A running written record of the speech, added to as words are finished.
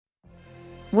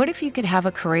What if you could have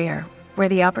a career where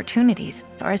the opportunities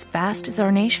are as vast as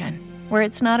our nation, where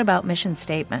it's not about mission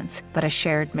statements, but a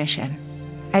shared mission?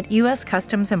 At U.S.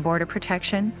 Customs and Border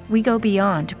Protection, we go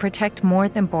beyond to protect more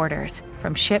than borders.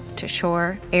 From ship to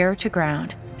shore, air to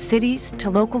ground, cities to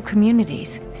local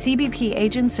communities, CBP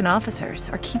agents and officers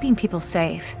are keeping people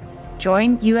safe.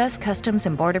 Join U.S. Customs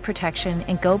and Border Protection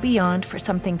and go beyond for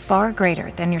something far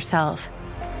greater than yourself.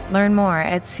 Learn more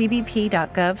at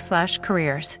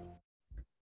cbp.gov/careers.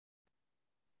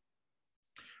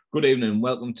 Good evening and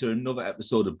welcome to another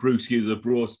episode of Brewskis or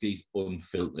Broskis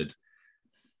Unfiltered.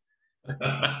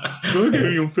 Gotta get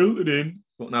the unfiltered in.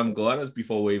 But I haven't got us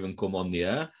before we even come on the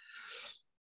air.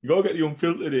 You gotta get the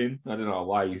unfiltered in. I don't know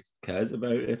why he cares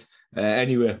about it.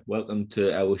 Anyway, welcome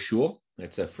to our show.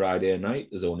 It's a Friday night.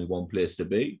 There's only one place to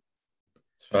be.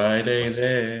 It's Friday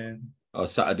then. Or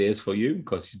Saturdays for you,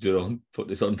 because you don't put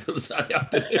this on until Saturday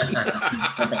afternoon.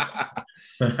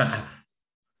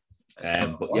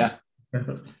 But yeah,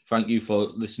 thank you for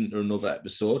listening to another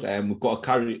episode. We've got a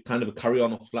carry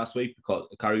on of last week, because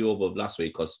a carryover of last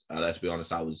week, because let's be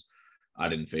honest, I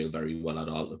didn't feel very well at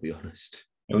all, to be honest.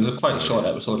 It was a quite short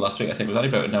episode last week. I think it was only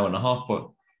about an hour and a half, but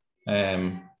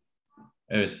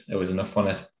it was enough on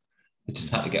it. We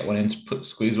just had to get one in,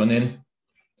 squeeze one in.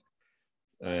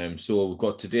 So we've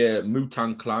got today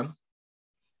Mutang Clan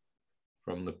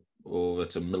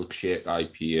it's a milkshake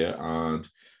IPA, and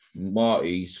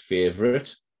Marty's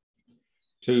favourite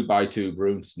 2x2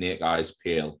 Brew Snake Eyes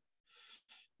Pale,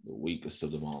 the weakest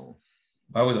of them all.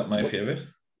 Why was that my favourite?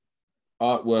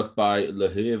 Artwork by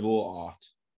Lehevo Art.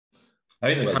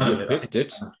 I think you picked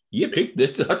it. You picked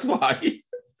it. That's why.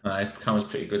 It was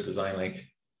pretty good design,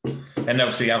 and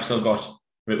obviously I've still got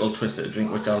Ripple Twisted to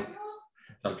drink, which I'll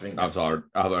drink. I've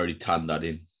already tanned that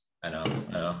in. I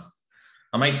know.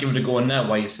 I might give it a go in there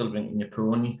while you're still drinking your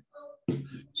Peroni.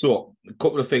 So, a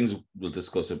couple of things we'll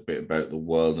discuss a bit about the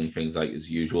world and things like as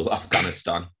usual.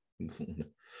 Afghanistan.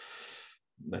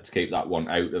 Let's keep that one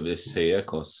out of this here,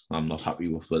 because I'm not happy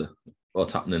with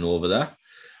what's happening over there.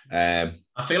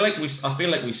 I feel like we started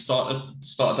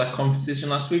that conversation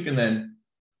last week and then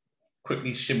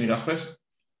quickly shimmied off it.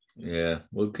 Yeah,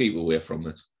 we'll keep away from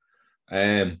it.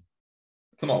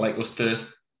 It's not like us to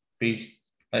be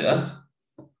like that.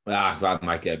 I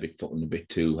might get a bit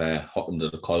too hot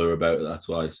under the collar about it. That's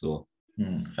why. So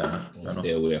fair enough.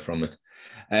 Stay away from it.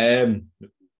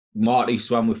 Marty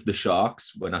swam with the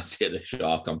sharks. When I say the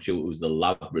shark, I'm sure it was the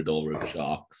Labrador of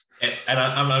sharks. And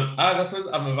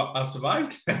I've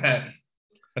survived. I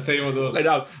tell you what,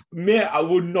 though, mate, I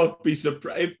would not be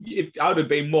surprised. If I would have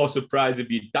been more surprised if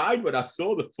you died when I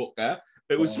saw the fucker.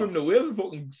 It was from the way with a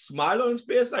fucking smile on his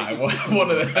face. Like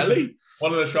one of the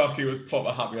sharks, he was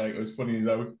proper happy. Like, it was funny as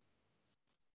hell.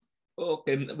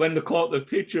 Fucking when they caught the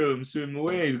picture of him swimming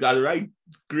away, he's got a right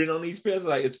grin on his face.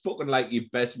 Like, it's fucking like your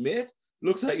best mate.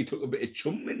 Looks like he took a bit of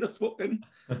chum in the fucking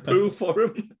pool for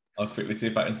him. I'll quickly see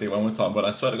if I can see it one more time. But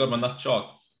I swear to God, man, that shark,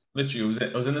 literally,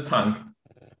 it was in the tank.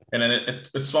 And then it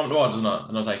swam towards us, and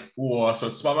I was like, whoa. So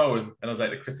it swam out, and I was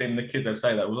like, to Christine and the kids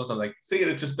outside, I was also like, see it,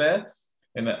 it's just there.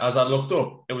 And as I looked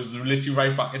up, it was literally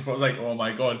right back in front. I was like, oh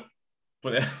my God.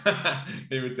 But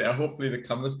they were there. Hopefully the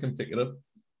cameras can pick it up.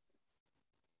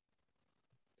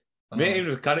 Mate,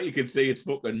 even if you can see his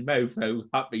fucking mouth, how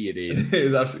happy it is. He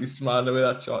was absolutely smiling with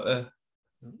that shot there.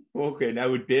 Okay,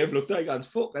 now Dave looked like that's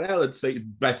fucking hell. It's like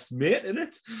best mate, isn't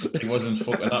it? He wasn't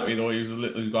fucking happy though. He was a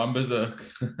little gone berserk.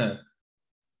 And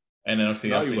then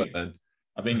obviously I've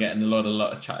been getting a lot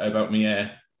of chat about me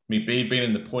being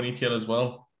in the ponytail as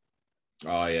well.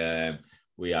 Oh yeah,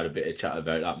 we had a bit of chat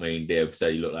about that. Me and Dave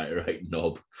said he looked like a right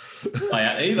knob.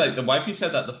 Like the wifey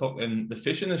said that the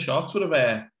fish and the sharks would have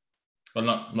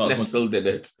not as much. Still did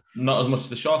it. Not as much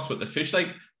the sharks, but the fish,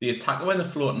 like the attack when they're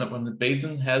floating up, when the beads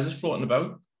and hairs is floating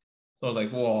about. So I was like,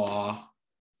 whoa.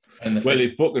 And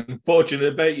it's fucking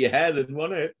fortunate about your hair, then,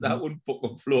 wasn't it? That wouldn't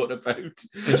fucking float about.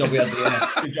 Good job we had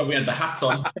the hats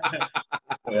on.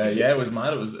 Yeah, it was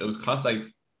mad. It was class. Like,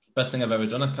 best thing I've ever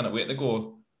done. I can't wait to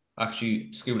go actually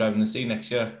scuba diving in the sea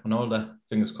next year on all the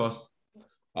fingers crossed.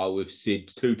 Oh, we've Sid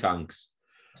 2 tanks.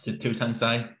 Sid 2 tanks,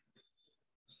 aye.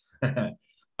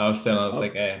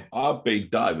 I've been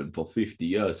diving for 50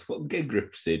 years. Fucking get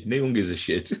grip, Sid. No one gives a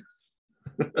shit.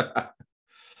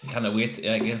 Cannot wait.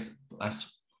 I guess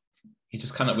he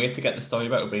just cannot wait to get the story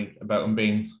about him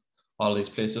being all these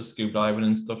places, scuba diving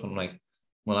and stuff. I'm like,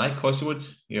 well, of course you would.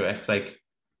 You're like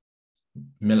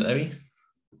military.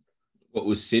 What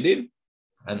was Sid in?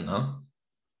 I don't know.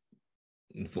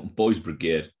 Boys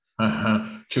Brigade.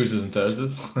 Tuesdays and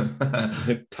Thursdays.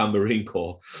 Tambourine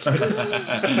Corps.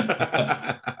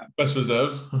 Best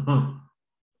reserves.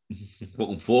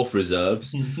 Fucking fourth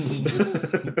reserves.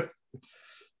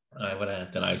 I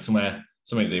don't know, something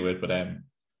to do with, but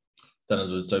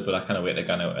Denners would so, but I kind of wait to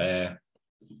go out,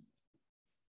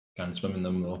 can swim in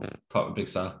them or proper big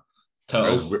style.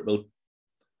 Turtles.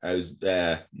 How's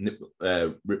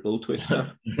Ripple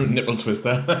Twister? Nipple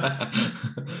Twister.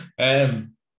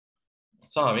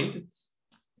 It's alright.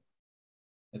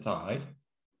 It's alright.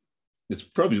 It's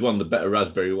probably one of the better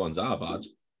raspberry ones I've had.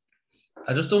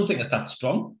 I just don't think it's that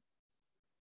strong.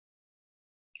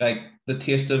 Like the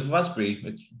taste of raspberry,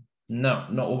 it's not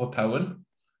overpowering.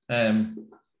 I'll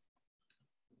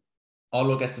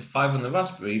get to 5 on the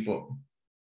raspberry, but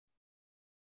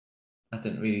I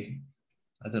didn't really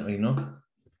know.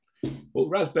 Well,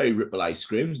 raspberry Ripple ice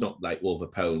cream's not like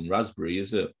overpowering raspberry,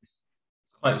 is it?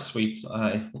 Quite sweet.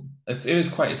 It is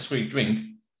quite a sweet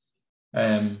drink.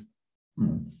 Pardon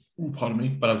me,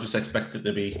 but I was just expected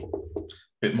to be a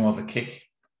bit more of a kick.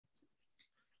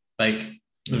 Like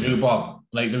the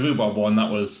rhubarb one,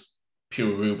 that was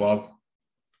pure rhubarb.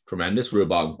 Tremendous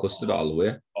rhubarb custard all the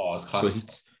way. Oh, it's class.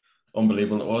 Sweet.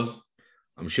 Unbelievable it was.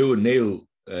 I'm sure Neil,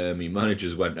 my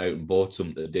managers, went out and bought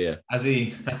some today. Has he?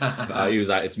 He was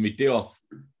like, it's my day off.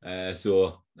 And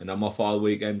I'm off all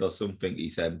weekend or something, he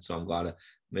said. So I'm glad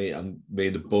me and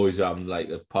the boys are having like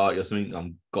a party or something.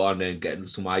 I'm going there and getting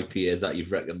some IPAs that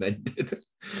you've recommended.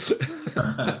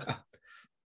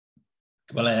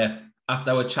 Well,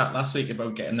 after our chat last week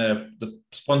about getting the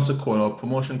sponsor code or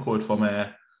promotion code from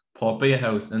Port Beer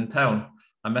House in town,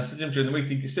 I messaged him during the week.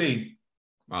 Did you see?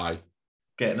 Aye.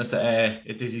 Getting us a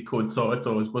Dizzy code sorted,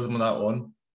 so I was buzzing with that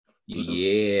one.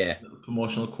 Yeah.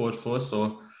 Promotional code for us.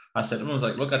 So I said to him, I was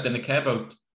like, look, I didn't care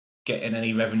about getting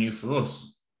any revenue for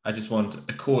us. I just want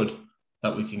a code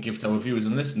that we can give to our viewers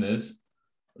and listeners.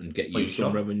 And get you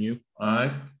some revenue.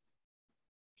 Aye.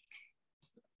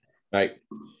 Right.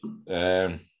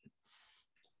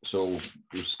 So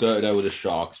we skirted out with the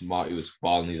Sharks. Marty was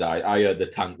bawling his eye. I heard the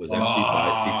tank was empty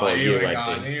before you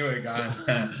went in. Here we go.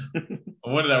 I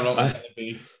wondered how long it was going to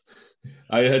be.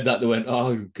 I heard that they went,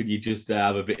 oh, could you just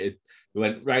have a bit of... They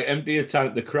went, right, empty a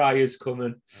tank, the cry is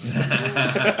coming.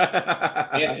 Yeah,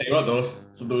 tell you what though.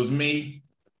 So there was me,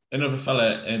 another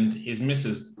fella, and his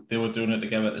missus. They were doing it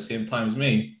together at the same time as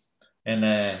me. And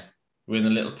we're in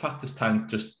a little practice tank,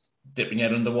 just dipping your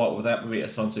head underwater with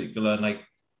apparatus on, so you can learn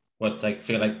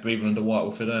feel like breathing underwater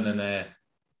with it on. And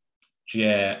she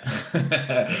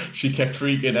kept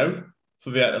freaking out. So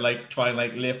they had to try and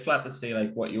lay flat to see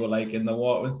what you were like in the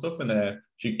water and stuff. And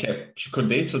she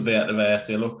couldn't eat, so they had to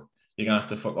say, look, you're gonna have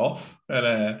to fuck off.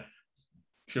 And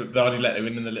they only let her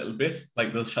in a little bit,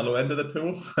 like the shallow end of the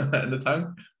pool in the tank.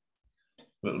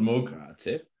 Little mug. That's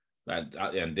it. At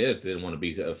the end, they didn't want to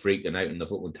be freaking out in the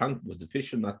fucking tank with the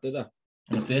fish and that, did they?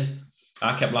 That's it.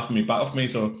 I kept laughing me back off me.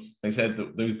 So they said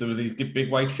there was these big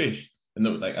white fish, and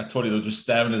they were, I told you, they were just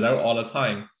staring us out all the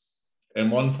time. And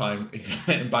one time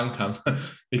in Bandcamp,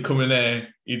 he come in there,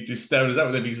 he just staring us out,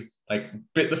 and then he's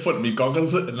bit the foot of me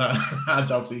goggles, and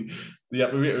and obviously the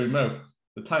apparatus in my mouth,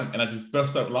 the tank, and I just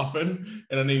burst out laughing,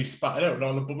 and then he spat it out, and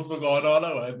all the bubbles were going all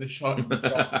over, and the shark was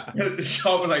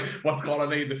like, what's going on?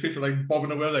 The fish were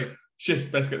bobbing away, like,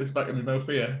 shit, best get this back in my mouth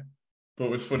here. But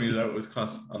it was funny though, it was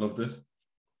class. I loved it.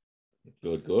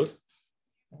 Good.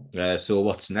 So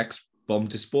what's next? Bomb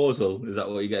disposal? Is that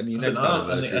what you're getting next?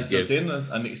 I need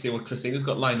to see what Christina's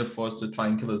got lined up for us to try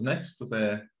and kill us next. Because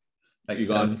you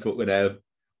got fucking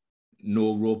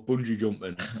no rope bungee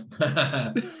jumping.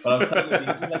 Well, I was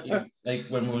telling you,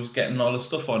 when we was getting all the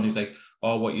stuff on, he's like,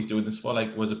 "Oh, what you doing this for?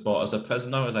 Was it bought as a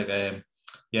present?" I was like,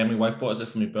 "Yeah, my wife bought us it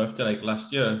for my birthday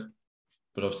last year,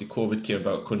 but obviously COVID came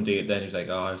about, couldn't do it then." He's like,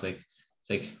 "Oh," I was like,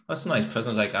 "That's a nice present." I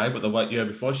was like, "Aye, but the year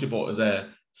before she bought us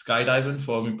skydiving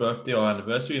for my birthday or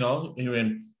anniversary, and all." And he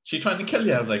went, "She trying to kill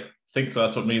you?" I was like, "Think so."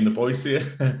 That's what me and the boys say.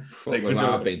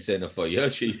 I've been saying it for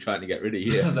years. She's trying to get rid of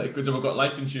you. I was like, "Good job, I've got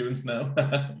life insurance now."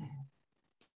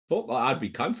 Fuck, I'd be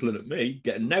cancelling at me,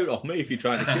 getting out of me if you're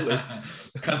trying to kill us.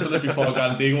 Cancel it before I go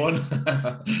and do one.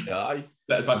 Aye.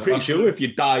 I'm pretty sure if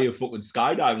you die of fucking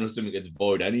skydiving or something, it's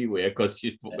void anyway, because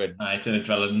you fucking... It's an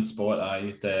adrenaline sport,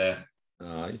 aye.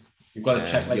 You've got to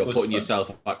check you're putting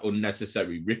yourself at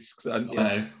unnecessary risks, aren't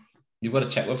you? You've got to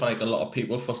check with a lot of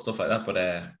people for stuff like that, but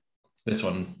this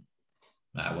one,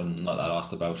 I wasn't not that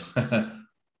asked about. But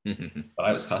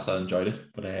I was class, I enjoyed it.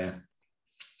 But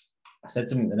I said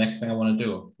to him, the next thing I want to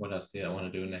do, what else do I want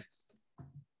to do next?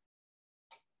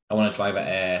 I want to drive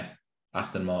a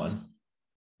Aston Martin.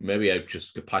 Maybe I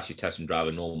just could pass your test and drive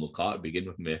a normal car to begin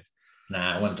with, mate.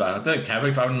 Nah, I want to drive. I don't care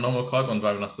about driving a normal car. I want to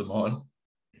drive an Aston Martin.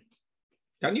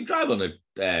 Can you drive on a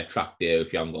track day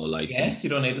if you haven't got a license?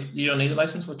 Yeah, you don't need a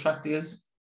license for track days.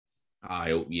 I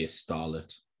hope you stall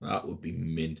it. That would be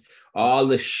mint. All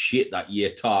the shit that you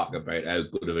talk about how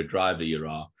good of a driver you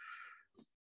are.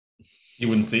 You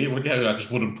wouldn't see it, would you? I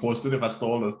just wouldn't post it if I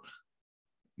stole it.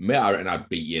 Mate, I reckon I'd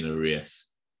beat you in a race.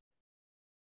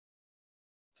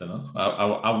 I don't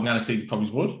know. I'm going to say you probably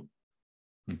would.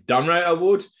 Damn right I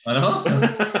would. I know.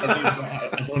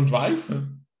 I don't drive.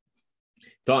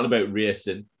 Talking about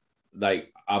racing,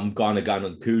 like, I'm going to go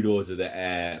on kudos to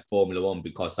the Formula One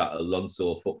because that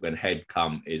Alonso fucking head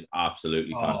cam is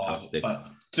absolutely fantastic.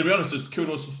 To be honest, it's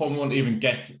kudos for Formula One to even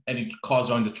get any cars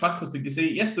around the track, because did you see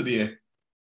it yesterday?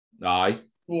 Aye.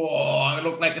 Whoa, it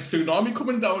looked like a tsunami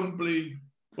coming down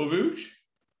Eau Rouge.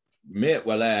 Mate,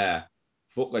 well,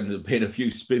 fucking there's been a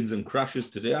few spins and crashes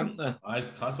today, haven't there? Aye,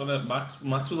 Max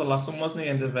was the last one, wasn't he?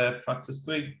 End of practice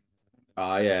 3.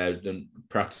 Aye,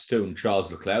 practice 2, and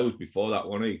Charles Leclerc was before that,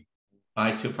 wasn't he?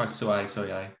 Aye, practice 2,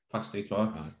 practice 3 as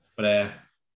well. But I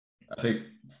think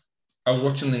I was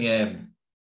watching the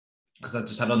because I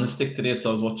just had on the stick today,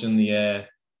 so I was watching the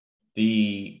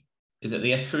is it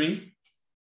the F3?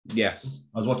 Yes.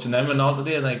 I was watching them and all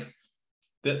today, and like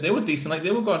they were decent, like they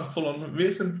were going full on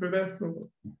racing for this. So.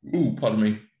 Ooh, pardon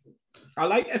me. I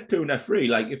like F2 and F3.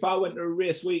 Like, if I went to a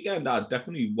race weekend, I'd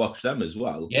definitely watch them as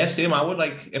well. Yeah, same. I would,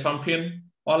 like, if I'm paying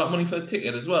all that money for the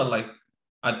ticket as well, like,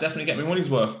 I'd definitely get my money's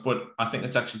worth, but I think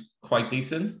it's actually quite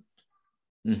decent.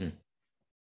 Mm-hmm.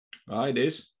 Oh, it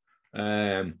is.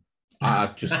 I'm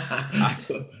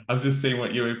just saying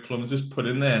what Yuri Plum's just put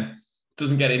in there. It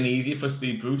doesn't get any easier for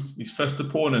Steve Bruce. His first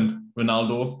opponent,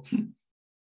 Ronaldo.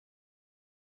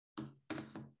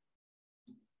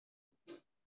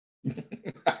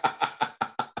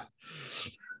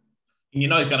 You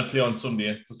know he's going to play on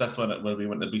Sunday, because that's when it will be,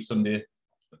 when it'll be Sunday.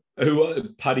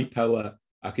 Paddy Power,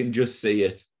 I can just see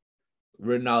it.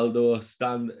 Ronaldo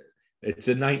stand. It's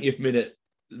a 90th minute.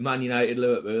 Man United,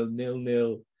 Liverpool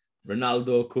 0-0.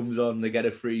 Ronaldo comes on. They get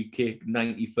a free kick.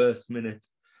 91st minute.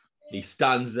 He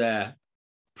stands there,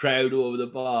 proud over the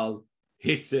ball,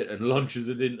 hits it and launches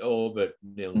it into orbit.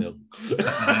 0-0.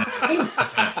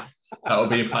 That would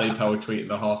be a Paddy Power tweet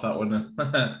and a half, that wouldn't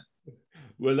it?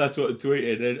 Well, that's what I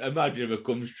tweeted. And imagine if it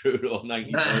comes true on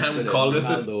 91st minute.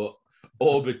 Ronaldo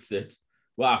orbits it.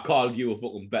 Well, I called you a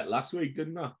fucking bet last week,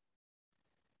 didn't I?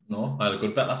 No, I had a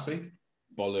good bet last week.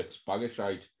 Bollocks, bag of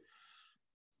shite.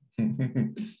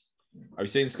 Have you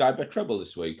seen Sky Bet treble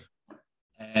this week?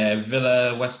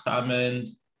 Villa, West Ham, and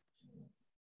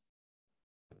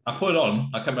I put it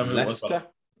on. I can't remember Leicester. Who it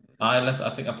was.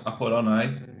 I think I put it on.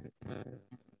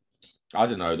 I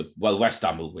don't know. Well, West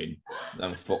Ham will win.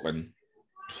 Then fucking.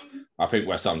 I think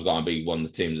West Ham's going to be one of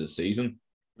the teams this season.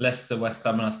 Leicester, West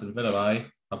Ham, and Aston Villa.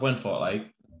 I went for it, like.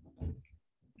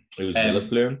 Who's Villa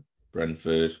playing?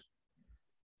 Brentford,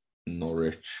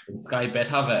 Norwich. Sky Bet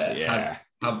have it. Yeah.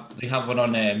 They have one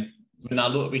on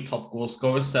Ronaldo to be top goal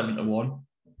scorer, 7-1.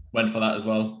 Went for that as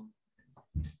well.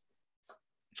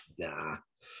 Yeah.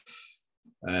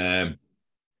 What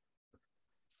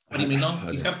do you mean?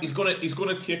 No, he's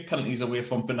gonna take penalties away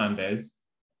from Fernandes.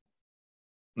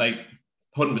 Like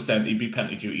 100%, he'd be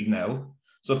penalty duty now.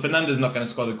 So Fernandes is not going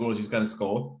to score the goals he's going to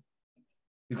score.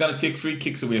 He's going to take free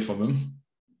kicks away from him.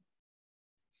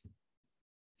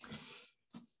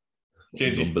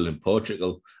 Humble in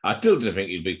Portugal. I still didn't think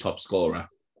he'd be top scorer.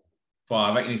 Well,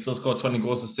 I reckon he still scored 20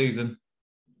 goals this season.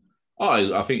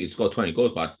 Oh, I think he scored 20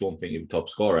 goals, but I don't think he'd be top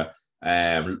scorer.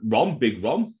 Big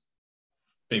Rom.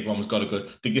 Big Rom's got a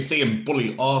good. Did you see him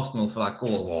bully Arsenal for that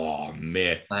goal? Oh,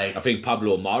 mate. Like, I think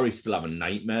Pablo Mari's still having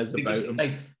nightmares about him.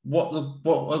 Like, what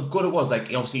good it was.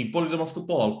 Like, obviously, he bullied him off the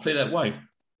ball, played it wide.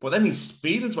 But then his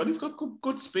speed as well. He's got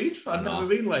good speed. I never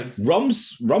realised.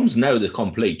 Rom's now the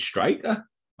complete striker.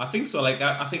 I think so. Like,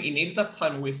 I think he needed that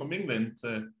time away from England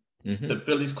to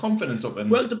build his confidence up.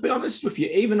 Well, to be honest with you,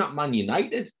 even at Man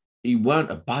United, he weren't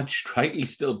a bad striker. He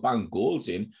still banged goals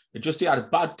in. It just he had a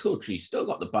bad touch. He still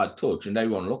got the bad touch, and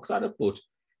everyone looks at it. But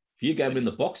if you get him in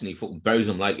the box and he fucking buries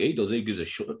him like he does, he gives a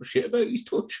shit about his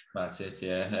touch. That's it,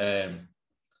 yeah.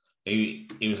 He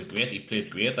was great. He played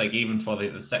great. Like, even for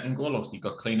the second goal, obviously, he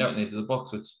got cleaned out into the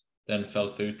box, which then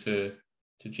fell through to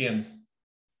James.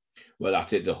 Well,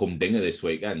 that's it. The humdinger this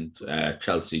weekend.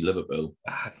 Chelsea, Liverpool.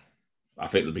 I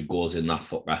think there'll be goals in that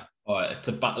fucker. Oh, it's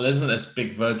a battle, isn't it? It's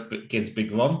Big Verd against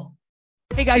Big Rom.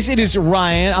 Hey guys, it is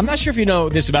Ryan. I'm not sure if you know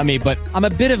this about me, but I'm a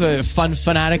bit of a fun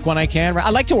fanatic when I can. I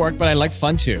like to work, but I like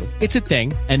fun too. It's a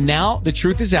thing. And now the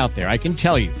truth is out there. I can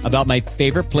tell you about my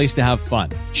favorite place to have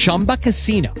fun. Chumba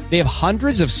Casino. They have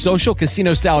hundreds of social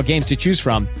casino style games to choose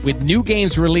from with new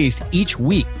games released each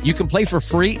week. You can play for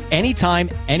free anytime,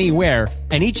 anywhere.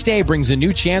 And each day brings a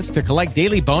new chance to collect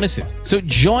daily bonuses. So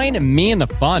join me in the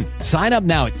fun. Sign up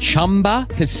now at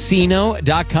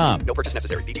ChumbaCasino.com. No purchase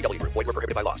necessary. VGW Group. Void where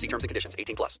prohibited by law. See terms and conditions.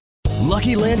 18+.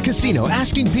 Lucky Land Casino,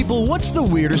 asking people, what's the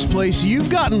weirdest place you've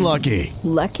gotten lucky?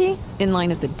 Lucky? In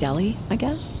line at the deli, I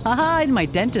guess? Aha, in my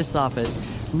dentist's office.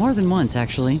 More than once,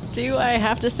 actually. Do I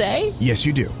have to say? Yes,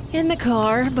 you do. In the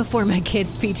car before my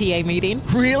kids' PTA meeting.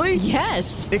 Really?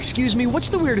 Yes. Excuse me, what's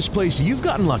the weirdest place you've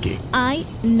gotten lucky? I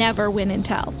never win and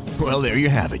tell. Well, there you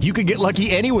have it. You can get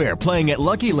lucky anywhere, playing at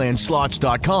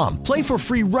LuckyLandSlots.com. Play for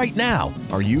free right now.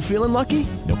 Are you feeling lucky?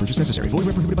 No purchase necessary. Void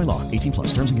where prohibited by law.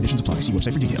 18+. Terms and conditions apply. See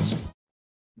website for details.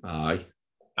 Aye.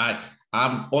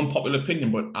 I'm unpopular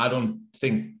opinion, but I don't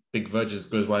think Big Virg is as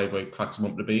good as what everybody cracks him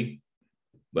up to be.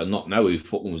 Well, not now. He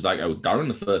fucking was like out Darren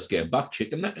the first game back,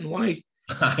 chicken neck and why?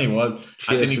 I was.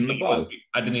 I didn't even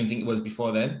think it was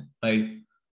before then. Like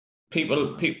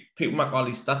people make all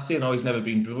these stats saying, "Oh, he's never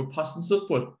been dribbled past and stuff,"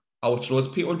 but I watched loads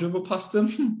of people dribble past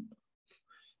him.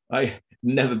 I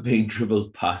never been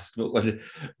dribbled past. But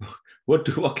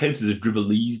what counts as a dribble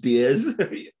these days?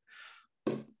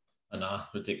 Nah,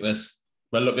 ridiculous.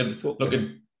 Well, look at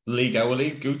League, our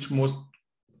league. Gooch most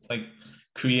like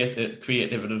creative player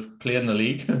in the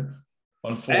league.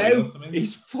 On 40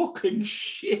 he's fucking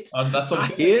shit. And that's what I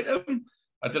hate him.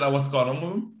 I don't know what's going on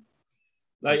with him.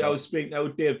 Like I was speaking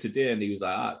with Dave today, and he was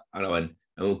like, and I went,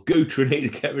 Gooch, we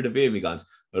need to get rid of him. He goes,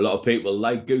 a lot of people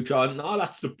like Gooch. No,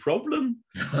 that's the problem.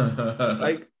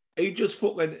 Like he just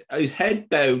fucking his head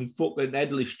down, fucking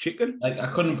headless chicken. Like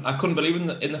I couldn't believe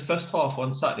in the first half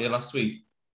on Saturday last week.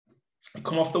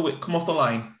 Come off the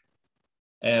line,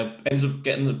 ends up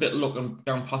getting a bit of luck and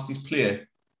down past his player,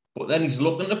 but then he's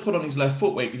looking to put on his left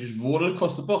foot where he could just roll it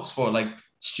across the box for like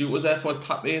Stuart was there for a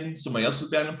tap in, somebody else was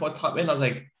behind him for a tap in. I was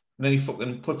like, and then he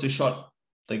fucking puts a shot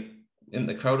like in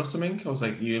the crowd or something. I was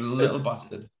like, you little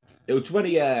bastard. It was when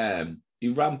he ran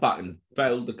back and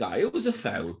fouled the guy. It was a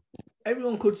foul.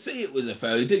 Everyone could see it was a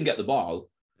foul. He didn't get the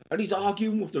ball, and he's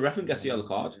arguing with the ref and gets a yellow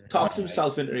card. Talks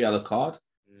himself into a yellow card.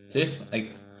 That's it.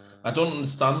 Like I don't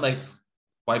understand like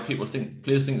why players think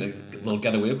they'll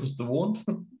get away because they won't.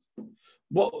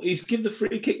 What he's give the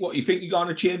free kick? What you think you're going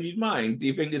to change his mind? Do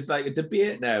you think it's like a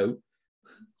debate now?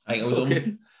 Like, it was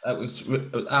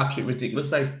absolutely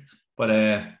ridiculous. Like, but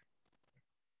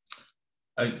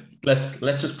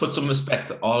let's just put some respect.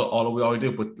 All we already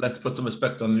do, but let's put some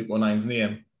respect on Luke O'Nine's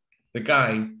name. The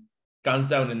guy guns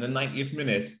down in the 90th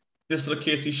minute,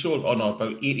 dislocates his shoulder, or no,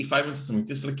 about 85 minutes or something,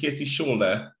 dislocates his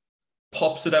shoulder,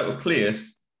 pops it out of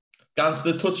place, guns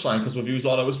to the touchline because we've used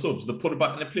all our subs. They put it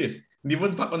back in place. And he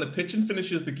runs back on the pitch and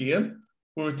finishes the game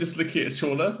with a dislocated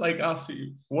shoulder. Like,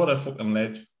 absolutely, what a fucking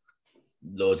ledge.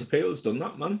 Loads of people's done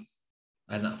that, man.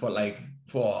 And I thought, like,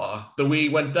 the way he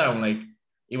went down, like,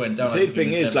 he went down. The same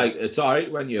thing is, like, it's all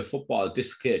right when you're a footballer,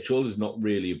 dislocated shoulder is not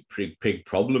really a big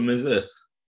problem, is it?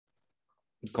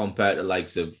 Compared to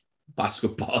likes of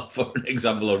basketball, for an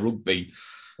example, or rugby.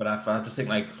 But I just think,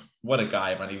 like, what a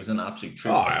guy, man. He was an absolute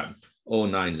true. Oh,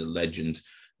 Nine's a legend.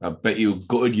 I bet you were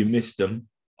good you missed him.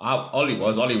 Ollie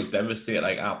was devastated.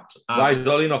 Like, why is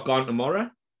Ollie not gone tomorrow?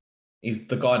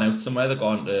 They're going out somewhere. They're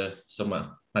going to somewhere.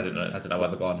 I don't know where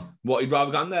they're going. What, he'd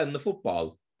rather gone there than the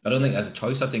football? I don't think there's a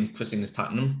choice. I think Christine is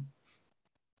tatting him.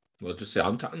 Well, just say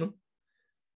I'm tatting him.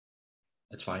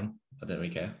 It's fine. I don't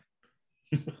really care.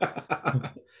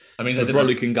 I mean, I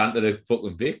probably can go into the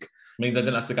fucking Vic. Means I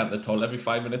didn't have to go to the toilet every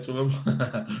 5 minutes with him.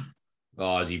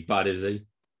 Oh, is he bad, is he?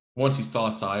 Once he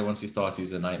starts,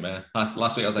 he's a nightmare.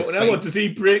 Last week I was like, now what, does he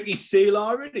break his seal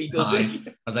already? Does he?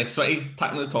 I was like, Sweaty,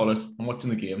 tapping the toilet. I'm watching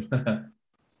the game.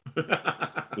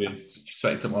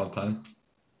 Sweaty took all the time.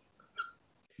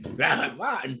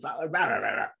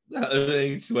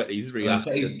 Sweaty's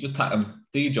reacting. Just tap him.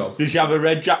 Do your job. Does she have a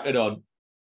red jacket on?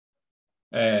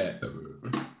 I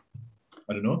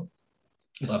don't know.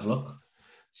 Let's have a look.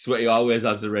 Sweaty always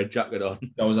has a red jacket on.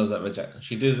 Always has that red jacket.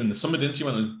 She did in the summer, didn't she?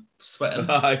 When sweating.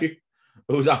 It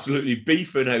was absolutely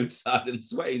beefing outside and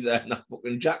Sweaty's there in that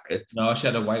fucking jacket. No, she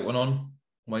had a white one on.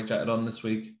 White jacket on this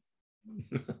week.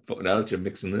 Fucking hell, you're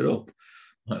mixing it up.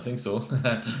 I think so.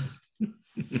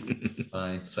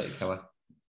 Aye, Sweaty cower.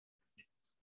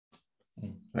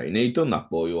 Right, you need done that,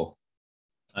 boy.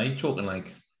 Are you talking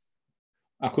like?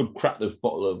 I could crack this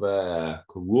bottle of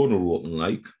Corona open,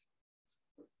 like.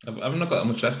 I've not got that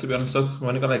much left, to be honest. I've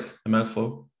only got like a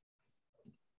mouthful.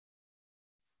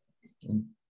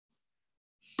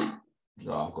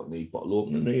 Oh, I've got the bottle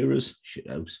opening here as shit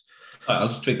house. I'll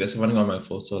just drink this. I've only got a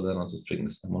mouthful, so then I'll just drink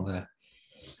this and we'll get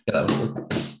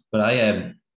that.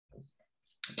 But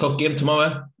tough game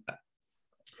tomorrow.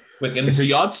 Wigan. It's a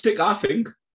yardstick, I think.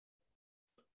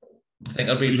 I think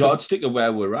it'll be a yardstick of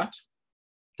where we're at.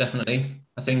 definitely.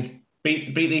 I think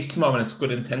beat these tomorrow and it's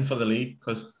good intent for the league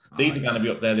because these are going to be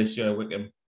up there this year,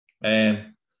 Wickham.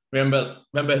 Remember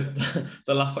the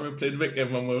last time we played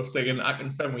Wickham when we were singing "I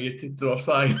Can Fend With Your Tits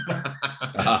Offside."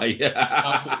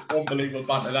 Yeah. Unbelievable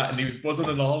banter that, and he was buzzing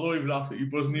and all. Though he was absolutely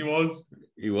buzzing. He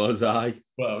was. Aye.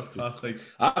 Well, that was class. Like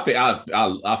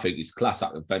I think he's class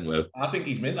at Fenway. I think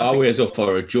he's mint. Always up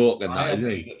for a joke and that,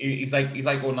 isn't he? He's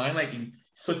like 09, like he's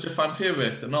such a fan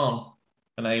favourite and all,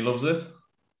 and he loves it.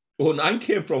 09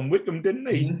 came from Wickham, didn't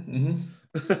he? Mm-hmm.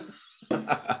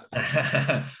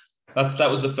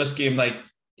 that was the first game like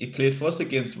he played for us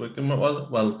against Wickham. It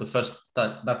was the first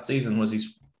that season was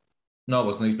his. No, it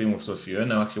wasn't. He's been with us for a few. I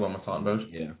know actually what I'm talking about.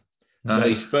 Yeah.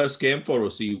 His first game for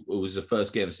us, it was the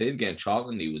first game against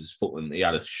Charlton. He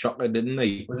had a shocker, didn't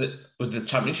he? Was the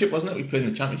championship, wasn't it? We played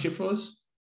in the championship for us?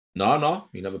 No,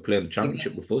 he never played in the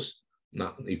championship with us.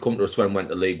 No, he come to us when we went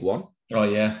to League One. Oh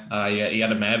yeah, he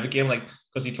had a mad game, like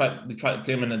because they tried to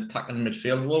play him in an attacking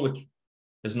midfield role, which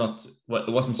is not what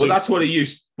it wasn't. But that's what he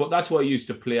used. But that's what he used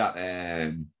to play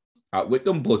at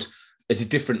Wickham. But it's a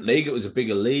different league. It was a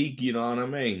bigger league. You know what I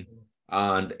mean?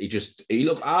 And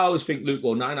I always think Luke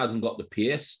O'Nien hasn't got the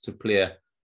pace to play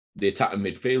the attacking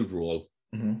midfield role.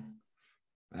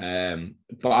 Mm-hmm.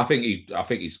 But I think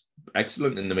he's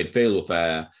excellent in the midfield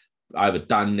with either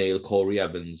Dan Neil, Corey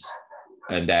Evans,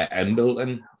 and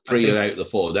Embleton. Three out of the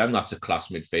four of them. That's a class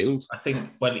midfield. I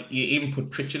think. Well, you even put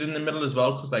Pritchard in the middle as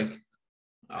well because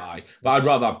aye, but I'd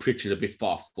rather have Pritchard a bit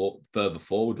further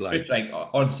forward, like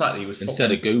on Saturday he was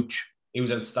instead of Gooch. He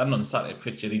was outstanding on Saturday,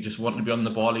 Pritchard. He just wanted to be on the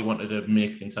ball. He wanted to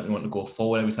make things happen. He wanted to go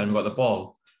forward every time he got the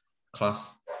ball. Class.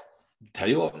 Tell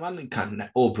you what, man, can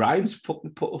O'Brien's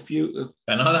fucking put a few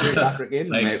I know that. in.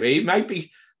 Maybe he might be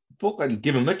fucking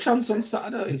give him a chance on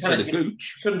Saturday instead of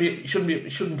Gooch.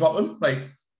 Shouldn't drop him. Like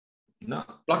no,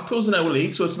 Blackpool's in our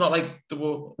league, so it's not like the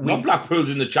not Blackpool's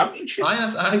in the Championship. Sorry.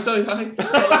 Not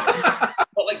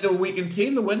like the weekend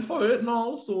team that went for it and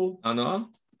all. So I know.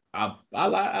 I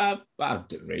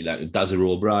didn't really like Dazza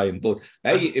O'Brien, but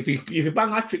hey, if you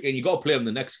bang that trick and you got to play him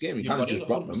the next game, you can't just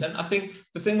drop him. I think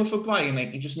the thing with O'Brien,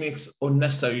 like he just makes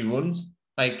unnecessary runs.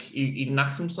 Like he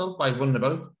knacks himself by running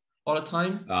about all the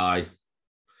time. Aye,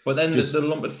 but then the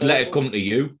lump at let it come to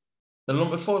you. The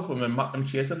lump at forward from him, Matt and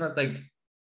chasing that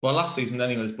last season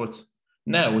anyways. But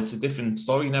now it's a different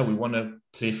story. Now we want to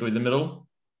play through the middle.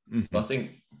 Mm-hmm. So I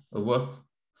think it'll work.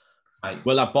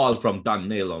 Well, that ball from Dan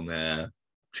Neil on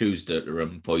Tuesday to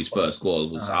him for his first goal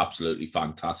was absolutely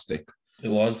fantastic. It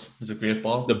was a great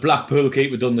ball. The Blackpool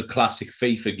keeper done the classic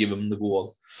FIFA, give him the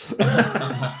goal.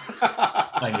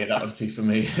 I get that on FIFA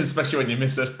me, especially when you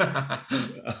miss it.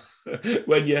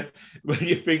 when you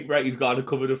think right, he's got to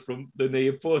cover the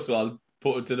near post, so I'll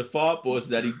put it to the far post,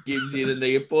 and then he gives you the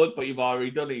near post, but you've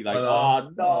already done it. Like,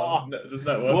 no,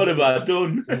 what have I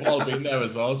done? We've all been there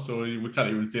as well, so we can't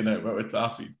even see it. But it's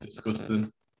absolutely disgusting.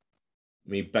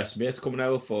 My best mate's coming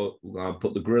out for. We're gonna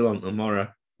put the grill on tomorrow.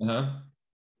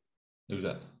 Who's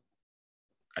that?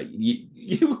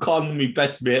 You were calling me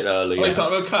best mate earlier. Oh, you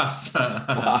talking about Cass?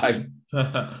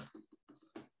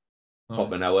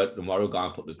 Popping out tomorrow. Going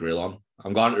to put the grill on.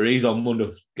 I'm going to Rees on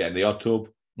Monday, getting the hot tub.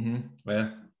 Yeah.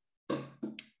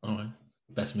 All right.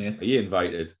 Best mate. Are you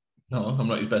invited? No, I'm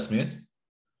not his best mate.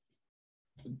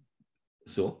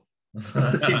 So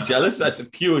you're jealous? That's a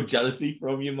pure jealousy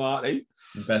from you, Marty.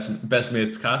 Best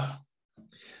mate, Cass.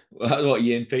 What are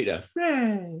you and Peter?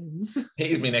 Friends.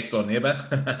 Peter's my next door neighbour.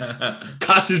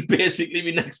 Cass is basically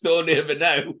my next door neighbour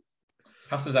now.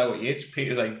 Cass is our age.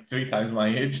 Peter's like 3 times my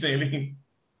age, nearly.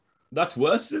 That's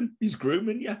worse than he's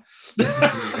grooming you.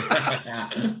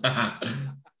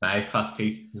 Nice, Cass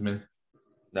Pete. He's been.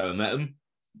 Never met him.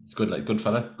 It's good, like good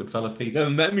fella, Pete.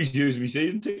 Never met him. He's used me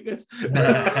season tickets.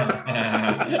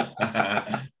 That's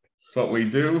what we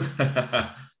do.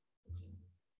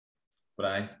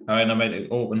 But I might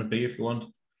open a beer if you want.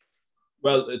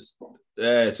 Well, it's up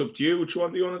to you. Which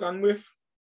one do you want to go with?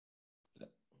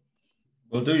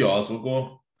 We'll do yours. We'll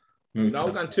go. No,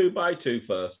 we're going 2x2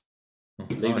 first.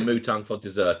 Leaving Mutang for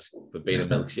dessert for being a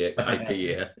milkshake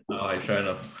IPA. All right, fair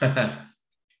enough.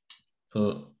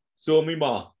 So me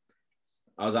ma,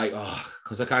 I was like,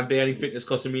 because I can't do any fitness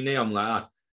because of me knee. I'm like,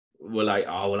 I'm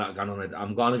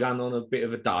going to go on a bit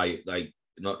of a diet, like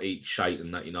not eat shite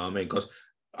and that, you know what I mean? Because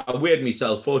I weighed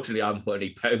myself. Fortunately, I haven't put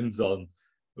any pounds on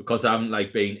because I haven't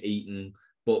been eating.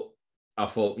 But I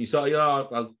thought,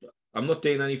 I'm not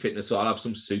doing any fitness, so I'll have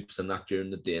some soups and that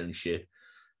during the day and shit.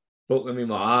 Fucking me,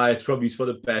 it's probably for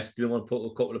the best. Didn't want to put a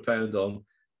couple of pounds on.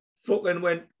 Fucking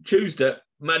went Tuesday,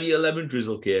 Maddie 11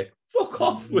 drizzle cake. Fuck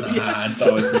off with you. And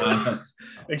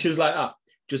she was like,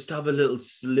 just have a little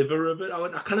sliver of it. I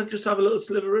went, I can't just have a little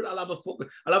sliver of it. I'll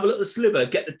have a little sliver,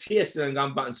 get the taste, and then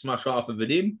go back and smash half of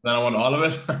it in. Then I want all of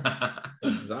it.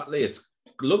 Exactly. It's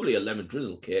lovely, a lemon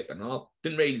drizzle cake and all.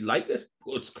 Didn't really like it,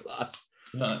 but it's class.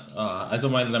 No, I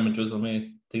don't mind lemon drizzle,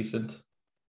 mate. Decent.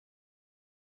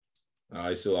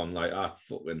 So I'm like,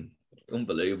 fucking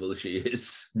unbelievable she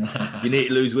is. You need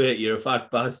to lose weight, you're a fat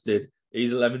bastard.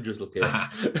 He's a lemon drizzle cake.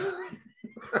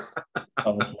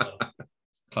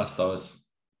 Class does.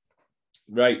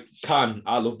 Right, can.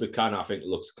 I love the can. I think it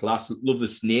looks class. Love the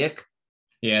snake.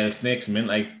 Yeah, the snake's mint,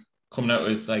 like coming out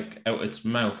with like out its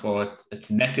mouth or its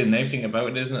neck and everything about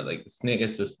it, isn't it? Like the snake,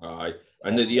 it's just. Aye,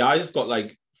 and the eyes got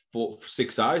like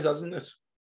 6 eyes, hasn't it?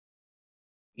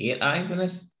 8 eyes in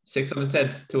it. 6 on its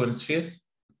head, 2 on its face.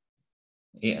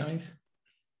 8 eyes.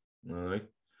 Aye.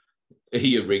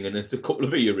 Earring, and it's a couple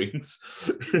of earrings.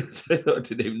 I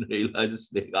didn't even realise a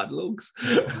snake had lugs.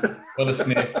 What a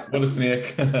snake. What a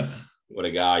snake. What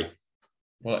a guy.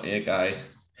 What a guy.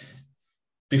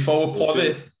 Before we pour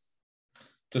this,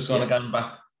 just going to go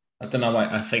back. I don't know why.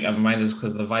 I think I'm reminded it's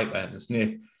because of the viper and the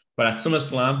snake. But at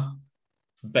SummerSlam,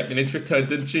 Becky Lynch returned,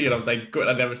 didn't she? And I was like, good,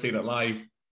 I'd never seen it live.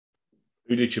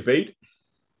 Who did she beat?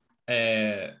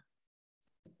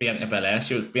 Bianca Belair.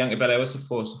 Bianca Belair was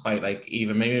supposed to fight like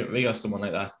Eva Marie or someone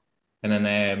like that. And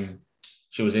then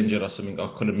she was injured or something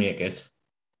or couldn't make it.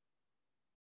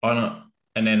 Oh no.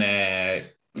 And then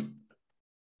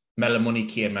Mela Money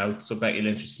came out, so Becky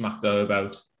Lynch smacked her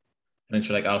about. And then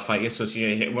she was like, I'll fight you. So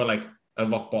she hit her like a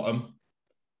rock bottom.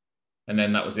 And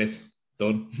then that was it.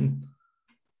 Done.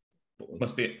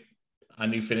 Must be a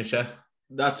new finisher.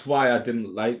 That's why I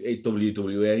didn't like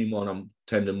WWE anymore, and I'm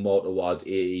tending more towards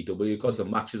AEW because the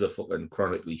matches are fucking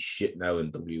chronically shit now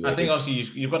in WWE. I think also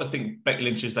you've got to think Becky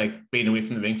Lynch is like being away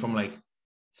from the ring from like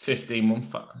 15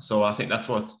 months. So I think that's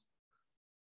what.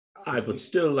 But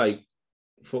still, like,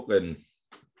 fucking,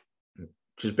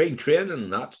 she's been training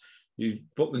and that. You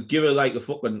fucking give her like a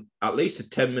fucking, at least a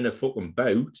 10-minute fucking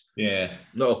bout. Yeah.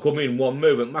 Not come in one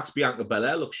move, and Max Bianca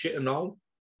Belair looks shit and all.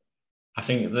 I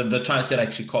think they're trying to say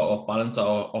like she caught off balance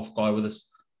or off guard with this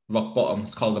rock bottom.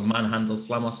 It's called the manhandle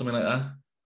slam or something like that.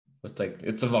 But like,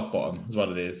 it's a rock bottom is what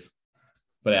it is.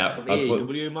 But yeah.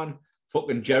 AEW, man.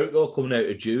 Fucking Jericho coming out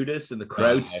of Judas and the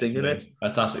crowd singing it.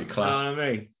 That's absolutely class. You know what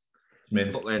I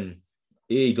mean? Fucking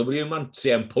AEW, man.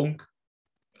 CM Punk.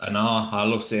 I know. I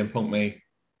love CM Punk, mate.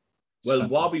 Well,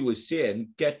 Wobby was saying,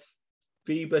 get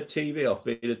FIBA TV or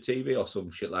FIBA TV or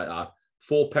some shit like that.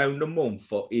 £4 a month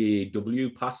for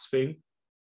AEW pass thing.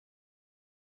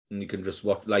 And you can just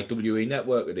watch, like WE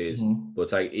Network it is. Mm-hmm. But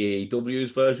it's like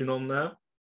AEW's version on there.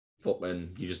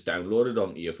 Fucking, you just download it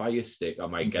onto your Fire Stick. I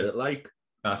might get it like.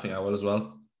 I think I will as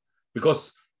well.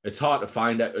 Because it's hard to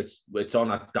find out. It's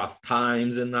on at daft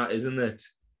times and that, isn't it?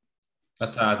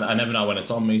 I never know when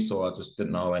it's on me, so I just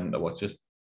didn't know when to watch it.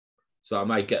 So I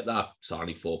might get that. It's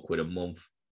only £4 a month.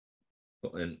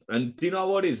 And do you know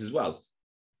what it is as well?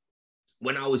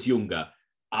 When I was younger,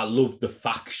 I loved the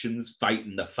factions,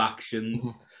 fighting the factions.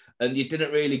 Mm-hmm. And you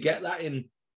didn't really get that in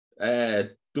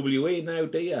WE now,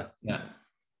 do you? Yeah.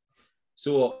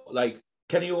 So, like,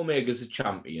 Kenny Omega's a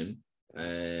champion.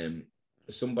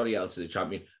 Somebody else is a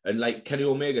champion. And, like, Kenny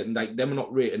Omega, and, like, them are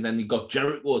not rated. And then you got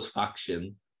Jericho's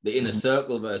faction, the Inner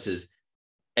Circle versus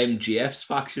MGF's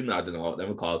faction. I don't know what they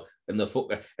were called. And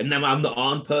then I'm the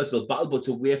on personal battle, but it's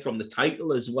away from the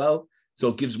title as well. So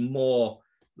it gives more,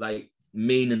 like,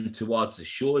 meaning towards the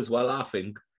show as well, I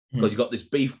think, because you've got this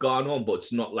beef going on, but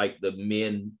it's not like the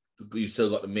main, you've still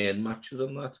got the main matches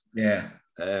on that. Yeah.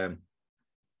 So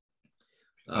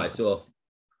I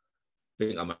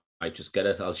think I might just get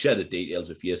it. I'll share the details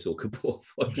with you so we can both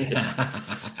watch it.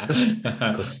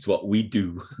 Because it's what we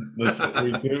do. That's what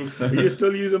we do. Are you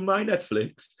still using my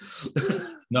Netflix?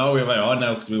 No, we're on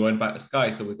now because we went back to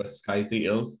Sky, so we've got Sky's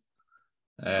details.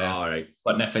 All right.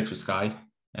 But Netflix with Sky.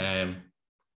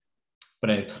 But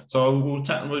anyway, so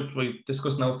we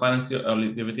discussed now finance the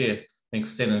other day. And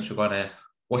Christina and she going,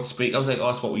 what speak? I was like,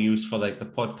 oh, that's what we use for like the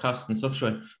podcast and stuff. She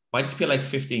went, why'd you pay like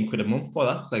 £15 a month for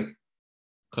that? It's like,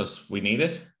 because we need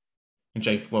it. And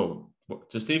she's like, well,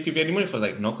 does Steve give you any money for it? I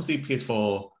was like, no, because he pays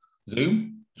for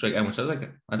Zoom. She's like, how much? I was like,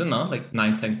 I don't know, like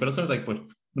 9-10 quid or something. I was like, but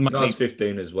not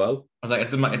 15 as well. I was like, it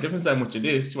doesn't make a difference how much it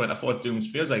is. She went, I thought Zoom's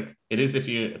free. I was like, it is if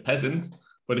you're a peasant,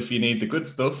 but if you need the good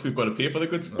stuff, we've got to pay for the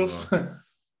good stuff.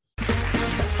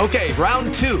 Okay,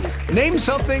 round 2. Name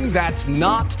something that's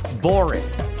not boring.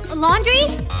 A laundry?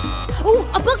 Ooh,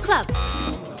 a book club.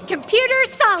 Computer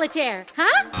solitaire,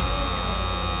 huh?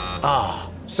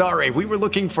 Ah, sorry, we were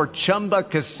looking for Chumba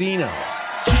Casino.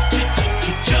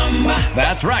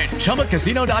 That's right.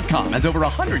 ChumbaCasino.com has over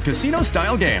 100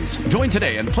 casino-style games. Join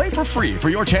today and play for free for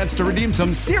your chance to redeem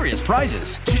some serious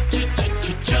prizes.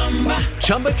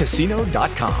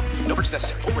 ChumbaCasino.com. No purchase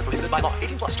necessary. Void where prohibited by law.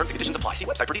 18 plus terms and conditions apply. See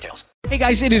website for details. Hey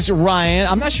guys, it is Ryan.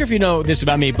 I'm not sure if you know this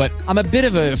about me, but I'm a bit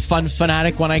of a fun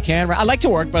fanatic when I can. I like to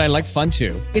work, but I like fun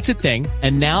too. It's a thing.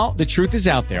 And now the truth is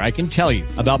out there. I can tell you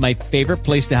about my favorite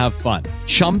place to have fun.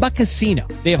 Chumba Casino.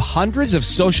 They have hundreds of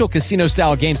social casino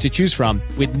style games to choose from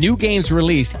with new games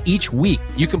released each week.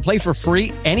 You can play for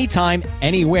free anytime,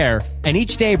 anywhere. And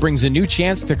each day brings a new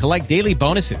chance to collect daily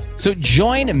bonuses. So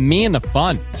join me in the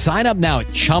fun. Sign up now at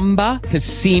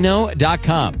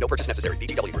ChumbaCasino.com. No purchase necessary.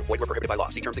 VGW Group. Void where prohibited by law.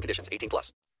 See terms and conditions. 18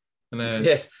 plus.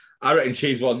 Yeah, I reckon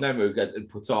she's one of them who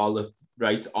puts all the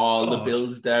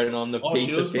bills down on the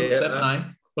piece of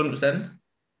paper. 100%.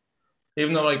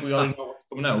 Even though we all know what's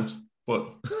coming out,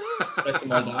 but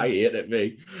I hate it,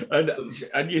 me.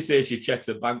 And you say she checks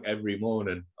her bank every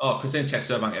morning. Oh, Christine checks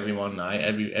her bank every morning.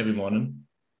 Every morning.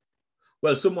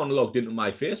 Well, someone logged into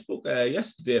my Facebook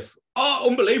yesterday. Oh,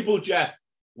 unbelievable, Jeff!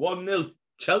 1-0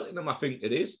 Cheltenham, I think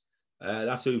it is.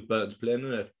 That's who Burton's playing,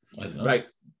 isn't it? Right.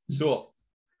 So,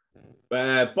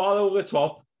 ball over the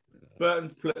top.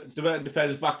 The Burton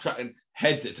defender's backtracking,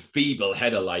 heads. It's a feeble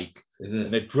header,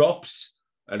 and it drops,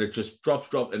 and it just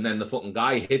drops, and then the fucking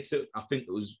guy hits it. I think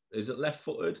is it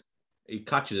left-footed? He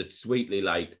catches it sweetly,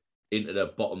 into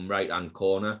the bottom right-hand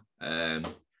corner.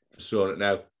 Just throwing it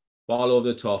now. Ball over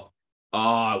the top.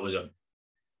 Oh, it was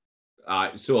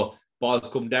so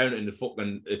ball's come down and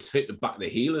it's hit the back of the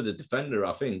heel of the defender,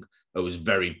 I think. It was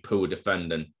very poor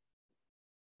defending.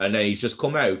 And then he's just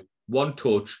come out, one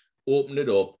touch, opened it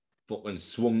up, fucking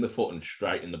swung the foot and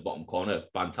straight in the bottom corner.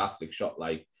 Fantastic shot,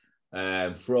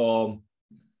 from,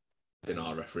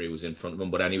 our referee was in front of him,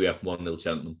 but anyway, 1-0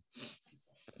 Cheltenham.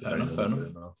 Fair enough.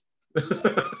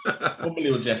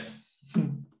 Unbelievable, Jeff.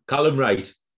 Callum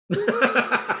Wright.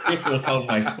 Callum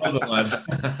Wright. Well done, lad.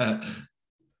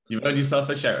 You've earned yourself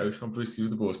a shout out from Bruce the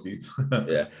Boasties.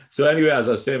 Yeah. So anyway, as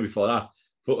I was saying before that,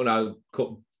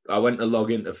 I went to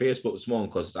log into Facebook this morning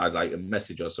because I had a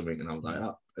message or something, and I was like,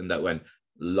 and that went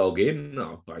log in. I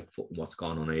was like, fucking, what's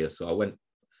going on here? So I went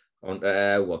on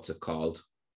what's it called?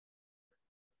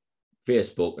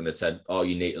 Facebook, and it said, oh,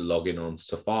 you need to log in on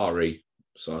Safari.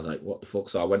 So I was like, what the fuck?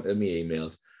 So I went to my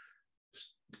emails.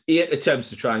 8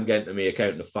 attempts to try and get into my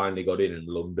account, and I finally got in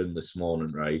London this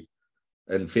morning, right?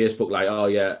 And Facebook, oh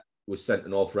yeah, we sent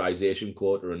an authorization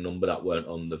code or a number that weren't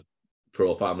on the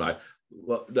profile. I'm like,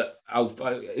 what?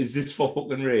 Is this for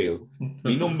fucking real?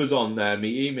 My number's on there, my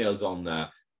email's on there,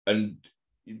 and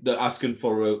they're asking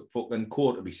for a fucking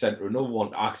code to be sent to another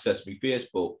one to access my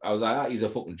Facebook. I was like, these are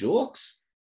fucking jokes.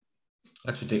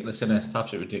 That's ridiculous, isn't it? It's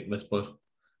absolutely ridiculous, but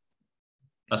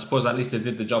I suppose at least they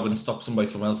did the job and stopped somebody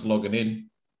from else logging in.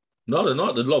 No, they're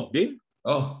not. They logged in.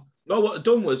 Oh. No, what they've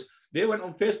done was they went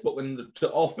on Facebook and to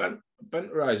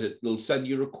authorize it, they'll send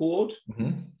you a code.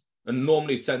 Mm-hmm. And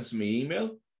normally it sends to me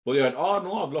email. But they went, oh,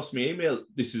 no, I've lost my email.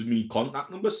 This is my contact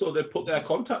number. So they put their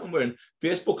contact number in.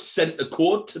 Facebook sent a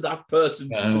code to that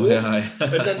person's phone. Yeah.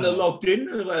 And then they logged in.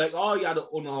 And they're like, oh, you had an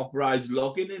unauthorized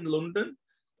login in London.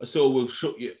 So we'll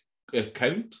shut your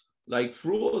account.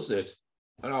 Froze it.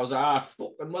 And I was like,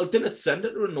 fucking, well, didn't send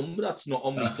it to a number that's not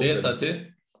on my phone. That's it.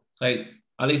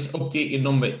 At least update your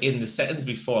number in the settings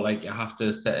before, you have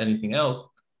to set anything else.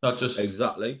 Not just...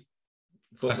 Exactly.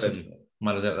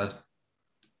 Matters out that.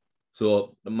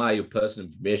 So my personal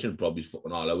information probably is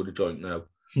fucking all over the joint now.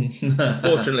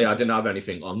 Fortunately, I didn't have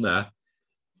anything on there.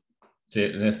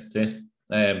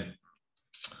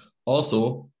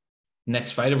 Also,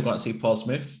 next Friday, we're going to see Paul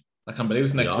Smith. I can't believe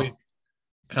it's next week.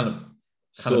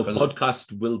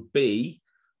 Podcast will be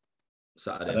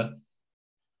Saturday.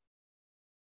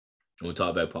 And we'll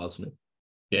talk about Paul Smith.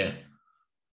 Yeah.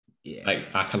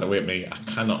 I cannot wait, mate. I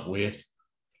cannot wait.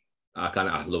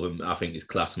 I love him. I think he's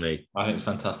class, mate. I think it's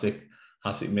fantastic.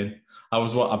 I've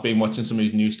been watching some of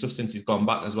his new stuff since he's gone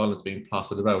back as well. It's been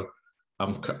plastered about.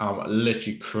 I'm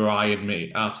literally crying,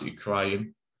 mate. Absolutely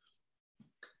crying.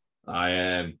 I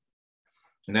am.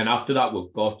 And then after that,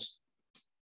 we've got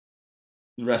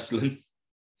wrestling.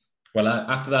 Well,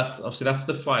 after that, obviously that's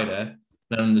the Friday.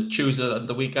 Then on the Tuesday,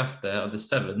 the week after, on the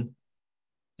 7th,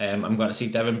 I'm going to see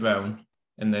Devin Brown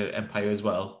in the Empire as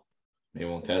well. You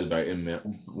won't care about him, mate.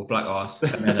 With Black Horse.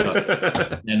 And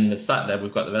then the Saturday,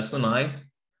 we've got the Wrestling Eye.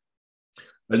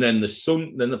 And then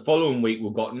the following week,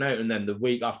 we've got Out. And then the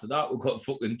week after that, we've got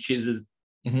fucking Chiz's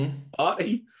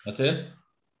party. That's it.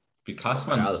 Be class,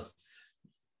 man. I'll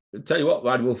tell you what,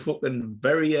 man, we're fucking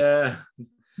very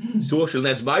social.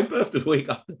 That's my birthday week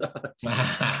after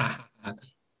that.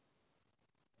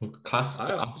 Class.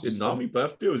 I didn't know my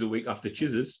birthday was a week after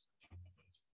Chiz's.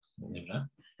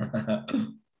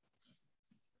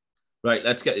 Right,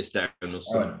 let's get this down.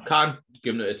 Can,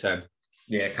 giving it a 10.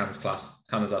 Yeah, Can's class.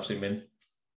 Can is absolutely mint.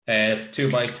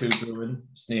 2x2 brewing,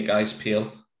 Snake Eyes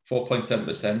Pale,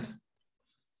 4.7%.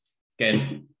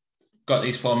 Again, got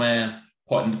these from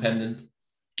Port Independent.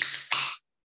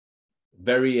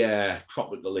 Very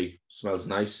tropically, smells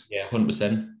nice. Yeah,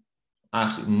 100%.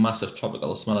 Absolutely massive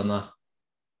tropical smell in that.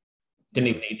 Didn't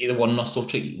even need either one nostril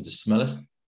cheek, you can just smell it.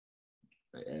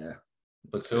 Yeah.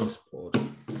 But cool.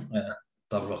 Yeah,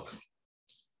 have a look.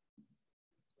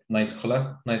 Nice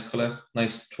colour,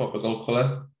 nice tropical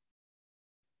colour.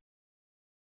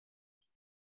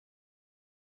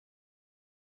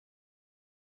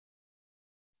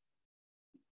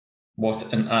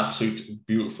 What an absolute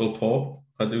beautiful pour.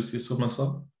 I do see so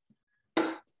myself.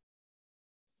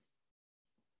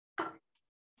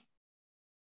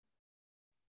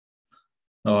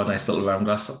 Oh, nice little round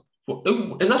glass.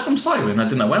 Ooh, is that from Siren? I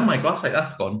didn't know when my glass like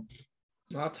that's gone.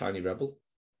 Ah, Tiny Rebel.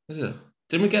 Is it?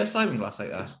 Didn't we get a Siren glass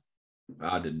like that?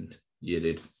 I didn't. You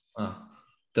did. Oh,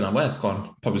 don't know where it's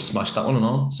gone. Probably smashed that one and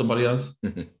all. Somebody else.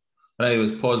 But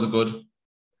anyways, pours are good.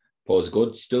 Pours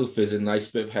good. Still fizzing. Nice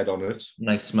bit of head on it.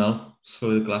 Nice smell.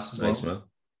 Through the glass as well. Nice smell.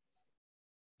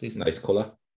 Decent. Nice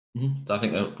colour. I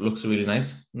think it looks really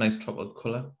nice. Nice tropical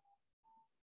colour.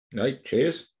 Right.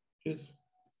 Cheers. Cheers.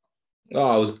 Oh,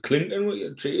 I was clinking with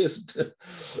you. Cheers.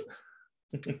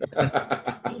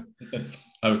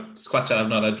 Scratch it. I've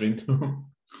not had a drink.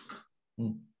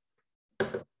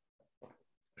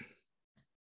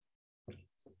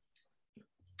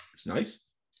 It's nice.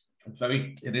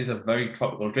 It is a very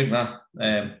tropical drink,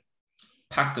 that.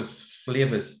 Packed of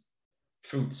flavours,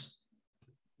 fruits.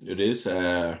 It is.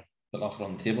 Put off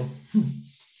on the table.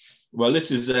 Well,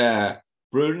 this is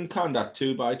brewed and canned at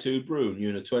 2x2 Brewing,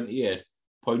 Unit 28,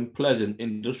 Point Pleasant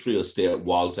Industrial Estate,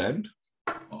 Wallsend.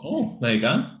 Oh, there you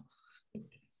go.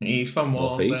 He's from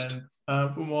Wallsend.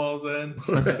 I'm from Wallsend.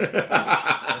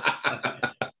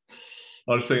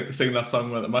 I was singing that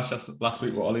song at the match last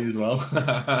week with Ollie as well.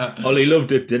 Ollie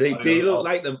loved it, did he? Did he look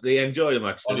like them? Did he enjoy the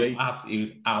match? Ollie,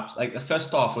 he was like the first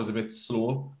half was a bit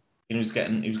slow, and he was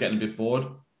getting a bit bored,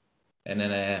 and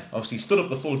then obviously he stood up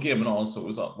the full game and all. So it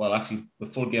was actually the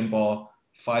full game bar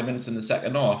 5 minutes in the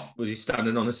second half. Was he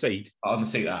standing on a seat? On the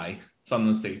seat, aye, standing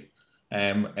on the seat,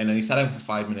 and then he sat down for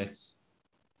 5 minutes,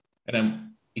 and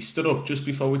then he stood up just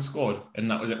before we scored, and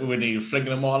that was it. We were nearly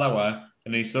flinging them all our.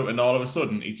 And all of a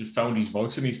sudden, he just found his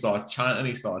voice and he started chanting,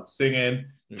 he started singing.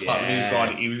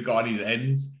 Yes. He was got his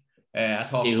ends at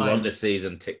half time. He won the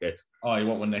season ticket. Oh, he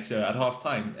won one next year. At half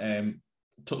time,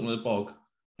 took him to the bog,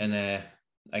 and I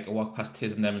walked past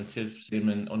Tiz and them, and Tiz seen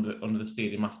him under the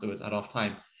stadium afterwards at half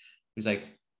time. He was like,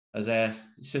 "Has your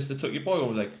sister took your boy?" I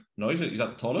was like, "No, he's at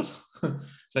the toilet." He's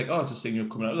like, "Oh, just seeing you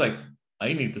coming out." I was like,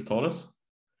 "I need the toilet."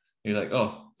 He was like,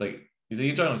 "Oh," "Is he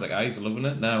enjoying it?" I was like, "He's loving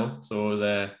it now."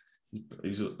 So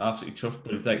he's absolutely chuffed,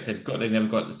 but like I said, they never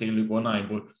got to see Luke 19.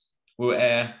 But we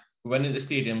went into the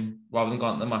stadium rather than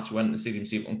going to the match. We went into the stadium to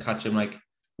see if we can catch him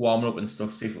warming up and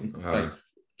stuff, see if we can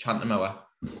chant him out.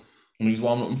 And he was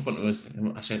warming up in front of us.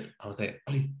 And I was like,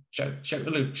 "Ollie, shout to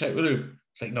Luke, shout to Luke."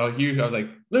 It's like, "No, you." I was like,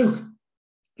 "Luke,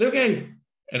 Luke,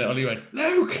 and Ollie went,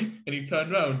 "Luke," and he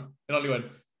turned around, and Ollie went,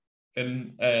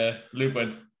 and Luke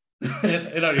went,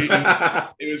 and Ollie,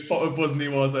 he was fucking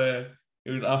buzzing. He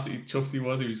was absolutely chuffed.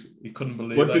 He couldn't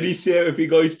believe it. What did he say if he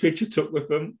got his picture took with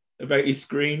him about his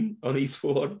screen on his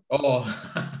phone? Oh,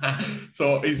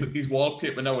 so his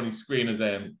wallpaper now on his screen is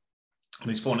on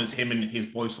his phone is him and his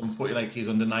boys from footy, like his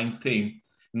under 9s team.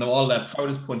 And they're all there,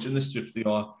 proud as punch in the strips they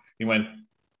are. He went,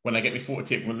 "When I get my photo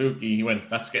taken with Luke," he went,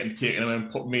 "That's getting taken," and then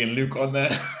put me and Luke on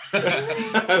there.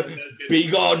 Be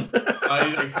gone.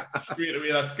 Straight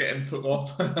away, that's getting took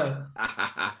off.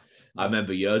 I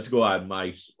remember years ago, I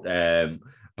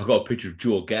got a picture of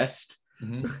Joe Guest.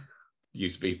 Mm-hmm.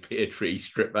 Used to be Pear Tree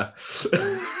stripper.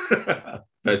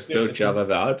 Best picture I've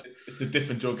ever had. It's a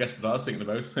different Joe Guest that I was thinking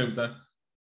about. Who was that?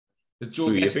 Is Joe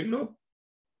Who Guest you think, no?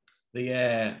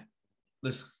 The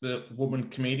woman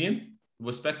comedian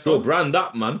with specs So on? brand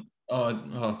that, man. Oh,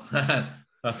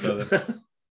 that's other.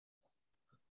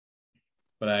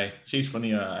 But she's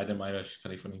funny. I don't mind her. She's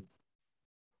kind of funny.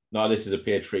 No, this is a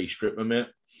Pear Tree stripper, mate.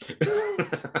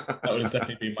 That would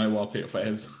definitely be my wallpaper for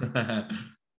him.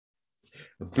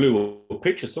 Blew a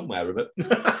picture somewhere of it.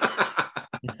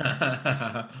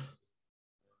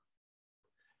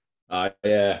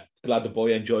 Glad the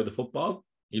boy enjoyed the football.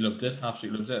 He loved it,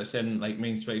 absolutely loved it. I said,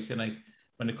 main space, and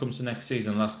when it comes to next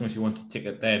season, I'll ask him if he wants a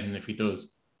ticket then, and if he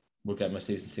does, we'll get him a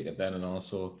season ticket then, and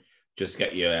also just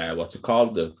get you what's it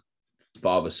called, the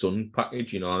father son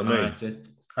package. You know what I mean? That's it.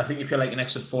 I think if you're like an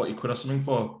extra 40 quid or something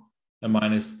for a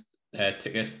minus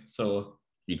ticket, so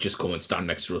you just come and stand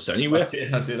next to us anyway. That's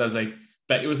it. I was like,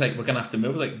 Becky was like, we're gonna have to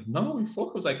move. I was like, no, fuck.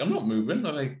 I was like, I'm not moving.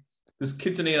 I was like, there's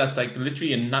kids in here that like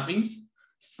literally in nappies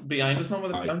behind us, man,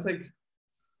 with the plants. Like,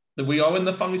 we are in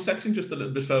the family section, just a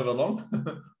little bit further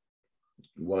along.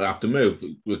 We'll have to move.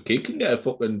 The kid can get a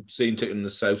fucking scene ticket in the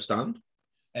south stand.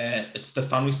 It's the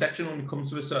family section when it comes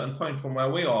to a certain point from where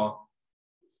we are.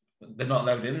 They're not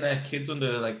allowed in there. Kids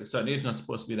under like a certain age are not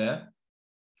supposed to be there.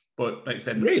 But like I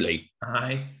said, really,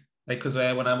 aye, like because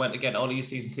when I went to get all these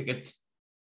season tickets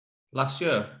last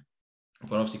year,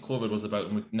 but obviously COVID was about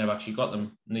and we never actually got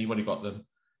them. Nobody got them.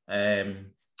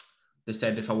 They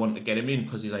said if I wanted to get him in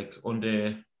because he's like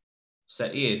under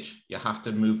set age, you have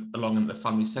to move along in the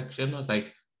family section. I was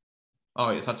like, oh,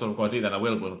 if that's what I'm going to do, then I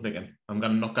will. But I'm thinking I'm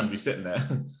not going to be sitting there.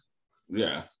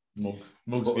 Yeah. Mugs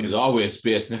there's always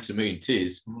space next to me and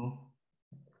Tiz.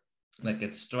 Like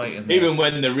it's straight in there. Even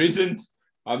when there isn't.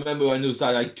 I remember when there was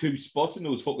like 2 spots and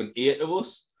there was fucking 8 of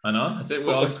us. I know. I think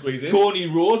we're all squeezing. Tony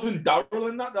Rose and Daryl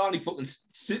and that, they only fucking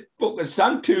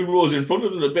stand 2 rows in front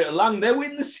of them a bit long. They're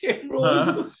in the same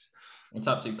rows. It's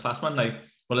absolutely class, man. Like,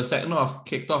 well, the second half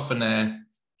kicked off and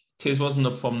Tiz wasn't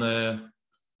up from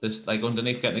this like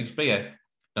underneath getting his beer.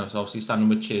 I was obviously standing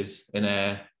with Chiz and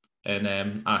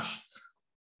Ash.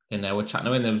 And we're chatting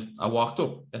away, and I walked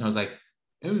up, and I was like,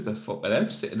 "Who the fuck are they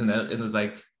sitting in there?" And there's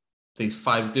like these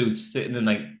 5 dudes sitting in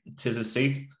like Tiz's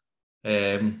seat,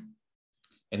 and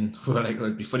we were like,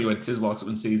 "It'd be funny when Tiz walks up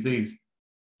and sees these."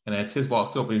 And Tiz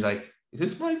walked up, and he's like, "Is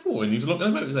this my phone?" And he was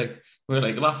looking at it. He's like, we were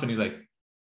like laughing. He's like,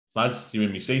 "Lads, you're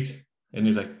in my seat." And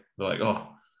he's like, "They're like, oh,"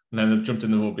 and then they jumped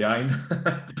in the road behind.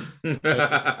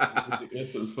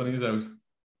 It was funny as I was.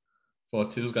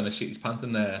 Thought Tiz was gonna shit his pants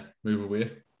and move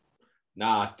away.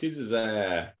 Nah, Tiz is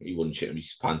he wouldn't shit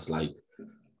his pants like.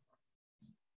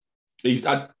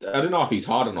 I don't know if he's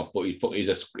hard enough, but he's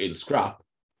a scrap.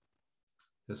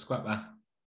 He's a scrapper.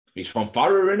 He's from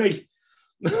Farrer, isn't he?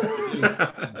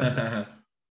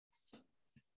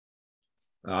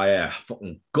 Oh yeah,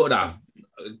 fucking good. I've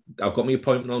got my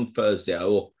appointment on Thursday. I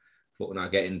hope fucking I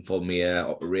get in for my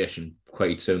operation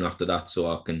quite soon after that, so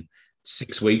I can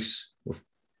 6 weeks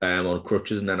on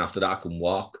crutches, and then after that I can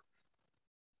walk.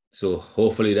 So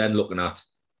hopefully then looking at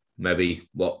maybe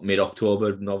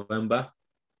mid-October, November.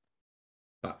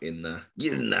 Back in there.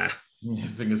 Get in there. Yeah,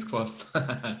 fingers crossed.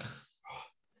 I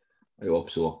hope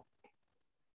so.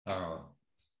 Oh,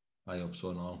 I hope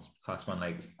so. No, class, man.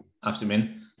 Like, absolutely,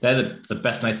 man. They're the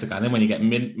best nights to get in when you get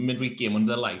midweek game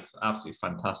under the lights. Absolutely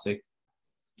fantastic.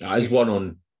 There's one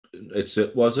on.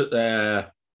 Was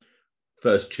it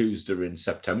first Tuesday in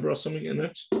September or something in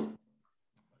it?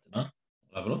 I'll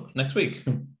have a look next week.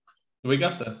 The week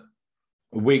after.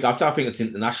 A week after, I think it's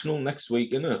international next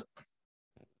week, isn't it?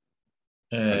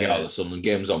 I get all the Sunderland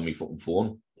games on my fucking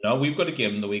phone. No, we've got a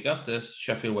game the week after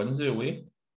Sheffield Wednesday away.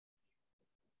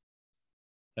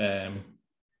 And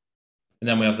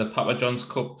then we have the Papa John's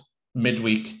Cup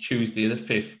midweek Tuesday the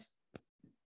 5th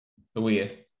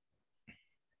away.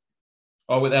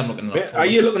 Oh, with them looking at. Are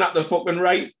you looking at the fucking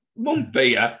right month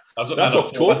here? That's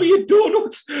October, you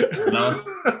donuts. No.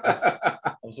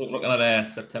 I was looking at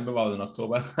September rather than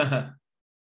October.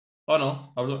 Oh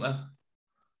no, I was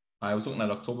looking at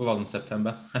October rather than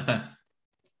September.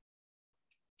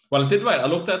 Well, I did right. I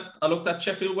looked at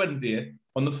Sheffield Wednesday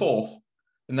on the 4th,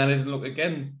 and then I didn't look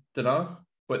again, did I?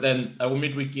 But then our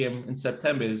midweek game in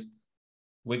September is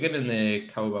Wigan in the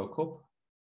Carabao Cup.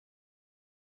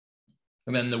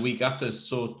 And then the week after,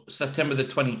 so September the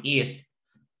 28th,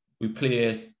 we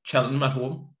play Cheltenham at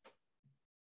home.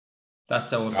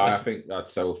 That's our I think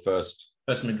that's our first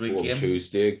midweek game.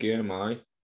 Tuesday game, aye.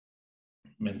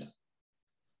 Mint.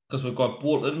 Because we've got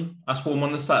Bolton at home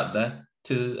on the Saturday,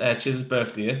 Chiz's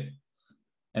birthday,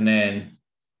 and then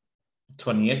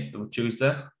 28th of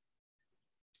Tuesday.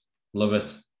 Love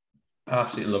it.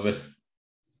 Absolutely love it.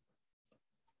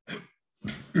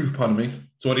 Pardon me.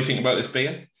 So what do you think about this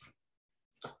beer?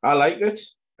 I like it.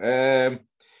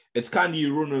 It's kind of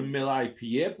your run-of-the-mill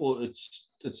IPA, but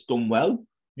it's done well.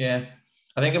 Yeah.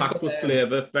 I think it's packed with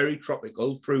flavour, very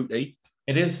tropical, fruity.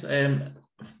 It is.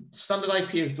 Standard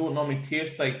IPAs don't normally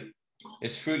taste like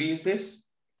as fruity as this.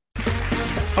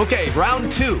 Okay,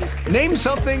 round 2. Name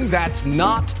something that's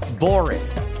not boring.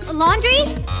 A laundry?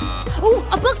 Ooh,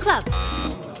 a book club.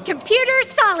 Computer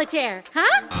solitaire,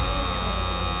 huh?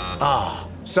 Ah,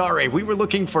 sorry, we were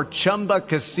looking for Chumba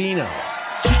Casino.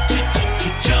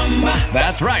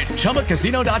 That's right.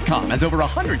 ChumbaCasino.com has over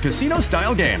 100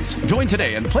 casino-style games. Join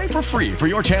today and play for free for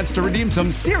your chance to redeem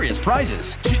some serious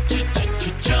prizes.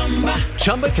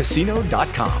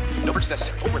 ChumbaCasino.com. No purchase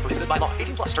necessary. Void where prohibited by law.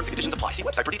 18 plus terms and conditions apply. See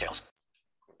website for details.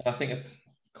 I think it's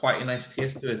quite a nice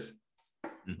taste to it.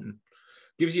 Mm-hmm.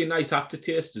 Gives you a nice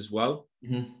aftertaste as well.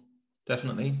 Mm-hmm.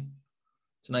 Definitely.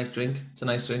 It's a nice drink.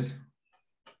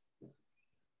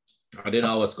 I don't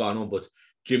know what's going on, but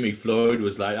Jimmy Floyd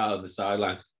was like out on the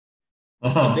sidelines.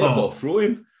 They've got through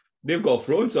him.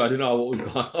 So I don't know what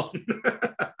we've got on.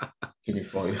 Jimmy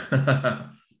Floyd.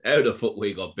 How the fuck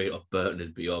we got beat up Burton is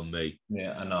beyond me.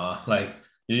 Yeah, I know. Like,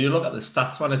 you look at the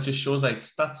stats, man, it just shows like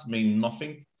stats mean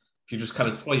nothing. If you just kind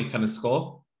of score, you kind of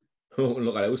score. Oh,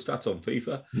 look at our stats on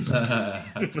FIFA.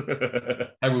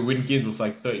 How we win games with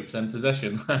like 30%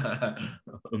 possession.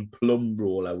 And plum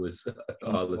roll hours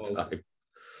all the time.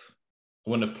 I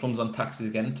wonder if Plum's on taxis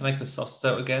again tonight because Sauce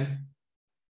out again.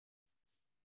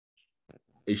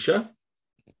 Is she?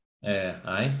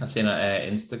 Aye. I've seen her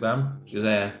Instagram. She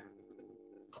was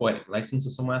Poetic License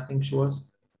or somewhere, I think she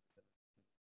was.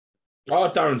 Oh,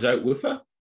 Darren's out with her.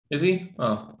 Is he?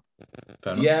 Oh,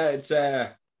 fair enough. Yeah, it's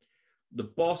the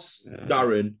boss,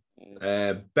 Darren,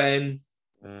 Ben,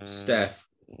 Steph,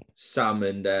 Sam,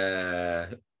 and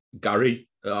Gary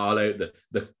are all out,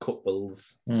 the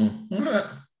couples.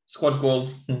 Squad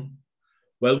goals.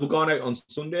 Well, we're going out on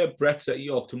Sunday. Brett's at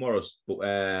York tomorrow, but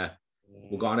we're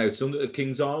going out Sunday at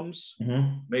King's Arms.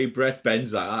 Mm-hmm. Me, Brett,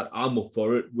 Ben's like, I'm up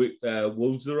for it.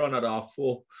 Wolves are on at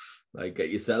 4:30. Like, get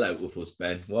your sell out with us,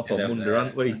 Ben. What a wonder,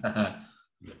 aren't we?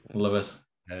 Love it.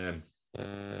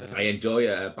 I enjoy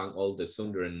a bank holiday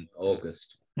Sunday in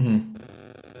August. Mm-hmm.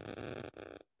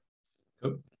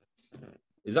 Oh.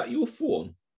 Is that your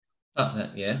phone?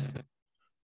 Yeah.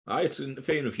 It's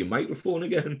interfering with your microphone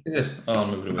again. Is it? Oh,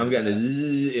 I'm getting a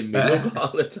zzz in my lug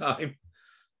all the time.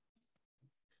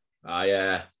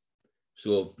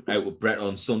 So out with Brett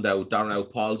on Sunday, Darren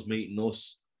out Paul's meeting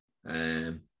us.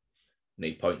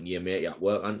 Need pointing your mate at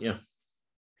work, aren't you?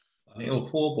 I think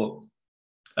 4,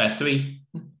 but 3.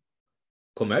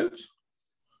 Come out.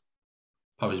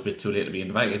 Probably a bit too late to be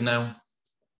invited now.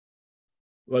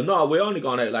 Well, no, we're only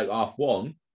going out like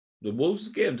 1:30. The Wolves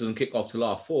game doesn't kick off till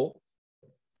 4:30.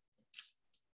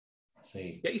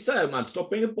 See. Get yourself out, man. Stop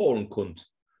being a boring cunt.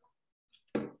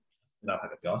 No, I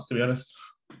could be honest, to be honest.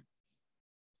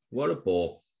 What a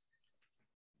bore.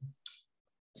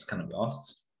 Just kind of be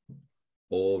asked.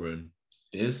 Boring.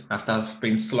 It is. After I've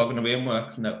been slogging away in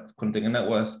work, no, couldn't think of that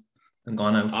worse than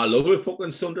going out. I love it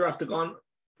fucking Sunday after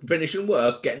finishing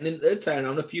work, getting into the town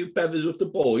on a few bevers with the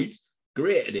boys.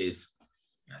 Great it is.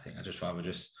 I think I'd just rather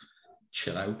just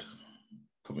chill out.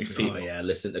 Put my feet up. Yeah,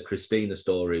 listen to Christina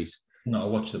stories. No,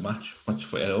 watch the match. Watch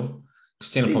for it all.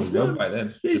 Christina probably be out by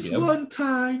then. This one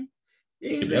time.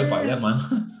 She'll be out by then,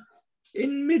 man.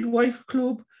 In Midwife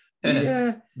Club.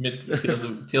 Yeah.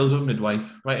 Tales of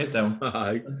Midwife. Write it down.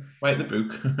 Aye. Write the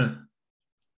book.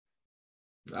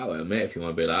 Oh, well, mate, if you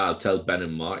want to be like, I'll tell Ben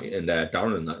and Marty and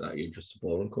Darren that you're just a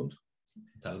boring cunt.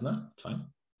 Tell them that. It's fine.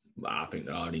 Well, I think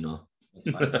they already know.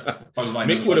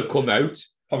 Mick would have come out.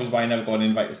 Probably why I never got an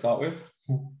invite to start with.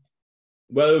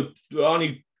 Well, we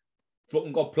only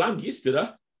fucking got planned yesterday.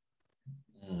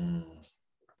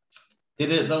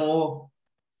 Did it though?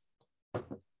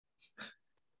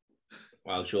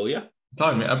 I'll show you.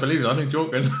 Time, mate. I believe it. I'm not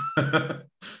joking.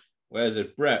 Where's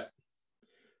it, Brett?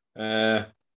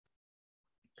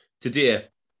 Today,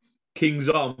 King's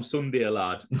Arms Sunday,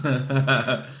 lad.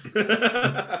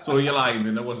 So you're lying,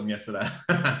 then it wasn't yesterday.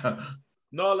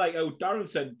 No, like Darren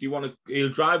said, do you want to? He'll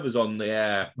drive us on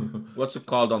the what's it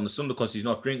called on the Sunday because he's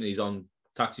not drinking. He's on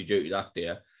taxi duty that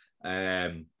day.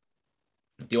 Do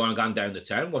you want to go down to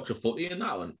town, watch a footy and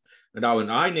that one? And I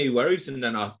went, I knew worries, and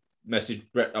then I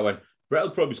messaged Brett. I went, Brett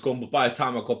will probably come, but by the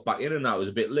time I got back in, and that was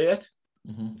a bit late.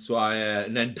 Mm-hmm. So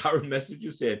and then Darren messaged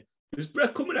you saying, is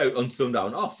Brett coming out on Sunday?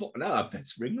 And, oh, fucking hell, I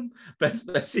best ring him, best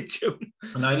message him.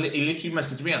 And he literally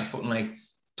messaged me at fucking like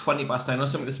 20 past 9 or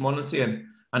something this morning saying,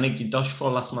 I think you dashed for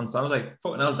last month. I was like,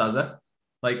 fucking hell, does it?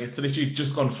 Like, it's literally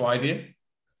just gone Friday.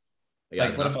 Yeah,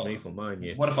 like, what if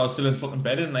I was still in fucking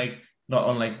bed and like not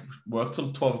on like work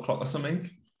till 12 o'clock or something?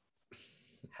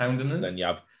 Hounding us. Then you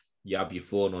have your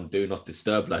phone on Do Not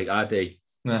Disturb like I do.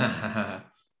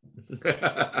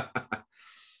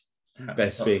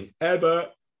 Best thing ever.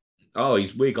 Oh,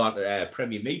 we got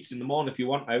Premier Meats in the morning if you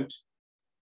want out.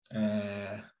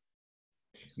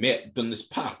 Mate, done this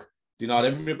pack. Do you know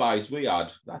them ribeyes we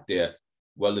had that day?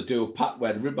 Well, they do a pack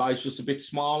where the ribeye's just a bit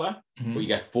smaller, but you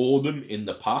get 4 of them in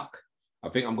the pack. I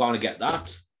think I'm going to get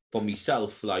that for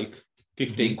myself, like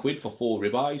 15 quid for 4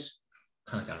 ribeyes.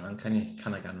 Can I get, man?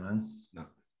 Can I get, man? No.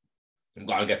 I'm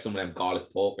going to get some of them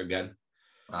garlic pork again.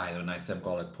 Aye, they're nice, them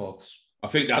garlic porks. I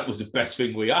think that was the best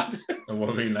thing we had. What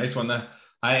a really nice one there.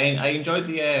 I enjoyed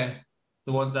the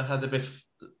ones that had a bit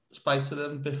spice to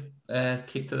them, bit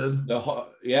kick to them.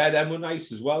 Them were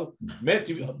nice as well. Mate,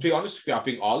 to be honest with you, I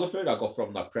think all of it I got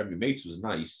from that Premier Meats was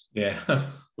nice. Yeah, it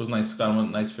was nice.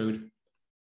 Nice food.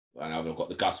 And I've got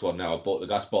the gas one now. I bought the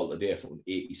gas bottle today for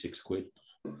 86 quid.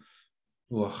 Ugh.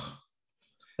 I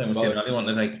think we'll see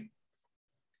one like.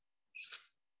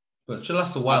 But it should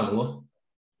last a while though.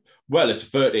 Well, it's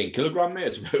 13 kilogram, mate.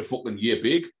 It's about a fucking year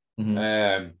big.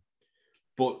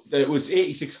 But it was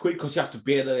 86 quid because you have to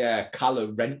pay the Cala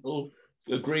rental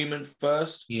agreement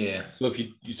first. Yeah.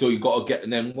 So you got to get,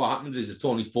 and then what happens is it's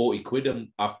only 40 quid, and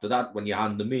after that, when you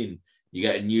hand them in, you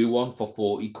get a new one for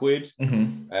 40 quid.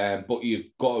 But you've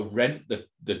got to rent the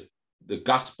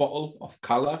gas bottle of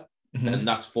Cala, and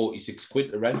that's 46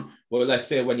 quid to rent. Well, let's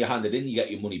say when you hand it in, you get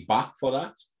your money back for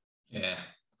that. Yeah.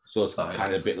 So it's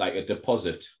kind of a bit like a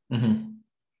deposit.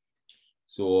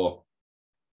 So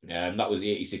that was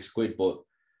 86 quid. But,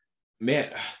 mate,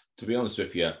 to be honest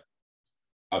with you,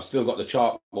 I've still got the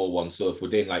charcoal one. So if we're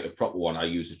doing like a proper one, I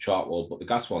use the charcoal. But the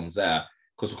gas one's there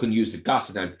because we can use the gas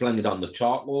and then fling it on the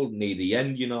charcoal near the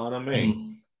end, you know what I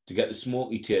mean? To get the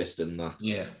smoky taste in that.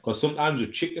 Yeah. Because sometimes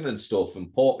with chicken and stuff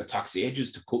and pork, it takes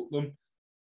ages to cook them.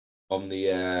 On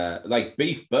the, like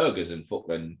beef burgers and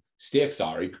fucking steaks,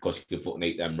 because you can fucking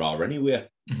eat them raw anyway.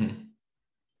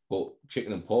 But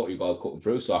chicken and pork, you got to cut them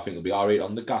through. So I think it'll be all right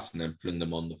on the gas and then fling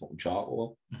them on the fucking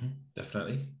charcoal.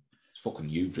 Definitely. It's fucking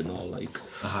huge and all, like.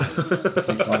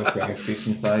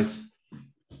 Decent size.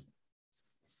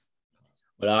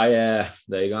 But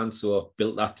there you go. So I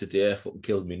built that today. Fucking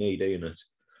killed me knee doing it.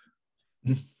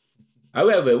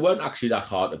 However, it weren't actually that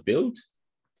hard to build.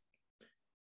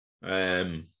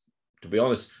 To be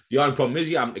honest, the only problem is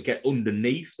you have to get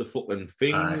underneath the fucking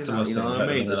thing. You know what I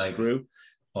mean? The screw.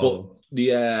 But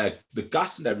the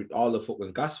gas and all the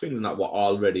fucking gas things and that were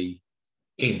already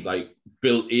like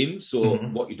built in. So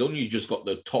what you done, you just got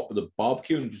the top of the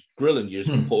barbecue and just grilling. You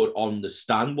just put it on the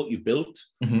stand what you built.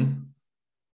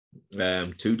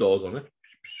 2 doors on it.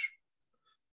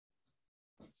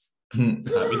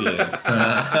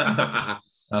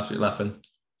 Absolutely laughing.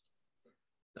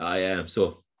 I am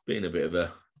so being a bit of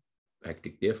a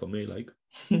hectic day for me, like.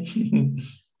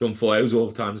 Done 4 hours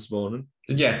overtime this morning.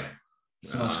 Yeah.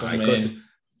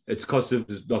 It's because of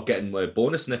not getting my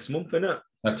bonus next month, innit?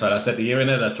 That's what I said to you,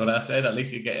 innit? That's what I said. At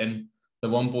least you're getting the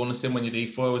one bonus in when you do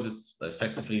 4 hours. It's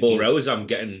effectively 4 hours. I'm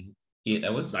getting 8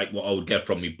 hours. Like what I would get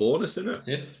from my bonus, innit?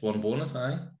 Yeah, it's one bonus,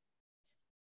 aye.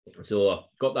 So I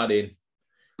got that in.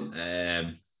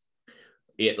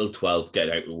 8 till 12, get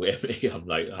out of the way. I'm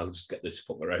like, I'll just get this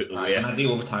fucker out of the way. And I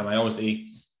do overtime. I always do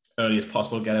early as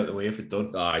possible, get out of the way if it's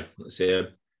done. Aye, same.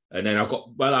 And then I've got,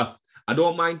 I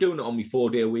don't mind doing it on my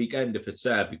 4-day weekend if it's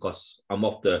there because I'm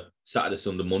off the Saturday,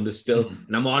 Sunday, Monday still.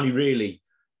 And I'm only really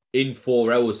in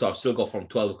 4 hours, so I've still got from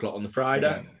 12 o'clock on the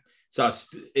Friday. So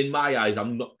in my eyes,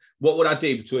 I'm not. What would I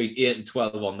do between 8 and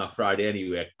 12 on that Friday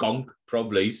anyway? Gonk,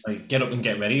 probably. Like get up and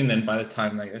get ready, and then by the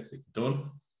time like it's done,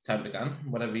 time again,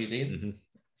 whatever you're doing.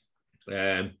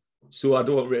 So I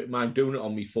don't mind doing it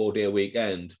on my 4-day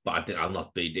weekend, but I'll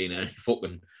not be doing any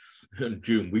fucking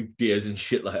during weekdays and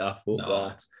shit like that.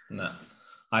 No.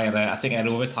 I think I had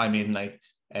overtime in like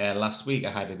last week.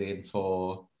 I had it in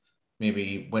for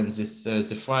maybe Wednesday,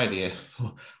 Thursday, Friday.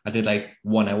 I did like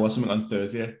 1 hour or something on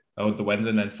Thursday. I was the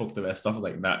Wednesday and then fuck the rest off.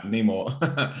 Like, nah, no more.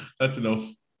 That's enough.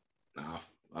 Nah,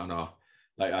 I know.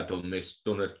 Like I done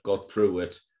it, got through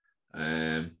it.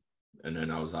 And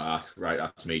then I was like, right,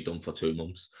 that's me done for 2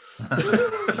 months.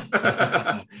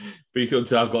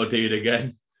 Because I've got to do it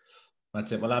again.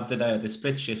 That's it. Well, I've did the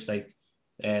split shifts like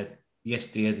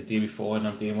yesterday, the day before, and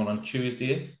I'm doing one on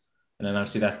Tuesday. And then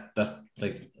obviously that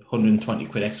like 120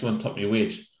 quid extra on top of your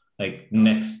wage. Like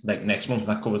next month,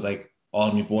 that covers like all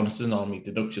my bonuses and all my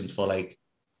deductions for like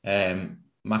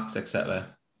max,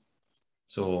 etc.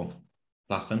 So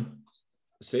laughing.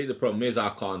 See, the problem is I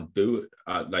can't do it.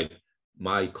 Like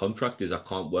my contract is I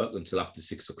can't work until after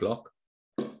 6 o'clock.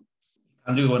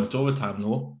 And do when it's overtime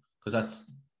though, because that's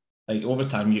like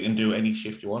overtime. You can do any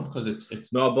shift you want because it's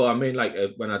no, but I mean like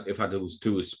if I was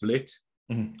to a split.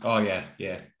 Oh yeah.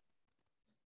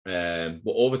 But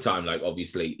overtime, like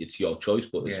obviously it's your choice,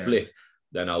 but the split,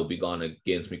 then I'll be gone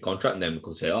against my contract, and then we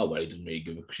could say, oh well, he doesn't really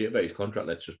give a shit about his contract.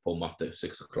 Let's just pull him after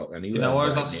 6 o'clock anyway. You know, I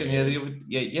was asking you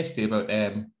yesterday about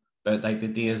like the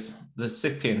days, the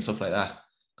sick pay and stuff like that,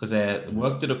 because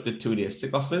work deducted 2 days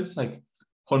sick offers, like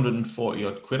 140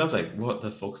 odd quid. I was like, what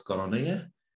the fuck's gone on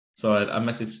here? So I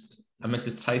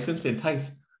messaged Tyson saying,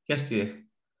 Tyson, yesterday,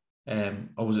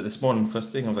 or was it this morning?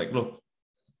 First thing, I was like, look,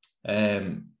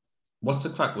 what's the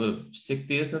crack with sick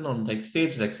days then on like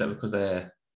stages, etc. Because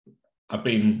I've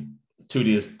been 2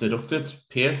 days deducted,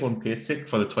 paid, one paid sick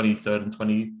for the 23rd and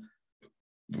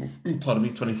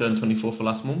 24th for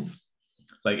last month.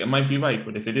 Like, it might be right,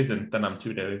 but if it isn't, then I'm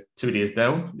 2 days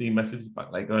down. He messaged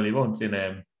back like earlier on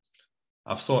saying,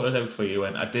 I've sorted it out for you,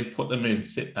 and I did put them in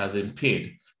as in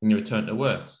paid when you return to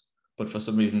work. But for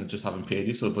some reason, they just haven't paid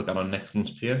you, so they'll get on next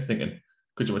month's pay. Thinking,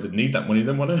 could you didn't need that money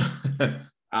then, want it?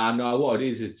 I know what it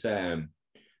is. It's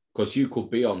because you could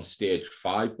be on stage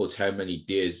 5, but how many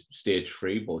days, stage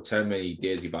 3, but how many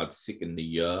days you've had sick in the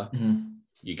year,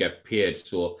 you get paid.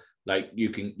 So like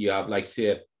you have like,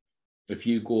 say, if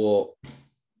you go,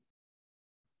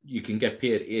 you can get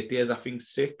paid 8 days, I think,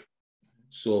 sick.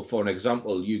 So for an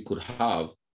example, you could have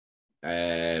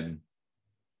 5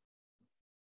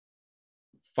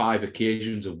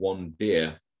 occasions of 1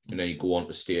 day, and then you go on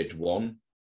to stage 1.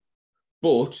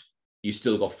 But you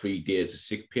still got 3 days of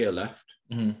sick pay left.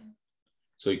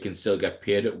 So you can still get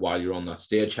paid it while you're on that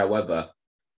stage. However,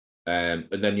 and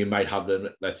then you might have,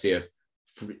 let's say,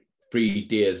 3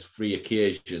 days, 3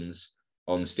 occasions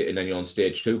on stage, and then you're on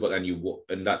stage 2, but then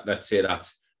let's say that,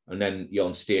 and then you're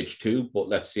on stage 2, but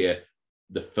let's say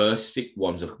the first sick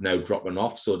ones are now dropping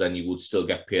off, so then you would still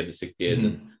get paid the sick days.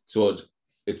 And so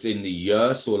it's in the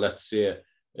year. So let's say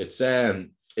it's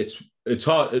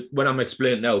hard when I'm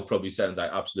explaining now. It probably sounds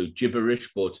like absolute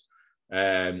gibberish, but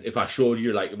if I showed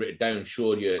you, like, written down,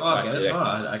 showed you,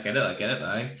 I get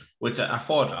it. Which I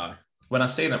thought when I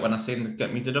seen it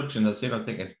get me deduction, I was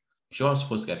thinking, sure, I'm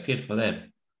supposed to get paid for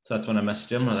them. So that's when I messaged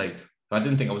him. Like, if I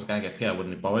didn't think I was going to get paid, I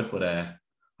wouldn't have bothered. But I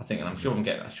think, and I'm sure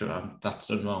that's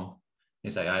done wrong.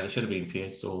 He's like, they should have been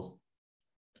paid. So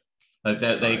like,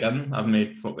 there you go. I've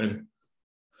made fucking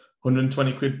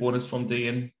 120 quid bonus from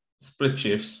doing split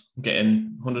shifts,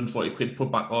 getting 140 quid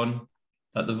put back on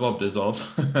that they've robbed us of.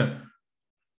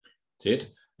 That's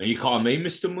it. And you call me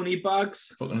Mr.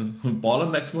 Moneybags? Fucking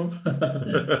balling next month.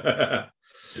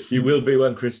 You will be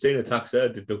when Christina tax her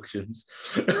deductions.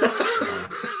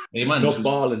 Hey, man, not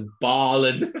balling.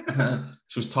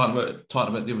 She was talking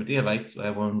about the other day, right?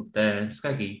 When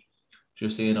Skaggy, she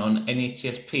was saying on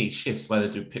NHSP shifts where they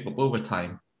do pick up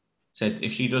overtime, said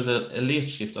if she does a late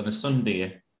shift on a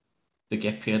Sunday, they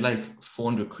get paid like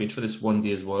 400 quid for this 1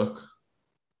 day's work.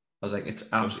 I was like, it's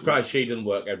absolutely... I'm surprised she didn't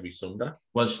work every Sunday.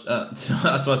 Well, that's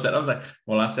what I said. I was like,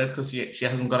 because she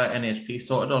hasn't got her NHSP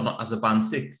sorted or not as a band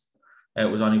 6. It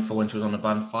was only for when she was on a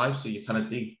band 5, so you kind of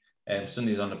dig.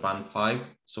 Sunday's on a band 5,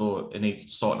 so it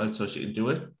needs sorting out so she can do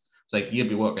it. It's like, you'll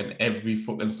be working every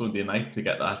fucking Sunday night to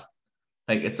get that.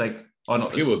 Like, it's like, oh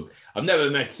no, I've never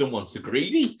met someone so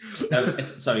greedy.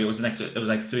 Sorry, it was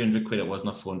like 300 quid. It was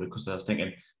not 400, because I was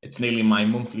thinking it's nearly my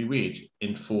monthly wage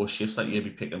in 4 shifts that you'll be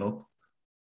picking up.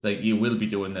 Like, you will be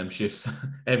doing them shifts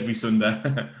every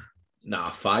Sunday. Nah,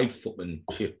 5 fucking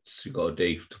shifts you got to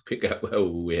do to pick up our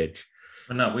wage.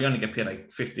 But no, we only get paid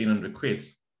like 1,500 quid.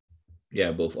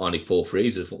 Yeah, but only 4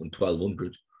 frees are fucking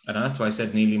 1,200. And that's why I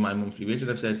said nearly my monthly wage.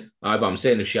 I've said. But I'm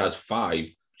saying if she has 5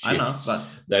 shifts, I know, but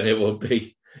then it will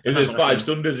be. If there's 5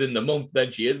 Sundays in the month,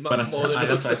 then she is more than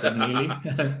us. I said nearly.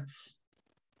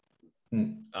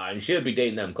 And she'll be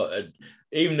dating them.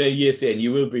 Even though you're saying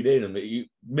you will be dating them, you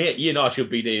know she'll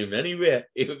be dating them anyway,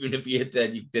 even if you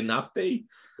said you didn't have to.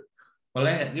 Well,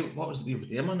 what was the other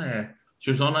day, man?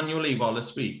 She was on annual leave all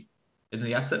this week, and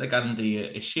they asked her to guarantee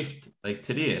a shift like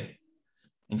today,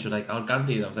 and she was like, "I'll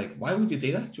guarantee that." I was like, "Why would you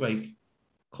do that?" She was like,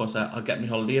 "Of course, I'll get my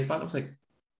holiday back." I was like,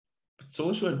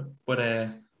 "But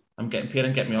I'm getting paid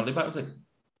and get my holiday back." I was like,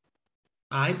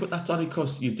 "Aye, but that's only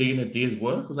because you're doing a day's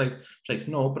work." I was like, "She's like,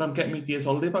 no, but I'm getting my day's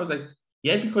holiday back." I was like,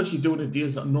 "Yeah, because you're doing a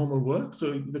day's normal work,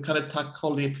 so they kind of tack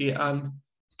holiday pay and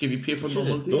give you pay for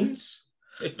normal days."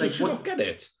 Like, you not get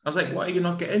it. I was like, "What are you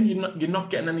not getting? You're not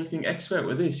getting anything extra out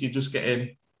with this. You're just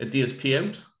getting a day's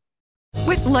payout."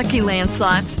 With Lucky Land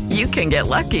Slots, you can get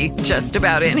lucky just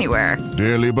about anywhere.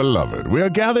 Dearly beloved, we are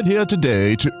gathered here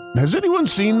today to... Has anyone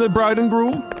seen the bride and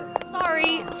groom?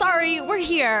 Sorry, we're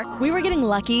here. We were getting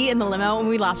lucky in the limo and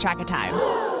we lost track of time.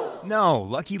 No,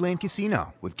 Lucky Land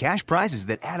Casino, with cash prizes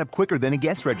that add up quicker than a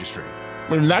guest registry.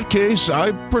 In that case,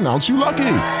 I pronounce you lucky.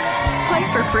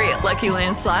 Play for free at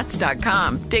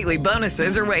LuckyLandSlots.com. Daily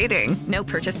bonuses are waiting. No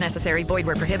purchase necessary. Void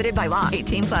where prohibited by law.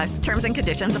 18+. Terms and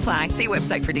conditions apply. See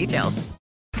website for details.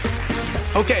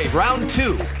 Okay, round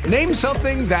 2. Name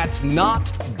something that's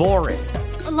not boring.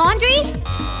 A laundry?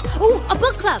 Ooh, a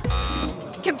book club.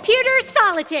 Computer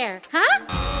solitaire, huh?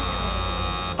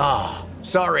 Ah,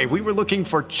 sorry, we were looking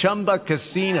for Chumba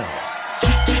Casino.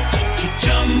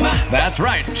 That's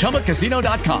right.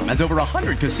 ChumbaCasino.com has over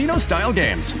 100 casino-style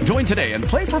games. Join today and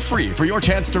play for free for your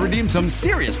chance to redeem some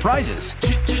serious prizes.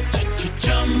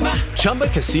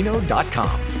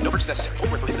 ChumbaCasino.com. No purchase necessary. Void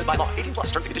where prohibited by law. 18 plus.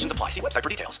 Terms and conditions apply. See website for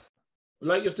details.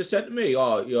 Like if they said to me,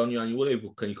 "Oh, you're on your annual leave,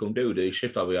 can you come do the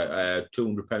shift?" I'll be like,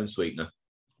 £200 sweetener.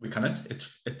 We cannot.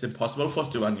 It's impossible for us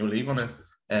to do annual leave on a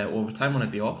overtime on a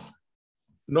day off.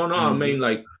 No, I mean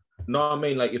like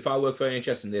if I work for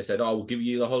NHS and they said, "Oh, we'll give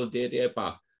you the holiday day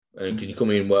back, and can you come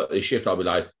in and work the shift?" I'll be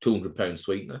like, £200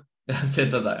 sweetener. I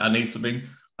said that I need something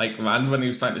like Rand when he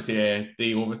was trying to say a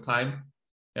day overtime.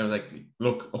 I was like,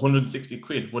 look, 160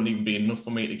 quid wouldn't even be enough for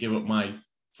me to give up my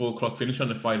 4 o'clock finish on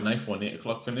the Friday night for an 8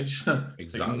 o'clock finish.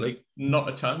 Exactly. Like, not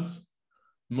a chance.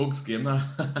 Mugs game that.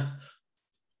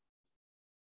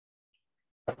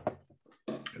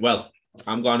 Well,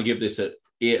 I'm going to give this an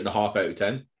 8.5 out of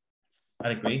 10.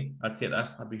 I agree. I'd take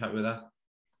that. I'd be happy with that.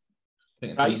 I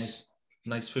think it's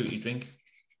nice fruity drink. I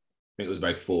think it was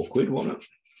about £4, wasn't it?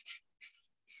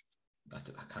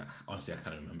 Honestly, I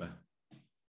can't remember.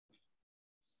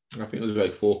 I think it was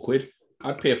about £4.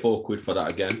 I'd pay £4 for that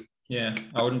again. Yeah,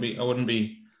 I wouldn't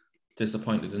be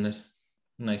disappointed in it.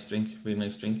 Nice drink, really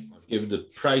nice drink. I'll give the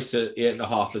price at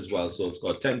 8.5 as well. So it's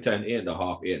got 10,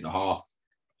 8.5, 8.5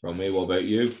 from me. What about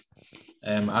you?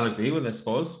 I'll agree with the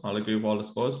scores. I'll agree with all the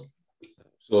scores.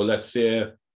 So let's say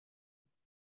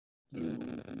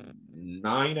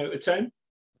 9 out of 10.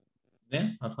 Yeah,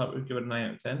 I'd probably give it a 9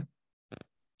 out of 10.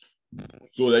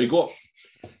 So there you go.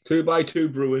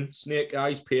 2x2 Brewing, Snake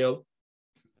Eyes Pale.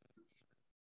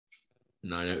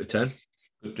 9 out of 10.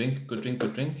 Good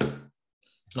drink.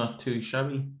 Not too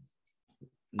shabby.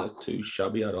 Not too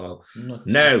shabby at all.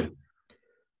 Now,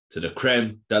 to the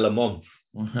creme de la month.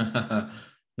 Now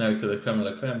to the creme de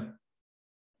la creme.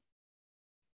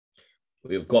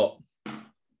 We've got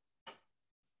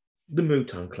the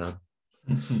Wu-Tang Clan.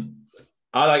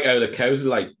 I like how the cows are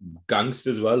like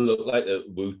gangsters as well. Look like the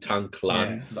Wu-Tang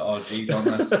Clan. Yeah, the OGs on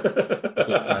there.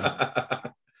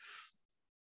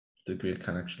 The great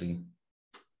can actually.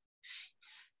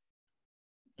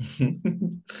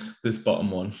 This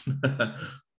bottom one.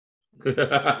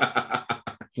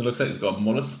 It looks like it's got a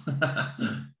mullet.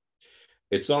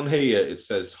 It's on here. It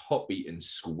says hoppy and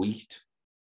sweet.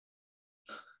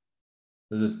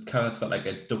 There's a can that's got like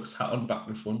a duck's hat on back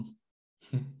and front.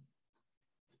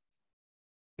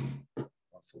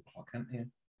 That's so clock, isn't it?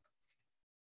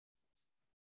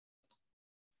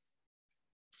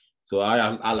 So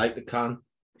I like the can.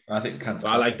 I think cans.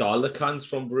 I liked all the cans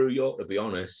from Brew York, to be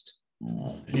honest.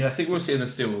 Yeah, I think we were saying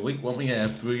this the other week, weren't we?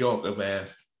 Brew York have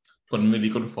gotten really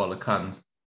good for all the cans.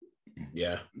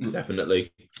 Yeah,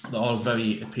 definitely. They're all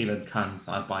very appealing cans.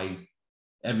 I'd buy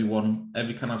every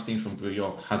can I've seen from Brew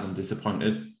York hasn't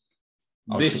disappointed.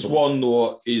 This one,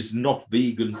 though, is not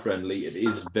vegan friendly. It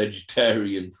is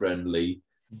vegetarian friendly,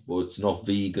 but it's not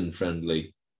vegan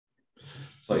friendly.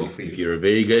 So if you're a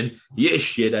vegan, you're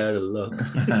shit out of luck.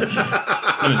 I'm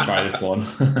going to try this one.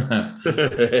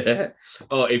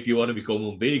 Or if you want to become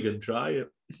a vegan, try it.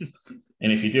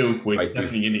 And if you do,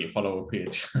 you need to follow our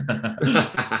page.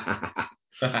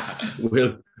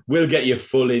 We'll get you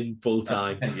full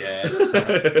time. Yes.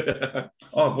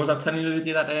 Oh, was I telling you the other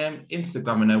day that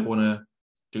Instagram and I want to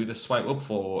do the swipe up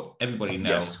for everybody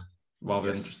now,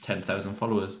 rather than just 10,000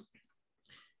 followers,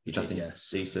 which I think is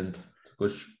decent.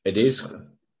 Push. It is.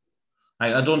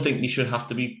 I don't think you should have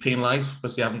to be penalised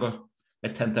because you haven't got a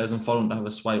 10,000 followers to have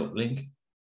a swipe up link.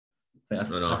 I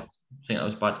think that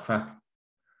was bad crap.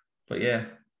 But yeah,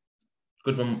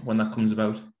 good when that comes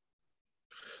about.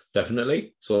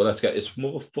 Definitely. So let's get this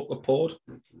motherfucker poured.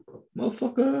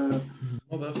 Motherfuckers.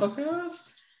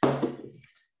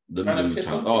 The new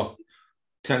time. Oh,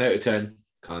 10 out of 10.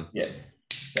 Can. Yeah,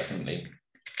 definitely.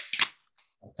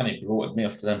 I can't even roll with me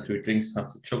after them 2 drinks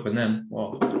after chugging them.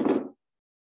 Oh.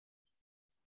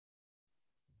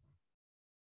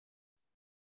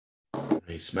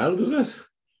 Any smell, does it?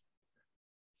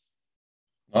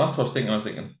 No, that's what I was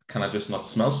thinking, can I just not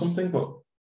smell something? But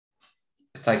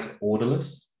it's like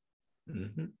odorless.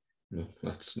 Mm-hmm. No,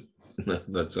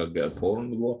 let's get a pour on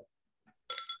the wall.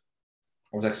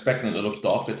 I was expecting it to look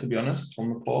darker, to be honest, on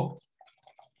the pour.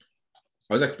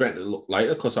 I was expecting it to look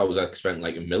lighter because I was expecting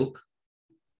like a milk.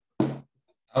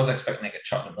 I was expecting like a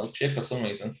chocolate milkshake for some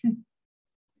reason.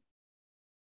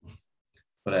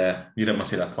 But you don't want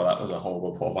to see that pour. That was a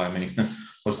horrible pour by me. I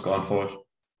was going for it.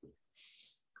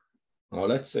 Oh,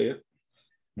 let's see it.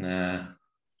 Nah.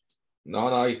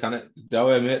 No, you can't. Do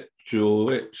it, mate. Show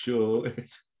it.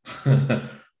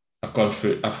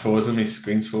 I've frozen. My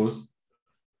screen's frozen.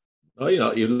 Oh,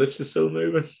 your lips are still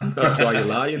moving. That's why you're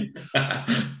lying.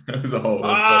 It was a whole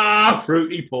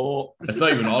fruity port. It's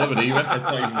not even all of it either. It's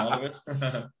not even all of it.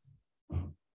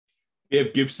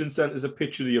 Dave Gibson sent us a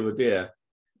picture the other day.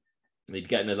 He'd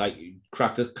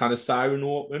cracked a kind of siren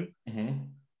open. Mm-hmm.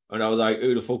 And I was like,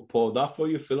 who the fuck poured that for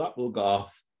you? Fill that will go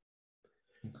off.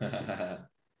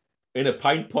 In a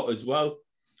pint pot as well.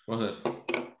 Was it?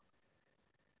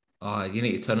 Oh, you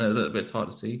need to turn it a little bit. It's hard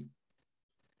to see.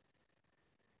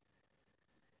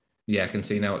 Yeah, I can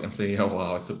see now. I can see. Oh,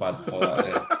 wow, it's a bad pour.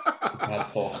 Bad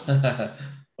pour. I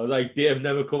was like, Dave,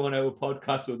 never come on our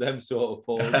podcast with them sort of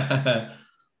pours.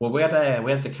 Well, we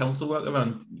had the council work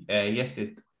around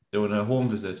yesterday doing a home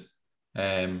visit,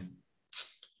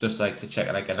 just like to check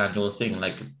an annual thing,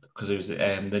 because it was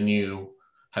the new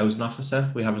housing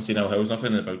officer. We haven't seen our housing officer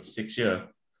in about 6 years,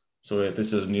 so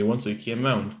this is a new one. So he came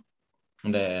round,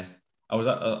 and I was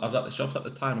at the shops at the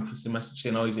time, and Christy messaged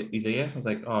saying, "Oh, he's here." I was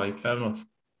like, "Oh, fair enough."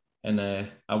 And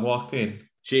I walked in.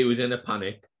 She was in a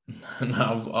panic.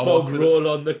 No, bog roll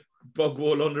on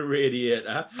the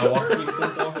radiator. I walked through the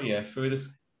front door here, through this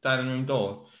dining room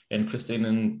door, and Christine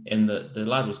and the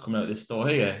lad was coming out this door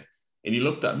here, and he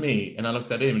looked at me, and I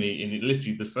looked at him, and he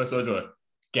literally, the first word was,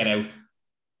 "Get out." And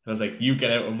I was like, "You get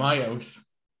out of my house."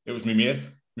 It was my mate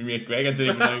Greg. I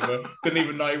didn't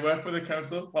even know he worked for the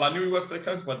council. Well, I knew he worked for the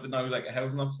council, but I didn't know he was like a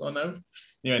housing officer now.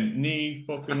 He went, "Nee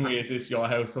fucking way is this your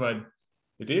house?" I went,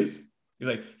 "It is." He's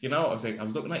like, I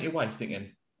was looking at your wife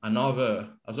thinking, I know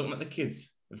her. I was looking at the kids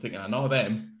and thinking, I know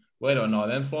them. Where do I know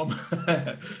them from?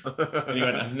 And he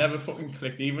went, I've never fucking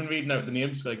clicked, even reading out the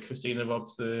names like Christina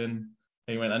Robson. And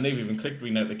he went, I never even clicked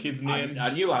reading out the kids' names. I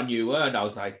knew and I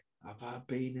was like, have I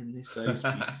been in this house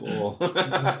before?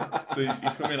 So he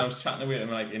come in, I was chatting with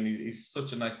him, and he's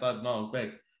such a nice lad. No, Greg.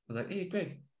 I was like, "Hey,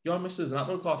 Greg, your Mrs.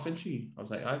 Applegarth, isn't she?" I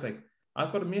was like,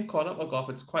 I've got a mate called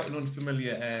Applegarth. It's quite an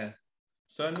unfamiliar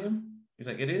surname. He's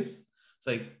like, "It is?" It's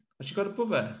like, "Has she got a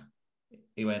brother?"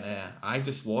 He went, "I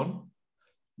just won.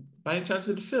 By any chance,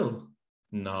 did Phil?"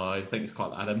 "No, I think it's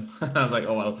called Adam." I was like,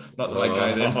 "Oh, well, not the right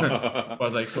guy then." I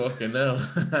was like, fucking hell.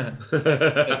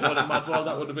 What a mad world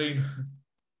that would have been.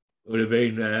 It would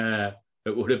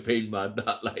have been mad,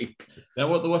 that, like. Now,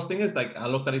 what the worst thing is, I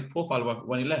looked at his profile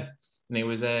when he left, and he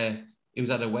was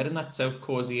at a wedding at South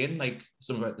Cozy Inn,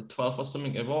 something about the 12th or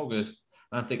something of August.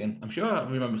 And I'm thinking, I'm sure I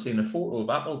remember seeing a photo of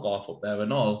Applegarth up there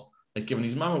and all, giving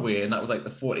his mum away, and that was the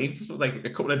 14th. So it was a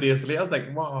couple of days later. I was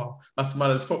like, wow, that's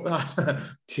mad as fuck, that.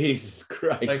 Jesus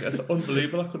Christ. It's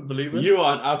unbelievable. I couldn't believe it. You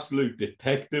are an absolute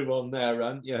detective on there,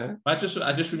 aren't you? I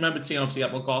just remembered seeing, obviously,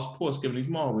 Applegarth's post giving his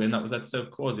mum away, and that was at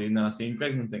South Cozy, and then I seen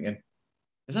Greg and thinking,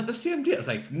 is that the same date? I was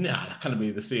like, nah, that can't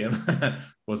be the same.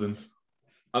 Wasn't.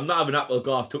 I'm not having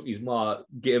Applegarth took his mum,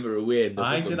 gave her away in the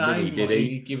mini, did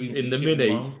he? In the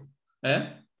mini?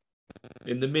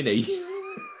 In the mini?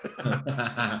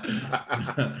 I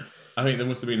think they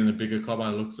must have been in a bigger car by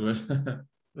the looks of it.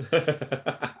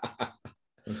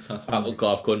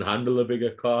 Applegarth couldn't handle a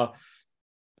bigger car.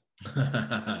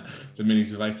 The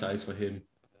mini's the right size for him.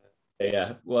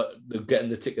 Yeah, well, they're getting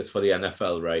the tickets for the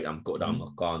NFL, right? I'm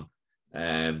not gone.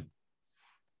 And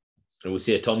we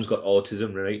see Tom's got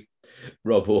autism, right?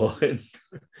 Rob Owen,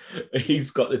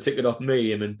 he's got the ticket off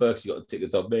me. Him and Berksy got the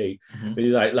tickets off me. Mm-hmm. And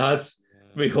he's like, lads,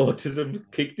 my autism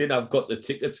kicked in. I've got the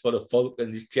tickets for the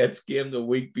Falcons Jets game the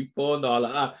week before. And all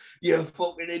like, you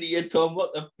fucking idiot, Tom.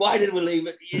 Why did we leave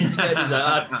it to you again? He's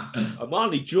like, I'm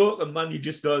only joking, man. You're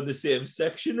just not in the same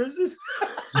section as us.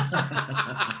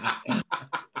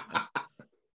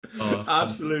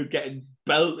 Absolute getting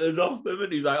belters off them.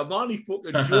 And he's like, I'm only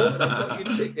fucking joking. I've got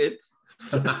your tickets.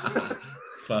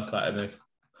 Class that, isn't it?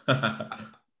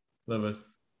 Love it.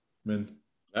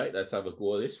 Right, let's have a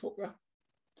go at this fucker.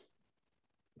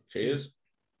 Cheers.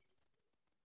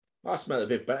 I smell a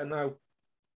bit better now.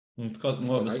 It's got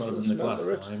more of a smell than the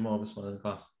glass. More of a smell than the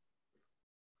glass.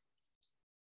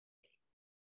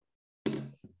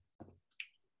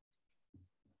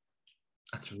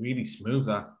 That's really smooth,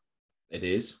 that. It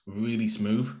is. Really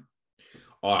smooth.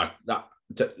 Oh, that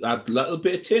little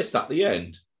bit of taste at the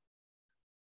end.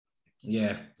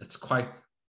 Yeah, it's quite...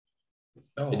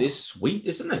 Oh. It is sweet,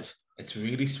 isn't it? It's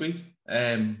really sweet.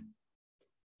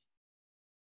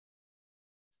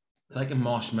 Like a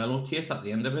marshmallow taste at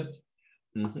the end of it.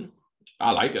 Mm-hmm.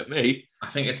 I like it, me. I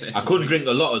think it's I couldn't drink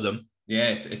a lot of them. Yeah,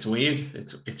 it's weird.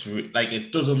 It's like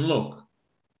it doesn't look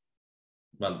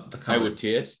well. How it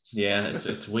tastes. Yeah,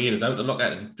 it's weird. It's out to look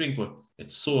at it and drink, but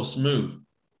it's so smooth.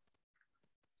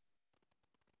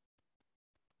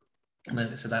 And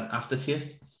then so that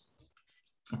aftertaste,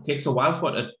 it takes a while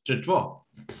for it to drop,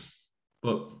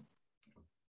 but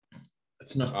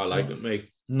it's not. I like it, me.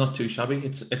 Not too shabby.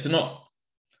 It's not.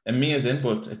 amazing,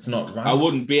 but it's not right. I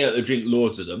wouldn't be able to drink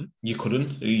loads of them. You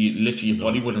couldn't. Your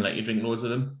body wouldn't let you drink loads of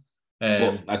them.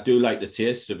 But I do like the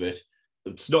taste of it.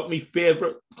 It's not my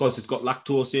favourite because it's got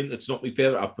lactose in. It's not my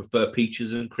favourite. I prefer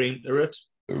peaches and cream to it.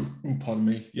 Pardon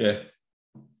me. Yeah.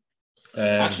 I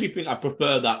actually think I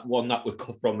prefer that one that we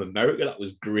got from America that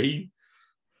was green.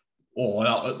 Oh,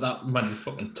 that man just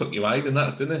fucking took your eyes in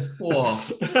that, didn't it? Oh,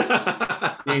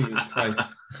 Jesus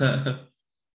Christ.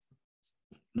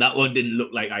 That one didn't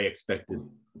look like I expected.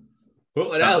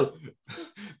 What the hell?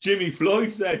 Jimmy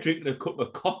Floyd's there drinking a cup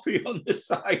of coffee on the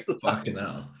side. Fucking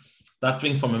hell. That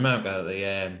drink from America,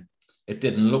 it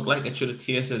didn't look like it should have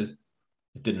tasted.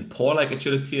 It didn't pour like it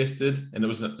should have tasted. And it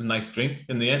was a nice drink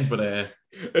in the end, but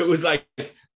it was like,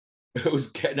 it was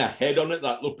getting a head on it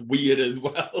that looked weird as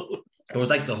well. It was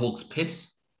like the Hulk's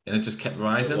piss, and it just kept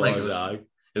rising. It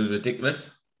was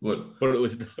ridiculous. But it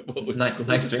was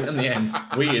nice drink in the end.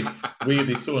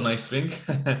 Weirdly so nice drink.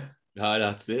 No,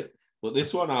 that's it. But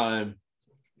this one, I'm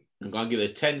going to give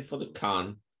it a 10 for the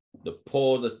can. The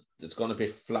pour, it's going to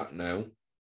be flat now.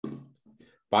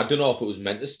 But I don't know if it was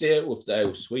meant to stay with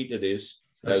how sweet it is,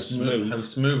 how smooth. How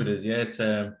smooth it is, yeah. It's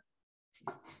I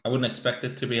wouldn't expect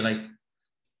it to be like,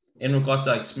 in regards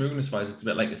to like smoothness-wise, it's a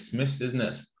bit like a Smith's, isn't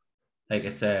it? Like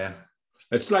it's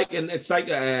like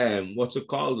what's it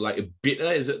called? Like a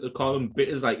bitter, is it? They call them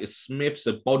bitters, like a Smith's,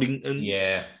 a Boddington's.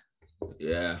 Yeah.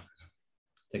 That's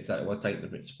exactly what type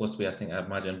it's supposed to be, I think, I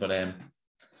imagine. But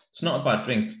it's not a bad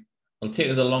drink. I'll take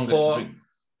it the longer to drink.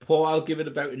 Pour, I'll give it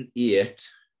about an 8.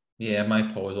 Yeah, my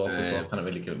pour is awful, so I can't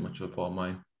really give it much of a pour.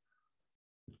 Mine.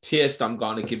 Taste, I'm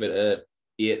going to give it a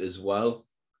 8 as well.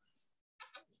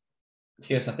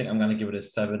 Taste, I think I'm going to give it a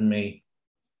 7, me.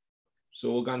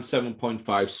 So we're going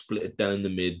 7.5, split it down the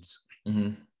mids.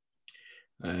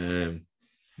 Mm-hmm.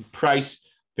 Price, I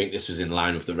think this was in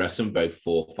line with the rest of them, about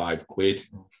 4 or 5 quid.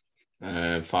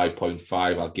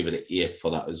 5.5, I'll give it an 8 for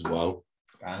that as well.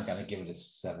 I'm going to give it a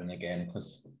 7 again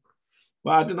because...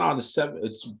 Well, I don't know, the 7,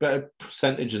 it's a better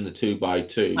percentage than the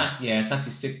 2x2. Yeah, it's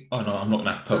actually 6. Oh, no, I'm looking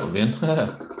at total again.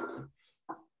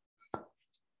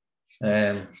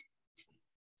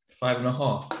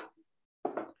 5.5.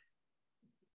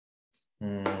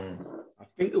 I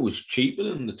think it was cheaper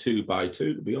than the 2x2,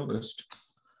 to be honest.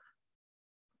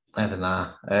 I don't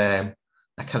know. I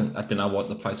don't know what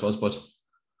the price was, but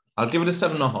I'll give it a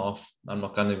 7.5. I'm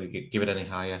not going to give it any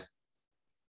higher.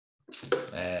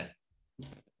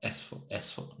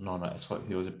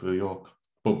 S43 was a Brew York,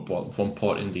 but from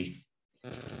Port Indy.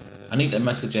 I need to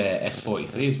message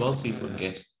S43 as well, see if we can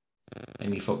get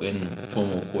any fucking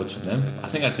promo codes from them. I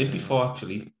think I did before,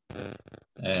 actually.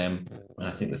 And I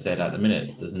think they said at the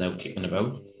minute there's no kicking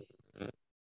about.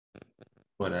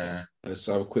 But let's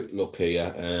have a quick look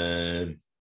here.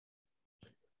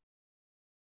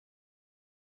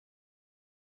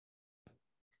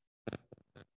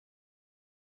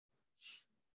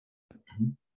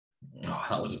 Oh,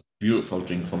 that was a beautiful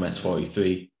drink from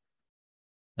S43.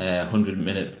 100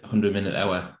 minute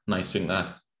hour. Nice drink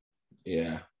that.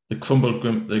 Yeah. The Grimble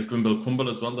Crumble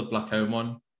as well, the Black Heron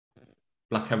one.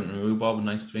 Black Heron and rhubarb,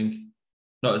 nice drink.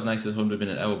 Not as nice as 100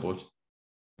 minute hour, but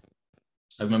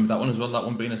I remember that one as well. That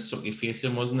one being a suck your face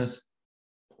in, wasn't it?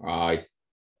 Aye.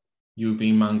 You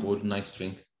being mangoed, nice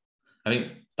drink. I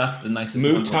think that's the nicest.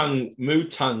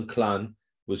 Mutang Clan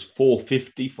was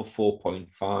 $4.50 for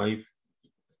 4.5.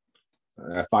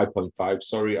 5.5,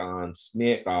 sorry, and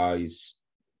Snake Eyes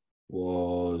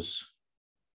was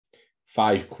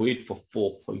 £5 for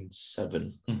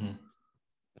 4.7. Mm-hmm.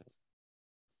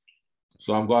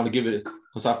 So I'm going to give it,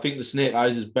 because I think the Snake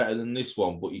Eyes is better than this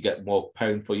one, but you get more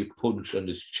pound for your punch and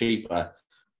it's cheaper.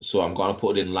 So I'm going to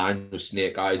put it in line with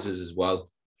Snake Eyes as well.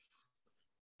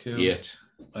 Cool.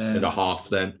 8.5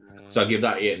 then. So I'll give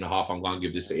that 8.5. I'm going to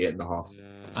give this an 8.5.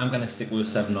 I'm going to stick with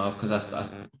 7.5 because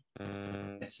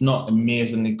it's not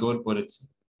amazingly good, but it's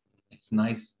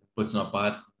nice, but it's not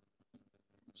bad.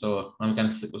 So I'm going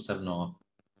to stick with 7.5.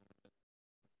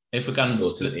 If we can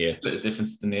split the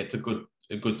difference, then it's a good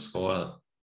score.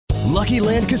 Lucky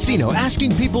Land Casino,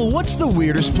 asking people, what's the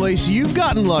weirdest place you've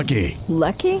gotten lucky?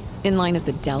 Lucky? In line at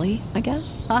the deli, I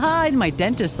guess? Aha, in my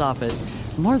dentist's office.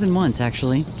 More than once,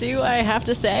 actually. Do I have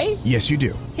to say? Yes, you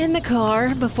do. In the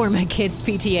car before my kids'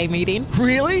 PTA meeting.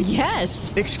 Really?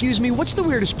 Yes. Excuse me, what's the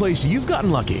weirdest place you've gotten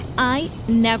lucky? I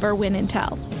never win and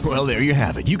tell. Well, there you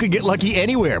have it. You can get lucky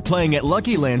anywhere, playing at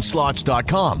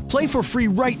LuckyLandSlots.com. Play for free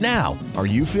right now. Are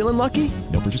you feeling lucky?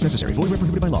 No purchase necessary. Void where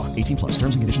prohibited by law. 18+.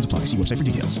 Terms and conditions apply. See website for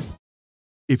details.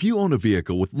 If you own a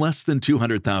vehicle with less than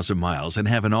 200,000 miles and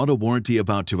have an auto warranty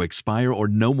about to expire or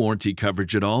no warranty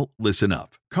coverage at all, listen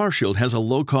up. CarShield has a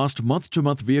low-cost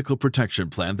month-to-month vehicle protection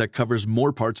plan that covers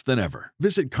more parts than ever.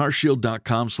 Visit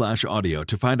carshield.com/audio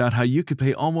to find out how you could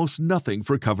pay almost nothing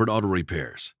for covered auto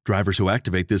repairs. Drivers who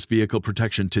activate this vehicle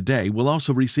protection today will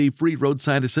also receive free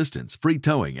roadside assistance, free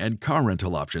towing, and car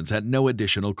rental options at no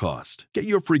additional cost. Get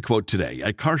your free quote today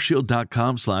at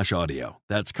carshield.com/audio.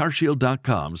 That's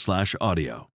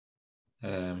carshield.com/audio.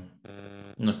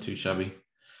 Not too shabby.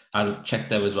 I checked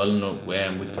there as well. No,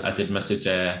 I did message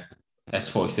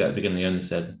S43 at the beginning of the year, and they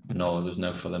said no, there's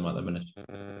no for them at the minute.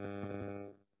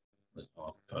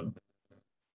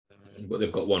 But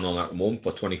they've got one on at the moment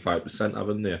for 25%,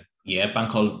 haven't they? Yeah,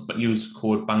 bank holiday, but use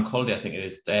code bank holiday. I think it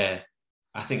is there.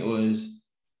 I think it was.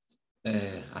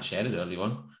 I shared it earlier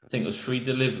on. I think it was free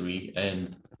delivery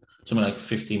and something like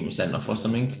 15% off or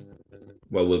something.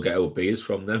 Well, we'll get our beers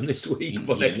from them this week,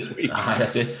 but next week.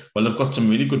 Well, they've got some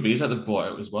really good beers that they've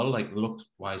brought out as well, like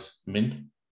looks-wise, mint.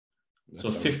 So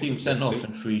 15% off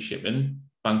and free shipping,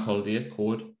 bank holiday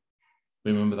code.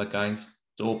 Remember that, guys.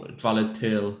 It's valid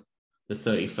till the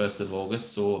 31st of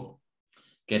August, so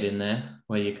get in there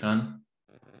where you can.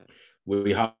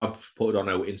 We have put it on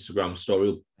our Instagram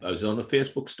story. Was it on a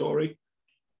Facebook story?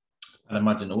 I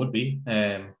imagine it would be.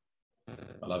 I'll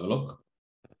have a look.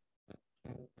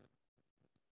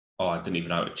 Oh, I didn't even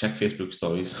know how to check Facebook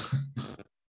stories.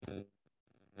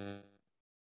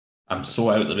 I'm so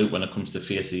out of the loop when it comes to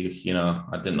Facey,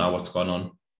 I didn't know what's going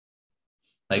on.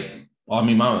 Like, my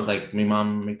mum was like, my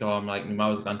mum was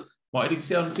going, what did you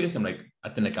see on Facebook? I'm like, I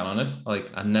didn't get on it.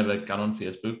 Like, I never got on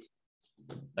Facebook.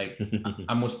 Like,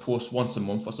 I must post once a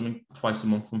month or something, twice a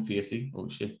month from Facey. Oh,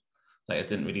 shit. Like, I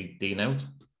didn't really dean out.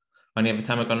 And every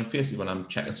time I got on Facey when I'm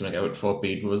checking something out for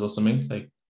Bead Brothers or something,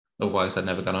 like, otherwise I'd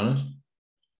never got on it.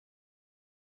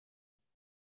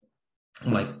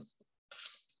 I'm like,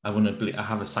 I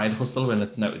have a side hustle when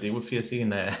it's not to do with Facey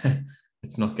and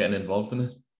it's not getting involved in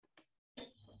it.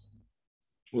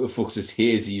 What the fuck's this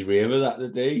Hazy Raver that the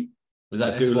day?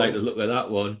 I do like the look of that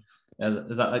one.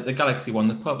 Is that like the Galaxy one,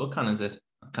 the purple can, is it?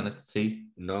 I can't see.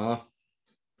 No.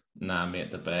 Nah,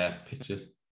 mate, the bare pictures.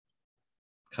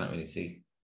 Can't really see.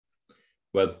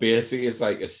 Well, basically it's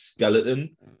like a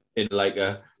skeleton in like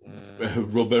a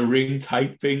rubber ring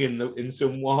type thing in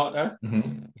some water.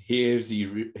 Mm-hmm.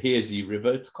 Hazy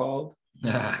River, it's called.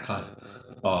 Class.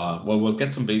 Oh, well, we'll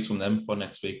get some beats from them for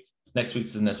next week. Next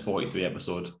week's the S43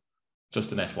 episode.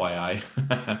 Just an FYI.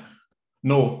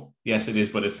 No, yes, it is,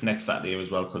 but it's next Saturday as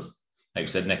well, because, like I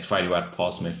said, next Friday we're at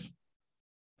Paul Smith.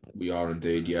 We are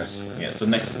indeed, yes. Yeah, so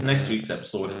next week's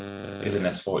episode is an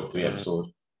S43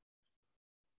 episode.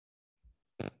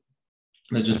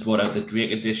 They just brought out the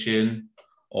Drake edition,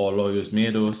 All Lawyers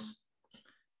Made Us.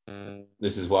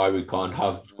 This is why we can't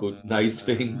have good, nice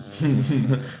things.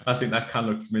 I think that can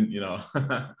look mint,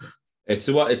 It's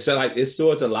like this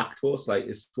sort of lactose, like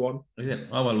this one. Is it?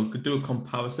 Oh, well, we could do a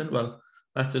comparison. Well,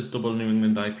 that's a double New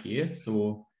England IPA,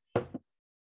 so...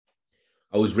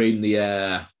 I was reading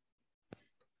the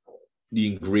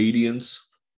ingredients.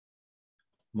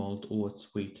 Malt, oats,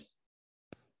 wheat.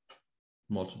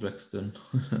 Malt Brixton.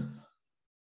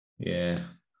 Yeah.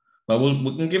 Well,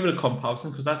 we can give it a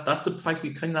comparison, because that's a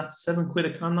pricey can. That's £7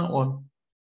 a can, that one.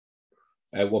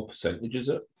 What percentage is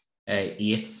it?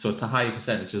 8, so it's a high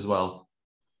percentage as well.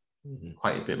 Mm-hmm.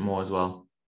 Quite a bit more as well.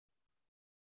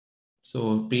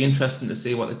 So it'd be interesting to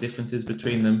see what the difference is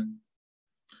between them.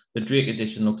 The Drake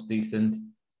edition looks decent.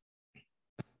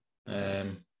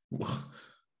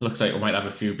 Looks like we might have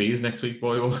a few beers next week,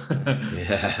 Boyle.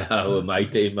 Yeah, we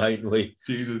might do, mightn't we?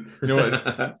 Jesus. You know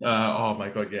what? Oh my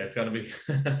God, yeah, it's going to be...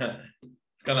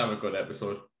 gonna have a good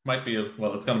episode. Might be, it's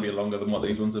going to be longer than what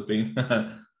these ones have been.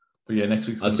 But yeah, next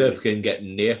week's... I'll see if we can get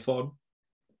Nath on.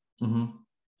 Mm-hmm.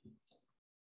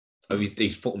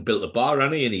 He's fucking built a bar,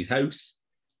 hasn't he, in his house?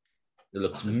 It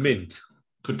looks mint.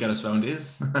 Could get us round his.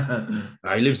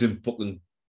 He lives in fucking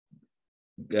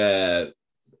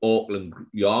Auckland,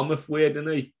 Yarmouth way,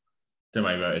 doesn't he? Don't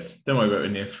worry about it. Don't worry about it,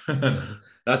 Nath.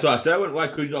 That's what I said. Why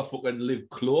could you not fucking live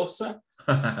closer?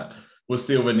 We'll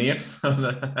see over Nath's on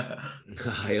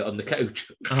the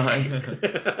couch.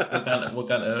 We'll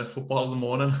get to football in the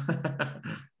morning.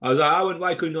 I was like,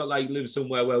 why could you not live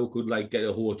somewhere where we could get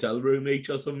a hotel room each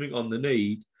or something on the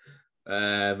need,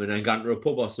 and then go to a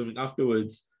pub or something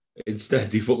afterwards?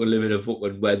 Instead, you fucking live in a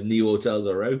fucking where new hotels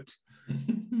are out.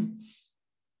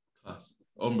 Class.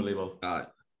 Unbelievable.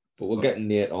 But we're getting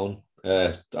Nate on.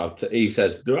 He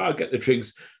says, I'll get the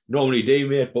drinks. Normally do,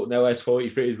 mate, but now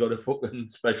S43 has got a fucking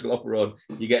special offer on.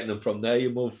 You're getting them from there,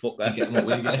 you motherfucker. You get them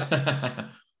what we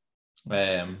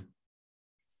get.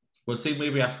 We'll see.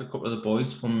 Maybe ask a couple of the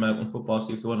boys from Melbourne Football,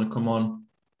 see if they want to come on.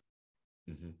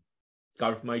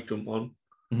 Gareth might jump on.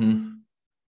 Mm-hmm.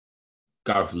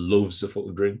 Gareth loves the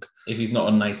fucking drink. If he's not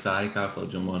on night side, Gareth will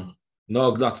jump on.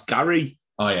 No, that's Gary.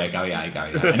 Oh yeah, Gary.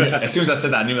 As soon as I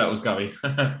said that, I knew that was Gary.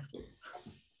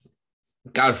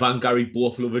 Gareth and Gary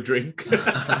both love a drink.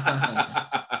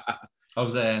 I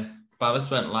was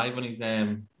Barris went live when he's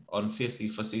on Fiercely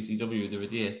for CCW the other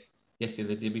day.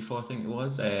 Yesterday, the day before, I think it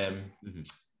was. And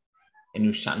he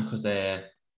was chatting because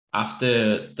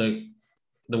after the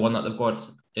one that they've got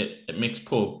at Mixed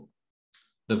Pub,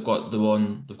 they've got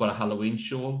a Halloween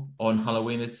show on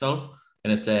Halloween itself,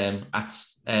 and it's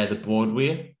at the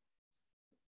Broadway.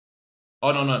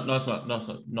 Oh no, it's not.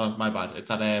 No, my bad. It's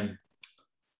at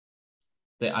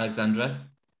the Alexandra.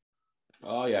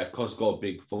 Oh yeah, cause got a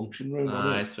big function room.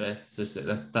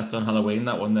 That's on Halloween.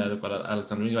 That one there, they've got at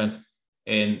Alexandra.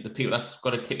 And the people that's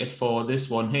got a ticket for this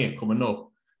one here coming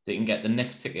up, they can get the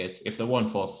next ticket if they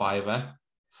want for $5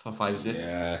 for $5.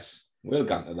 Yes, we'll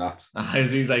get to that.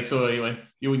 He's like, so he went,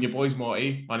 you and your boys,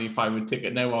 Marty, on your $5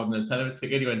 ticket now rather than a $10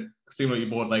 ticket. He went, seemed like you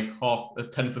bought like half a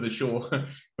 10 for the show.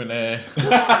 When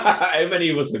how many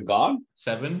of us have gone?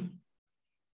 7.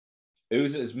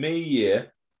 It's me,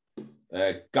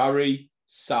 Gary,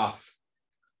 Saf,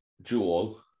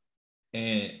 Joel.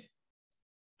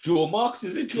 Joe Marks,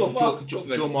 is it? Joe Marks?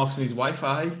 Joe Marks and his wife,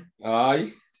 aye.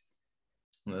 Aye.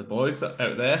 And the boys out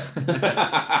there.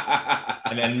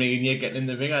 And then me and you getting in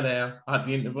the ring at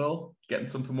the interval, getting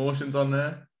some promotions on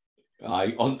there.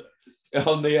 Aye, on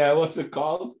the, what's it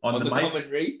called? On the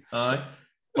commentary. Aye.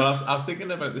 Well, I was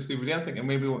thinking about this the other day. I'm thinking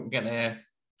maybe we can get a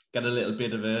little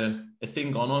bit of a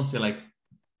thing going on. So like,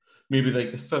 maybe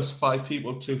like the first 5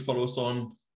 people to follow us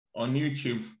on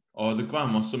YouTube or the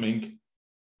gram or something,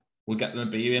 we'll get them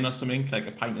a beer in or something, like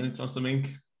a pint in it or something.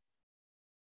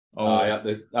 Aye, at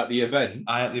the event.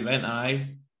 Aye, at the event,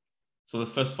 aye. So the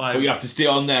first 5. But you have to stay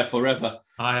on there forever.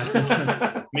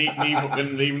 Aye. me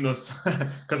fucking leaving us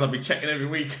because I'll be checking every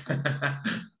week. And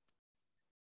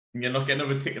you're not getting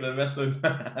another ticket of wrestling.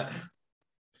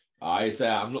 I'd say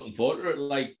I'm looking forward to it,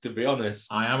 like, to be honest.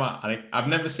 I am. I've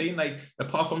never seen, like,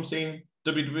 apart from seeing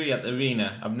WWE at the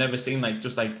arena, I've never seen, like,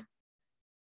 just like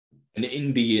an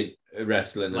indie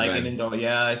wrestling like event. an indoor.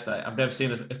 Yeah, I've never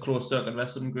seen a closed circuit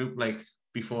wrestling group like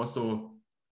before, so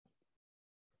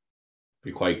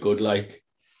be quite good. Like,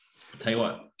 tell you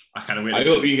what, I can't wait. I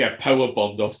hope you get power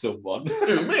bombed off someone.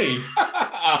 Who, me?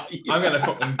 Yeah.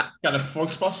 I'm gonna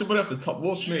frog splash somebody off the top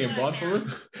rope, me and Bond for it.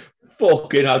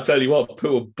 Fucking, I'll tell you what,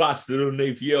 poor bastard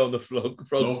underneath you on the frog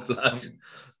splash,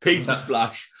 pizza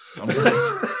splash. I'm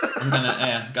gonna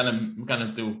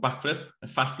do a backflip, a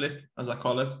fat flip, as I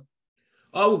call it.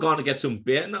 Oh, we're gonna get some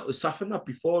bait, and that was Saf and that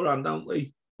beforehand, aren't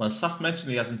we? Well, Saf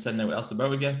mentioned he hasn't said anything else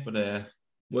about it yet, but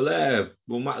we'll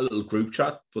make a little group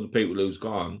chat for the people who's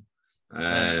gone,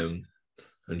 and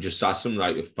just ask them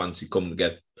like if fancy coming to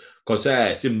get, because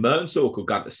it's in Merton, so we could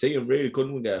get to see him. Really,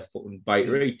 couldn't we get a fucking bite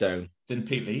right down? Didn't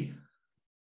Pete Lee?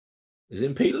 Is it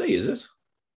in Pete Lee? Is it?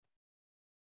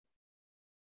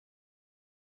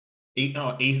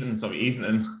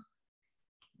 Easington.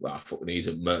 Well, fucking he's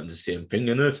at Merton, the same thing,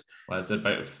 isn't it? Well, it's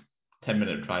about a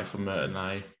 10-minute drive from Merton,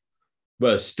 aye.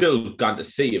 Well, still got to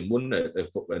see him, wouldn't it?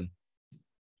 If fucking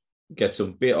get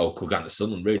some bit, or could get to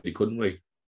Sunderland, really, couldn't we?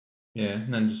 Yeah,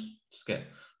 and then just get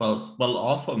well,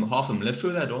 half of them live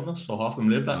through there, don't they? So half of them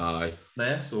live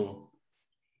there. So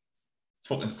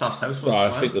fucking Saf's house.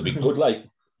 I think it'll be good. Like,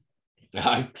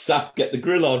 Saf, get the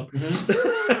grill on. Getting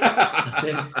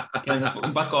the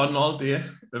fucking back on all day.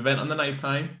 Event on the night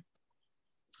time.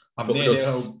 I've no idea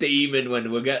how steaming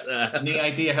when we get there. No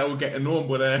idea how we're getting home,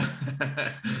 but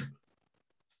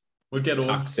we'll get home.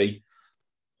 Taxi.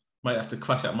 Might have to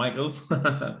crash at Michael's.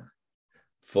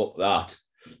 Fuck that.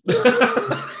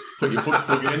 Put your butt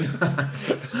plug in.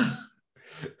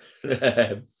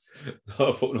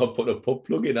 Not put a pub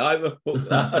plug in either. Fuck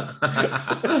that.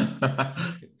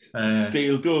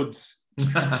 Steel duds.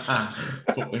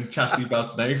 Fucking chassis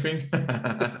belts and everything.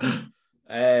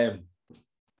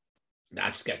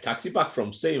 Just get a taxi back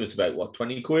from Seam. It's about what,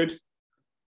 20 quid?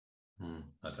 I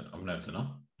don't know. I've never done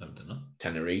that.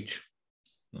 Tenner each.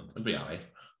 It'd be alright.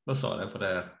 We'll sort it out for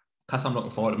the. Cause I'm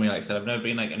looking forward to me. Like I said, I've never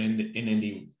been like an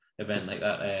indie event like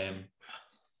that.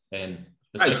 And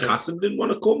Cassim didn't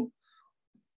want to come.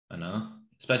 I know,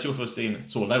 especially with us being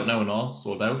sold out now and all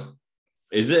sold out.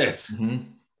 Is it? Mm-hmm.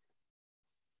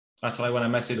 That's why when I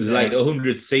messaged... It's like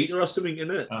 100 seater or something,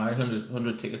 isn't it?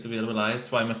 100 tickets available. That's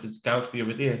why I messaged Gareth the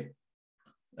other day.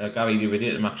 Gary the other day,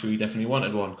 and actually he definitely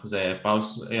wanted one because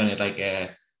Bowes, he only had like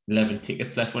 11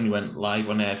 tickets left when he went live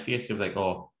on Face. He was like,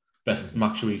 oh, best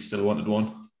Max, he still wanted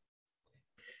one.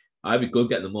 I'd be good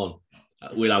getting them on.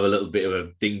 We'll have a little bit of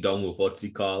a ding dong with what's he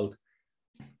called?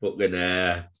 Fucking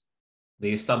the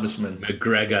establishment.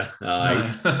 McGregor.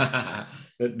 Aye.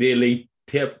 The elite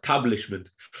establishment.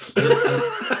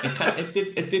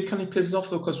 It did kind of piss us off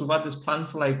though, because we've had this plan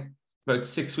for like about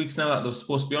 6 weeks now that they're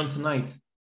supposed to be on tonight.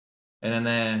 And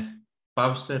then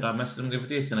Bav said, I messaged him the other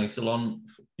day saying, still on,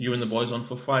 you and the boys on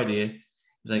for Friday.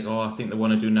 He's like, I think they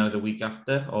want to do now the week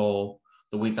after or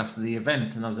the week after the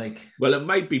event. And I was like, well, it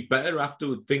might be better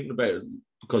after thinking about it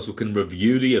because we can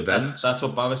review the event. That's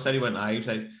what Bav said. He went, he was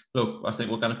like, look, I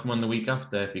think we're going to come on the week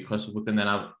after because we can then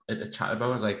have a chat about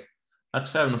it. I was like,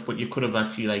 that's fair enough, but you could have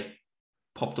actually like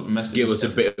popped up a message. Give us a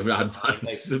bit of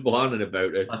advice warning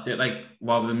about it. That's it. Like,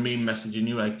 rather than me messaging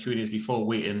you like 2 days before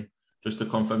waiting just to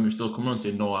confirm you're still coming on,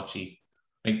 saying, no, actually,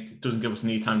 like, it doesn't give us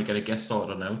any time to get a guest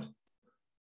sorted on out.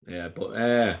 Yeah, but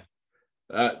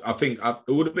I think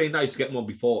it would have been nice to get them on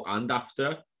before and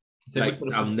after. Like,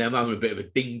 I'm them having a bit of a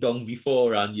ding dong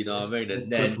beforehand, you know what I mean?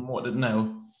 And then promoted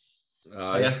now.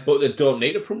 But they don't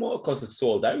need to promote because it's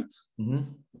sold out. Mm-hmm.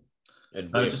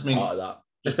 And we're just part of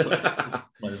that.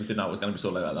 Well, we didn't know it was going to be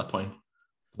sold out at that point.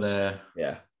 But,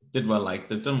 yeah, did well. Like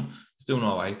it's doing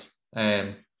all right.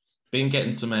 Been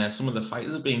getting some of the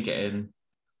fighters have been getting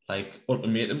like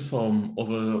ultimatums from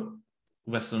other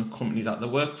wrestling companies that they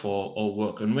work for or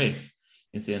working with,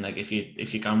 and saying like if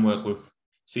you can work with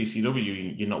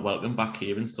CCW, you're not welcome back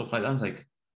here and stuff like that. I'm like,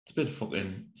 it's a bit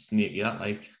fucking sneaky that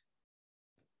like.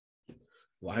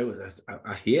 Why would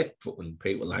I hate fucking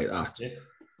people like that? Yeah.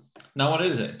 Now what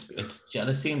is it? It's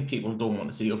jealousy and people don't want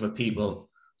to see other people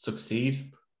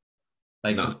succeed.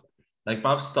 Like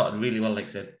Bob started really well, like I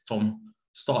said, from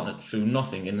starting it through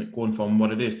nothing and going from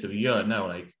what it is to a year now,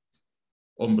 like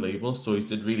unbelievable. So he's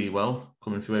did really well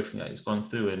coming through everything that he's gone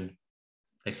through, and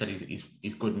like I said,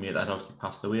 he's good mate that obviously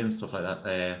passed away and stuff like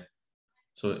that.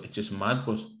 So it's just mad,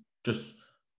 but just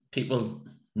people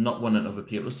not wanting other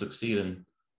people to succeed and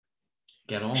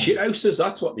get on. Shithouses,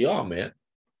 that's what they are, mate.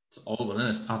 It's horrible, isn't it?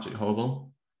 It's absolutely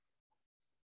horrible.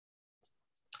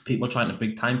 People trying to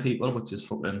big time people, which is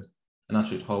fucking an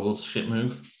absolute horrible shit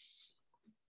move.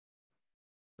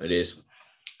 It is.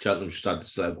 Cheltenham just had the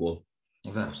slab goal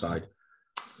offside.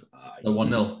 The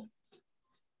 1-0.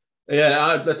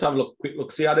 Yeah, let's have a quick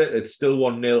look. See at it. It's still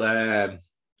 1-0.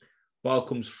 Ball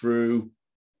comes through.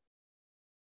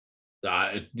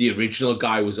 The original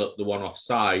guy was up the one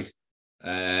offside.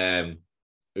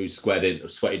 Who sweated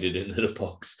it into the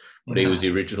box, but he was the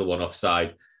original one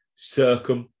offside.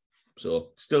 Circum.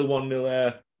 So still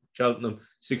 1-0 Cheltenham.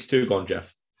 6-2 gone,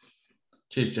 Jeff.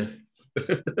 Cheers, Jeff.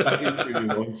 I'm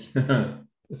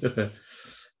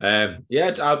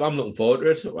looking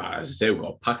forward to it. Well, as I say, we've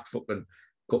got a packed fucking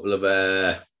couple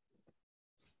of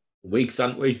weeks,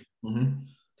 haven't we? Mm-hmm.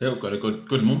 So we've got a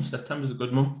good month. September's a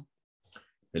good month.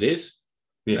 It is.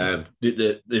 Yeah.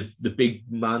 The big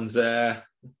man's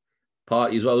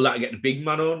party as well. We'll get the big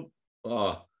man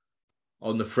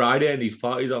on the Friday and his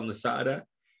parties on the Saturday.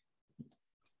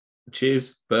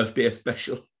 Cheers, birthday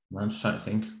special. I'm just trying to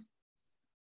think.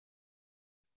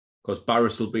 Because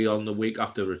Barris will be on the week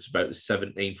after. It's about the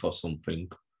 17th or something.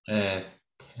 10th,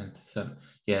 7th.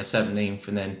 Yeah, 17th,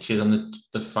 and then she's on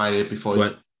the Friday before.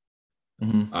 The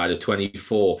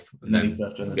 24th, and then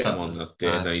birthday on the get him Saturday. on that day,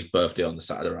 and then his birthday on the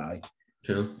Saturday.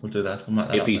 Cool, we'll do that.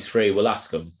 If he's free, we'll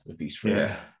ask him if he's free.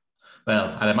 Yeah.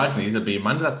 Well, I'd imagine he's a big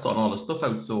man that's sorting all the stuff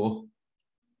out, so.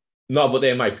 No, but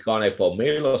they might be going out for a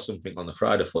meal or something on the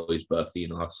Friday for his birthday,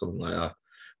 or something like that.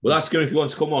 We'll ask him if he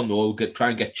wants to come on, though. We'll try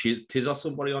and get Tiz or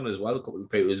somebody on as well. A couple of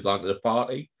people who's gone to the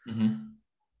party. Mm-hmm.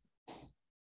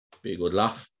 Be a good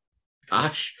laugh.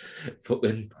 Ash,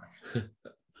 fucking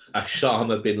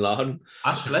Osama bin Laden.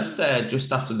 Ash left there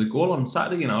just after the goal on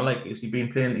Saturday, like, has he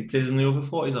been playing? He plays in the over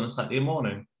 40s on a Saturday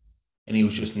morning, and he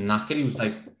was just knackered. He was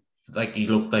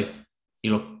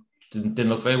didn't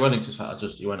look very well.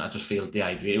 He went, I just feel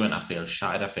dehydrated. He went, I feel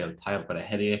shattered. I feel tired. I've got a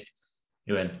headache.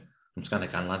 He went, I'm just going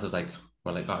to go, lads. I was like,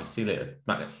 well, all right, see you later.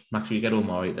 Make sure you get home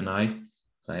all right tonight.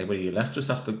 So, well, he left just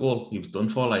after the goal. He was done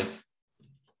for, like,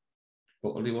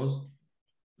 what he was.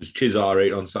 Was Chiz all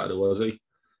right on Saturday, was he?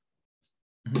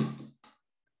 Mm-hmm.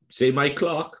 See Mike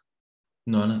Clark?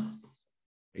 No.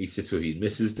 He sits with his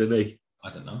missus, didn't he?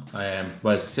 I don't know.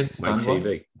 Where's he sit? Mike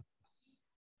TV.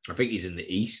 I think he's in the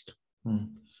East.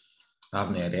 I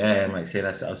have no idea. I might say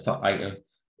that. I was talking, like,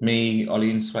 me,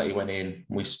 Ollie and Sweaty went in.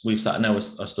 We sat in I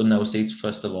stood in our seats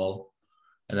first of all.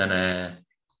 And then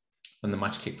when the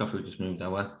match kicked off, we just moved our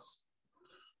way.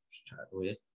 Just chatted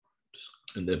away.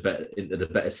 Into the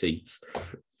better seats.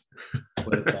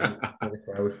 With the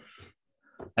crowd.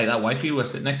 Like that wifey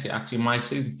was sitting next to you. Actually, my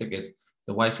season ticket,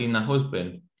 the wifey and the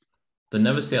husband They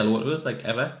never say hello to us, like,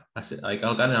 ever. I say, like,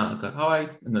 I'll get in and I'll go, all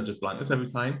right, and they'll just blank us every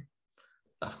time.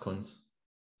 Daft cunts.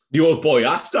 The old boy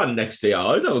Aston next day,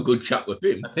 I'd have a good chat with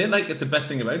him. I think, like, it's the best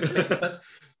thing about it. Like,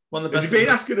 one of the Has best he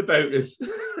been asking about us?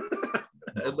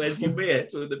 Where's your mate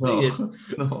with the beard?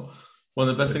 No. One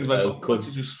of the best things about football is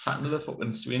you just chatting to the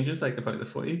fucking strangers, like, about the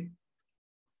footy.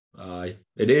 Aye,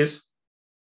 it is.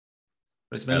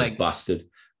 But it's been like... Bastard.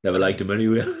 Never liked him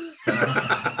anyway.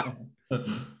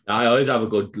 I always have a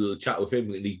good little chat with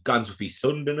him. And he guns with his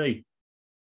son, doesn't he?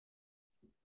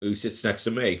 Who sits next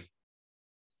to me.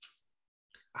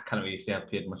 I can't really say I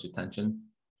paid much attention.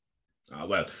 Oh,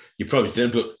 well, you probably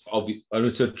didn't, but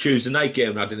it's a Tuesday night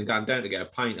game and I didn't go down to get a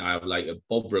pint. I have like a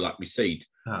Bovril at my seat.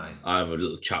 Aye. I have a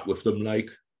little chat with them, like.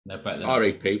 No better than all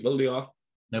right, people, they are.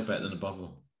 No better than a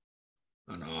Bovril.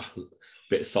 I know.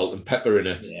 Bit of salt and pepper in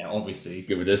it. Yeah, obviously.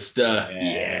 Give it a stir.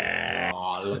 Yes. Yeah.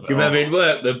 Oh, you remember in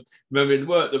work, the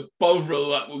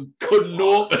Bovril that we couldn't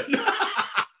open.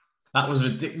 That was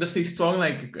ridiculously strong.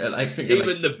 Like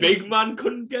even the big man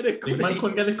couldn't get it. Big man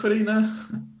couldn't get it, could he? No.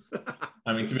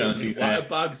 I mean, to be honest, he's water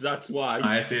bags. That's why.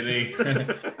 I see.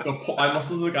 I must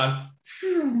have gone.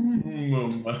 He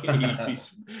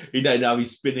didn't have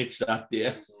his spinach that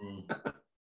day.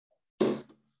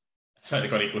 Certainly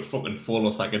got he could fucking fall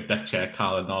us like a deck chair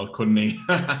car and all, couldn't he?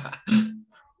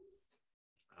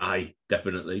 Aye,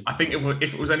 definitely. I think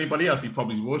if it was anybody else, he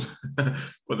probably would.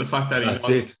 But the fact that that's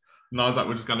it. Now that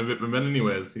we're just going to rip him in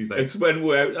anyways. He's like, it's when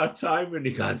we're out that time and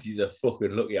he goes, he's a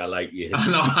fucking lucky I like you. I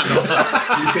know.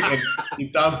 You're thinking, you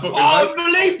damn fucking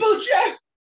unbelievable, Jeff.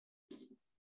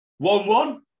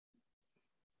 1-1.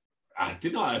 I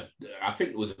did not. I think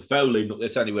it was a foul leading up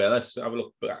this anyway. Let's have a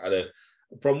look at it.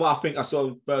 From what I think I saw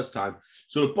the first time.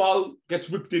 So the ball gets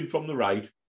whipped in from the right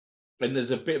and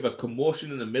there's a bit of a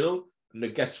commotion in the middle and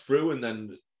it gets through and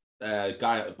then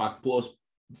guy at the back post,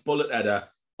 bullet header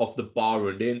off the bar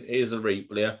and in. Here's a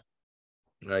replay.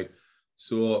 Right.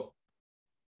 So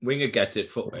winger gets it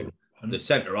footing. The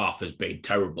centre half has been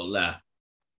terrible there.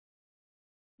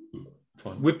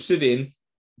 Whips it in.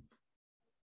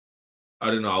 I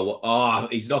don't know. Oh,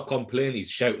 he's not complaining. He's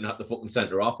shouting at the fucking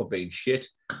centre half for being shit.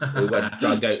 We went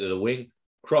dragged out to the wing,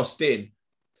 crossed in.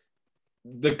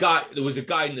 There was a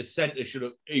guy in the centre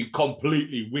he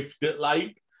completely whiffed it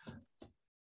like.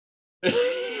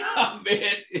 I mean,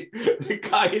 the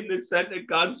guy in the centre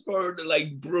goes for it and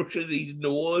like brushes his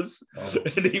nose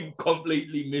and he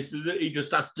completely misses it. He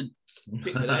just has to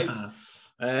pick it out.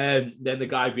 And then the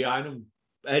guy behind him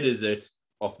headers it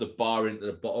off the bar into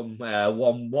the bottom,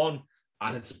 1-1.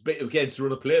 And it's a bit against the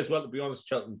run of play as well, to be honest.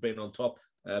 Cheltenham being on top.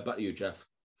 Back to you, Jeff.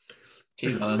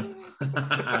 Cheers, man.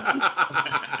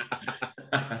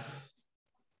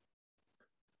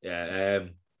 Yeah.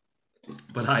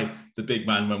 But the big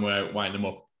man, when we're winding him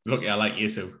up, look, I like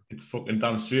you too. It's fucking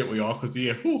damn straight we are because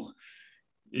he could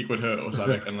hurt us, I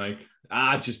reckon. Like,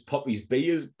 just pop his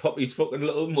fucking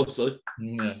little muscle.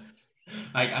 Yeah.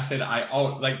 Like I said,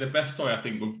 like the best story I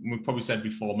think we've probably said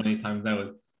before many times now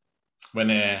is when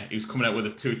he was coming out with the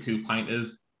 2-2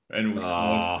 pinters and we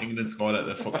scored, England scored at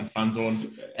the fucking fan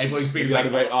zone. Everybody's been like,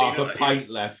 about half a pint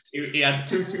left. He had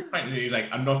 2-2 pinters and he was like,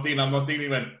 I'm not dealing. He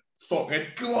went, fuck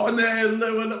it, go on there,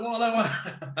 whatever.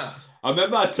 I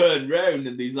remember I turned round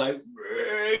and he's like,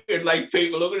 and like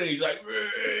people looking at him, he's like,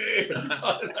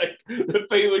 like the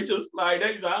people were just flying out.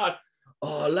 He's like,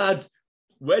 oh lads,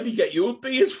 where did you get your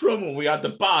beers from? And we had the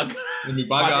bag. In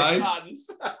my bag, and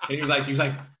he was like,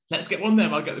 let's get one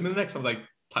then. I'll get them in the next one. I'm like,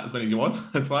 pack as many as you want.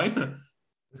 That's fine.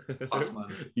 Pass,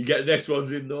 man. You get the next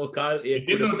ones in though, Kyle. He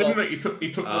did though, didn't he?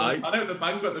 He took one out the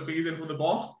bag, got the beers in from the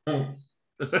bar.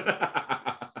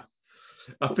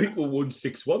 I think we won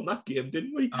 6-1 that game,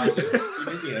 didn't we? Tunisia.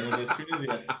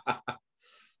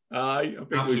 I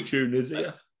think it was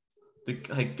Tunisia.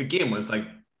 The game was like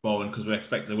boring because we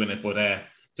expected to win it, but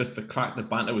just the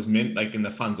banter was mint, like in the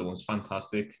fan zone was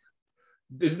fantastic.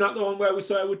 Isn't that the one where we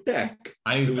saw our deck?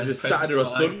 I think it was a Saturday or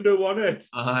Sunday, wasn't it?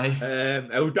 Aye.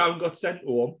 Our down got sent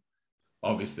home.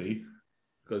 Obviously.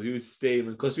 Because he was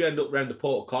steaming. Because we ended up around the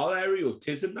Port Call area with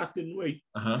Tiz and that, didn't we?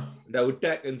 Uh-huh. And our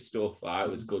deck and stuff.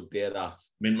 It was good day, that.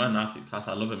 Mint man, absolute class.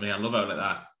 I love it, man. I love it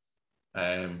like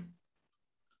that.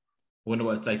 Wonder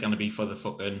what it's like going to be for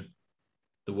the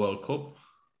World Cup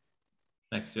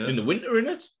next year. It's in the winter,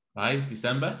 innit? Aye,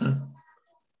 December.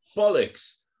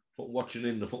 Bollocks. Watching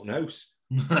in the fucking house.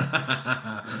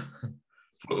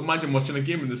 Imagine watching a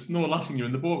game in the snow lashing you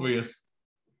in the boat race.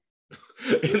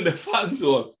 In the fan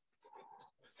zone.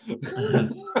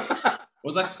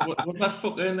 was that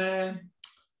fucking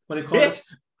what do you call it?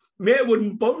 Mate, it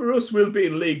wouldn't bother us. We'll be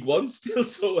in League One still,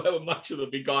 so our match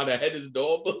will be gone ahead as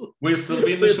normal. We'll still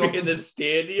be in the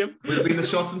stadium. We'll be in the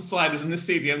shorts and sliders in the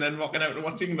stadium, then rocking out and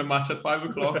watching the match at 5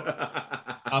 o'clock.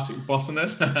 Absolutely bossing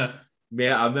it.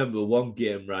 Mate, I remember one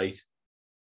game, right?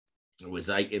 It was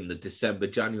like in the December,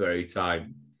 January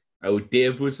time. Our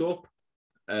Dave was up.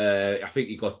 I think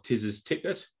he got Tiz's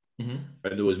ticket. Mm-hmm.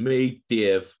 And there was me,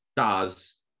 Dave,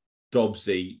 Daz,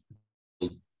 Dobbsy,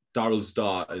 Darryl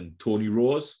Starr, and Tony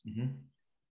Rose. Mm-hmm.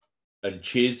 And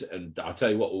Chiz. And I'll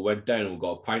tell you what, we went down and we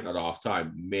got a pint at half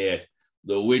time. Mate,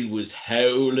 the wind was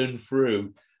howling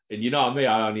through. And you know what I mean?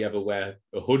 I only ever wear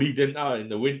a hoodie, didn't I? In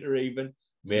the winter even.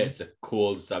 Mate, it's the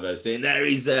coldest I've ever seen. There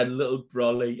he's there, little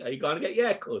brolly. Are you going to get your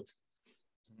hair cut?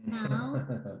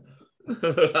 No.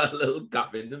 A little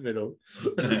gap in the middle.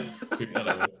 What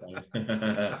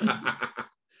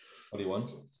do you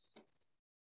want?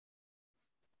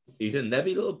 He's a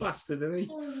nebby little bastard, isn't he?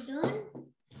 So is it done?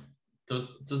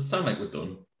 Does it sound like we're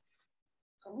done?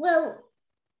 Well,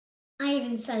 I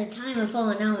even set a timer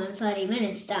for an hour and 30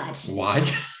 minutes start. Why?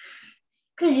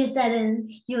 Because you said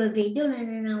you would be done in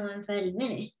an hour and 30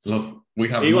 minutes. Look, we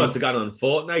have. He wants to get on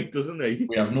Fortnite, doesn't he?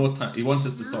 We have no time. He wants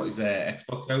us to sort his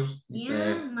Xbox out.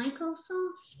 Yeah,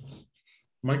 Microsoft.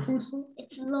 Microsoft?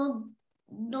 It's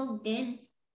logged in.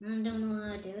 I don't know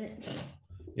how to do it.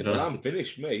 You don't. I'm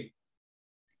finished, mate.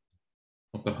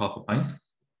 I've got half a pint.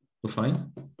 We're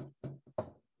fine.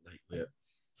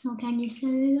 So can you set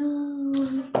it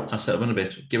up? I'll set up in a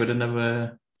bit. Give it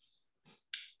another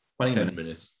 20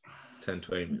 minutes. 10,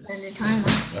 20 minutes. Set a timer.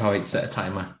 All right, set a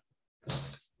timer.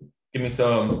 Give me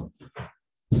some.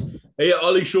 Hey,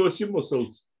 Ollie, show us your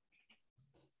muscles.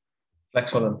 Flex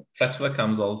for them. Flex for the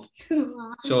camisoles.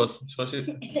 Show us.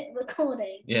 Is it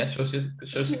recording? Yeah, show us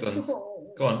your guns.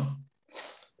 Go on.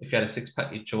 If you had a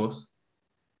 6-pack, you'd show us.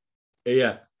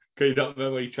 Yeah. Can you not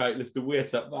remember when you tried to lift the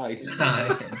weights up, mate?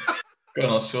 Go on,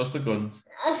 I'll show us the guns.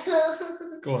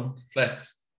 Go on,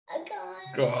 flex.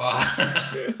 Go on.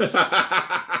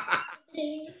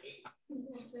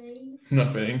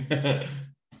 Nothing.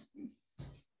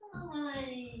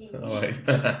 All right.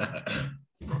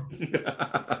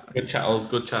 Good chat, Oz.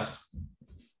 Good chat.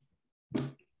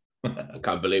 I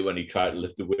can't believe when he tried to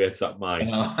lift the weights up, mate.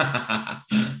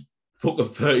 Fucking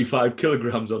 35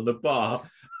 kilograms on the bar.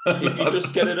 If you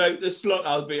just get it out the slot,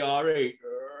 I'll be all right.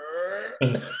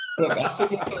 That's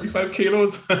 35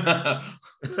 kilos.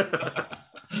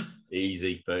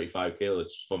 Easy, 35 kilos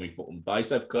just for me fucking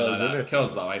bicep curls, isn't it?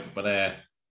 Curls that way, but no.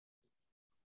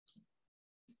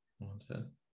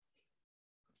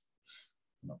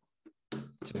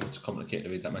 Too much complicated to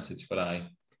read that message, but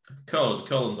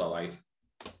curling's all right.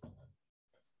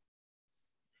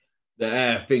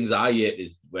 The things I hate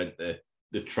is when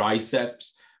the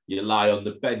triceps, you lie on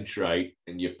the bench, right,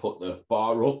 and you put the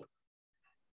bar up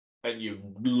and you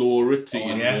lower it to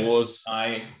your nose.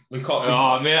 We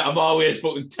call mate, I'm always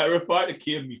fucking terrified to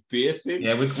keep me face in.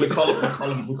 Yeah, we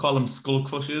call them skull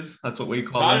crushers. That's what we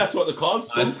call them. That's what they're called.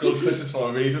 Skull crushers for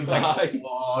a reason. It's like,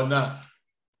 oh no.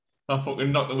 I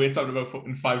fucking knocked the weight down about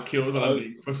fucking 5 kilos when I'm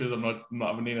eating crushers. I'm not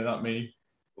having any of that, me.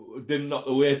 Didn't knock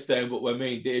the weights down, but when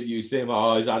me and Dave used him,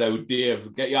 is that out,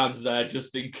 Dave? Get your hands there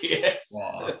just in case.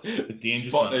 Wow.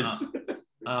 Dangerous.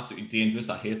 Absolutely dangerous.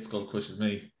 I hate skull crushers,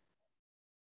 me.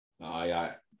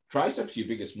 Yeah. Triceps your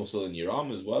biggest muscle in your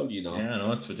arm as well, you know. Yeah, I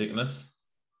know, it's ridiculous.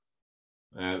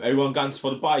 Everyone guns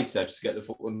for the biceps to get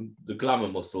the glamour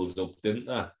muscles up, didn't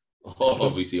they?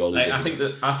 Obviously, all. I think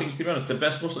to be honest, the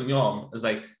best muscle in your arm is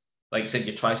like say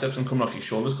your triceps and coming off your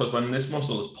shoulders, because when this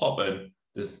muscle is popping,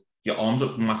 your arms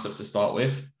look massive to start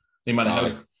with. No matter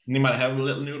how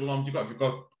little noodle arms you've got, if you've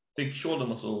got big shoulder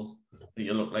muscles,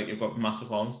 you look like you've got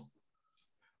massive arms.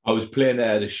 I was playing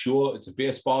the show. It's a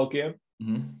baseball game.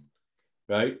 Mm-hmm.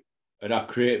 Right, and I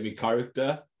created my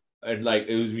character, and like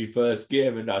it was my first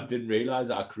game, and I didn't realize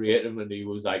that I created him, and he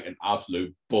was like an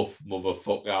absolute buff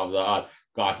motherfucker. I was like,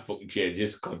 got to fucking change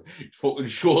his fucking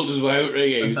shoulders were out.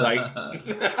 He was like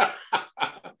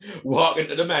walking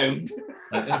to the mound,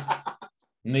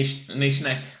 niche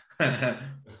neck. I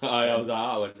was like,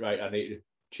 I went right. I need to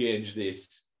change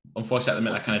this. Unfortunately, at the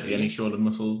minute, I can't do any shoulder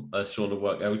muscles, shoulder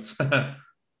workouts.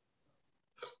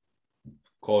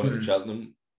 Corner in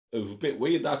Cheltenham. It was a bit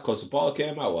weird that because the ball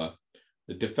came out,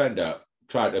 the defender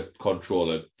tried to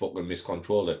control it, fucking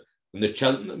miscontrol it. And the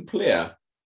Cheltenham player,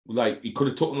 like, he could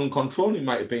have taken on control, he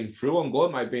might have been through on goal,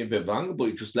 might have been a bit of angle, but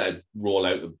he just let it roll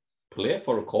out the play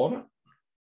for a corner.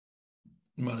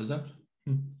 What is that?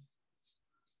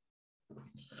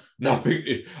 No, I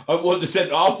think what the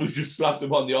centre half was just slapped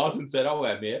him on the arse and said, "Oh,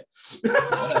 mate."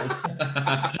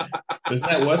 Isn't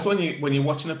that worse when you're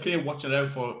watching a player watching out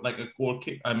for like a goal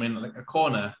kick? I mean, like a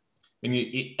corner, when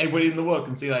everybody in the world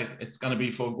can see like it's going to be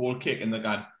for a goal kick, and they're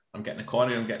going, I'm getting a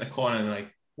corner, and they're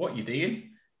like, what are you doing?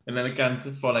 And then again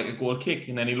for like a goal kick,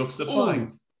 and then he looks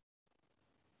surprised.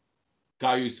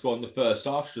 Guy who scored in the first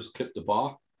half just clipped the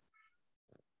bar.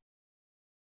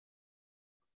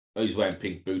 Oh, he's wearing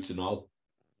pink boots and all,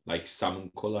 like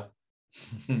salmon colour.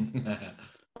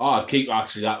 Keeper,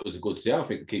 actually, that was a good save. I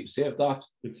think the keeper saved that.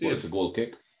 It's a goal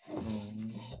kick.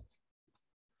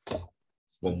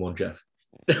 1-1, Jeff.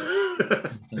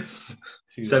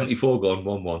 74 gone,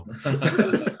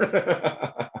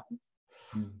 1-1.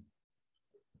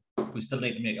 We still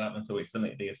need to make it happen, so we still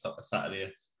need to do a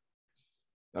Saturday.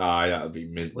 That would be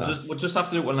mint. We'll just have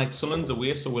to do it when like Sunderland's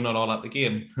away, so we're not all at the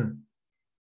game.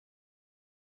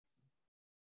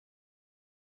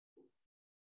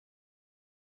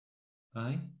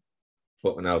 Aye.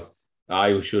 Fucking hell.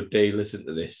 We should listen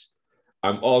to this.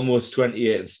 I'm almost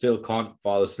 28 and still can't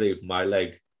fall asleep with my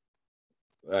leg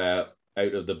out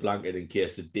of the blanket in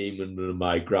case a demon in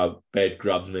my bed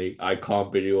grabs me. I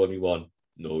can't be the only one.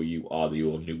 No, you are the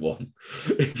only one.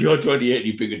 If you're 28 and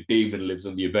you think a demon lives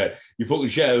under your bed, you fucking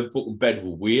share a fucking bed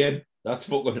with Wayne. That's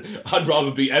fucking... I'd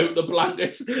rather be out the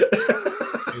blanket.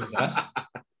 Who's that?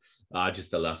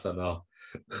 Just a lass I know.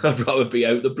 I'd rather be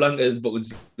out the blanket and fucking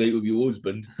sleep with your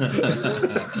husband.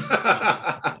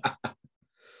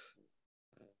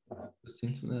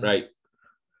 Right.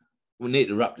 We need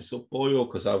to wrap this up, boyo,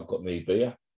 because I've got me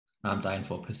beer. I'm dying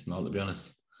for pissing all, to be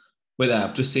honest. With that,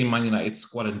 I've just seen Man United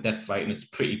squad in depth, right, and it's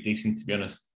pretty decent, to be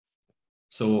honest.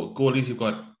 So goalies, you've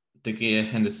got De Gea,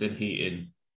 Henderson,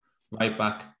 Heaton. Right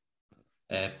back,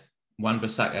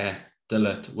 Wan-Bissaka,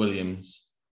 Dillard, Williams,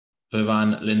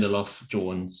 Vivan, Lindelof,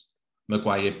 Jones,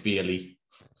 Maguire, Bailey,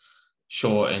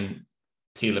 Shaw and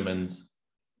Tielemans.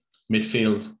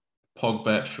 Midfield,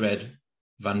 Pogba, Fred,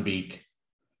 Van Beek,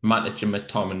 Matic and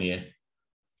McTominay.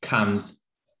 Cams,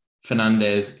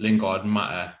 Fernandes, Lingard,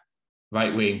 Mata.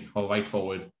 Right wing or right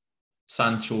forward,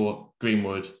 Sancho,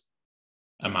 Greenwood,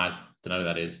 Ahmad, don't know who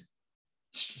that is.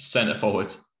 Centre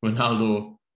forward,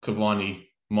 Ronaldo, Cavani,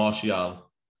 Martial.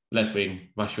 Left wing,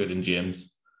 Rashford and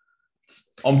James.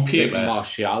 On paper,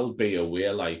 Martial be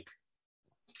aware, like...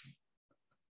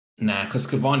 Nah, because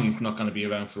Cavani's not going to be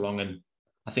around for long, and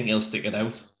I think he'll stick it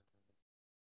out.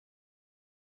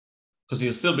 Because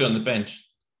he'll still be on the bench.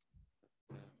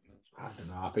 I don't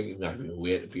know. I think it might be a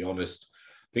way, to be honest.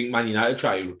 I think Man United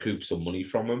try to recoup some money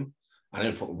from him. I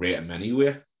don't fucking rate him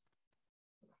anyway.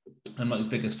 I'm not his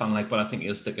biggest fan, but I think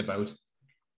he'll stick about.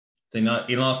 So,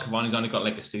 Cavani's only got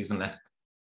like a season left.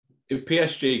 If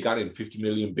PSG got in 50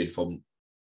 million bid from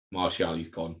Martial, he's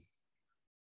gone.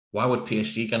 Why would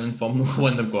PSG get in from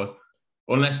when they've got?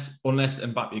 Unless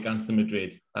Mbappe against the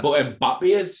Madrid. But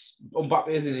Mbappe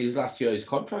is in his last year of his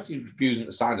contract. He's refusing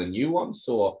to sign a new one.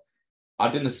 So I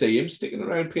didn't see him sticking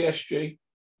around PSG.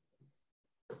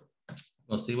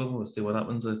 We'll see what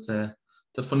happens. It's a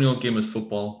funny old game as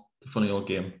football. It's a funny old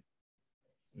game.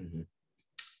 Mm-hmm.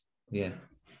 Yeah,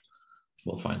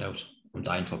 we'll find out. I'm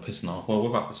dying for pissing off. Well,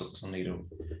 we've wrapped this up, so I need a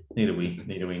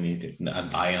wee. I'm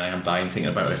dying. I am dying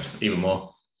thinking about it even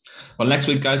more. Well, next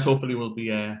week, guys, hopefully we'll be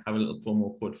have a little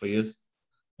promo code for you.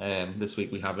 This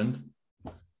week we haven't,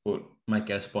 but might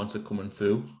get a sponsor coming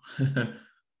through.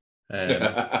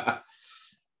 I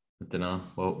don't know.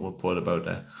 We'll put about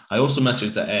that. I also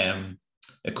messaged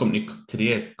a company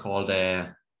today called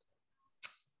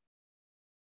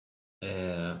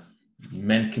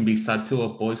Men Can Be Sad To,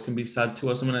 or Boys Can Be Sad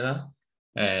To, or something like that.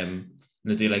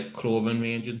 They do like clothing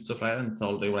range and stuff like that, and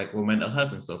they were like, well, mental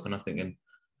health and stuff. And I'm thinking,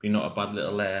 be not a bad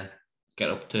little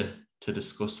get up to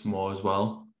discuss more as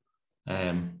well.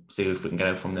 See if we can get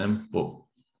out from them, but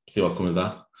see what comes of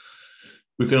that.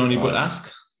 We can only but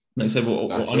ask. Like I said, at the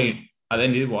end of the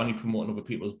day, we're only promoting other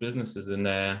people's businesses and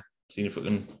seeing if we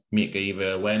can make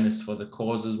either awareness for the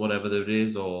causes, whatever there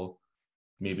is, or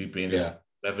maybe bring us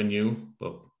revenue.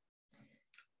 But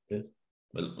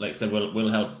well, like I said, we'll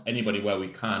help anybody where we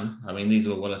can. I mean, these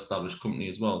are a well-established company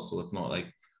as well, so it's not like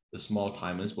the small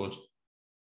timers, but if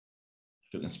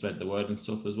we can spread the word and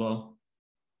stuff as well.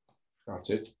 That's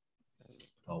it.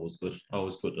 Always good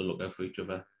to look out for each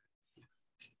other.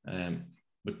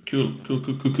 But cool.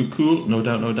 No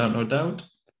doubt.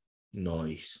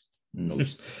 Nice. I'm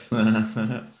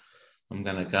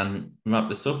gonna wrap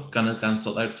this up. Gonna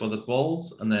sort out for the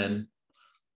balls, and then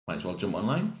might as well jump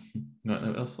online.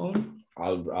 What else?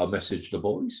 I'll message the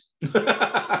boys.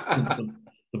 The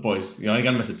boys. You know, I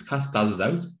can message Cass. Daz is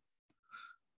out.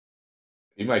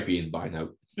 He might be in by now.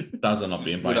 Daz are not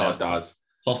being by now. Daz.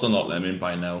 It's also not letting him in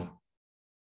by now.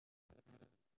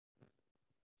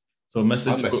 So I'll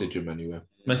message him anyway.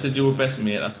 Message your best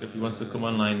mate. Ask if he wants to come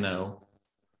online now,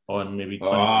 or maybe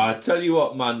 20. I tell you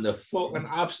what, man, the fucking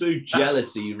absolute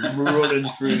jealousy running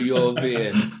through your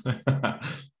veins.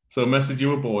 So message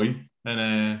you a boy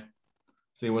and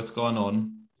see what's going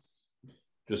on.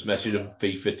 Just message him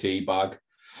FIFA teabag.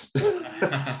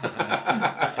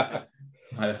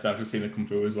 I've just seen it come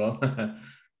through as well.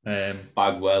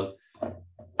 Bagwell.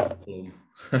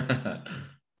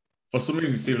 For some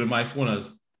reason, Stephen, my phone has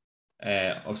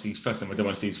obviously his first name. I don't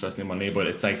want to see his first name on there, but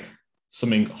it's like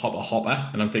something Hopper,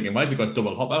 and I'm thinking, why has he got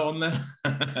double Hopper on there?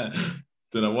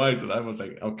 Don't know why. I was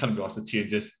like, I can't be asked to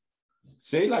change it.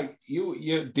 See, like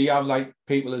you do you have like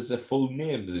people as their full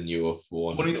names in your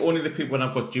phone? Only the people when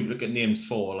I've got duplicate names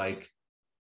for, like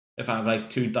if I have like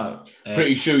two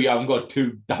pretty sure you haven't got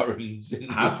two Darrens in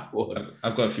your phone.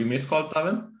 I've got a few mates called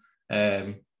Darren.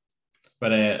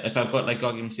 But if I've got, like,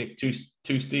 argument's sake, two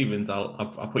Stevens,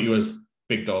 I'll put you as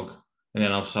Big Dog, and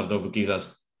then I'll just have the other geezer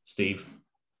as Steve.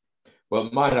 Well,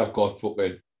 mine I've got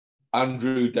fucking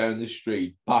Andrew down the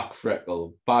street, Back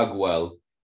Freckle, Bagwell,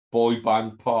 Boy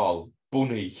Band Paul,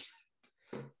 Bunny,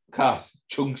 Cass,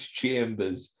 Chunks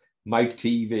Chambers, Mike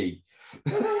TV.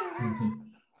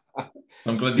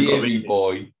 I'm glad you got me,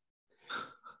 boy.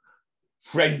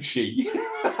 Frenchie.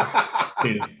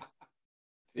 Cheers.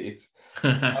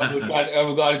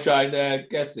 I'm going to try and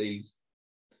guess these.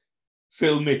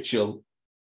 Phil Mitchell.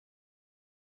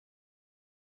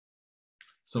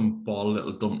 Some ball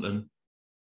little dumpling.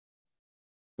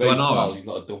 Do I know him? He's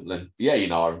not a dumpling. Yeah, you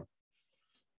know him.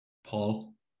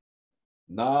 Paul.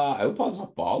 Nah, I hope Paul's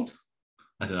not bald.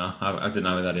 I don't know. I don't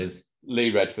know who that is.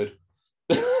 Lee Redford.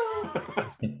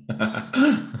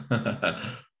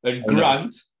 And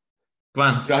Grant.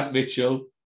 Grant Mitchell.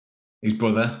 His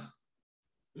brother.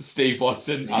 Steve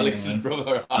Watson, yeah. Alex's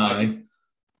brother. Aye.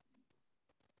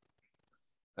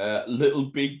 Little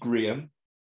Big Graham.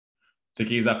 The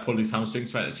geezer that pulled his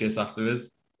hamstrings trying to chase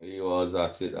afterwards. He was,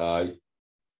 that's it, aye.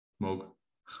 Mug.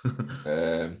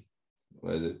 Where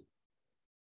is it?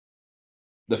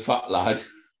 The fat lad.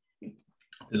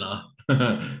 Don't know who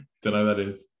that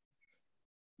is.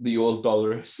 The old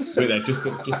Dolores. Wait there, just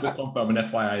to confirm an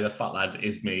FYI, the fat lad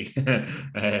is me.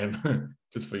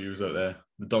 Just for you out there.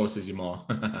 The Doris is your ma.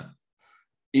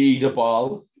 Eda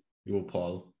Ball. You're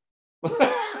Paul.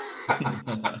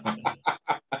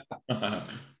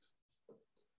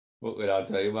 What would I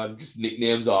tell you, man? Just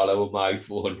nicknames all over my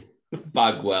phone.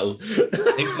 Bagwell. I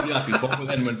think you're happy but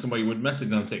then when somebody would message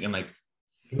them, I'm thinking, like,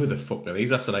 who the fuck are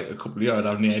these? After like a couple of years, I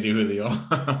have no idea who they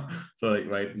are. So, like,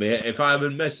 right, mate, if I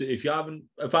haven't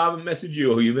messaged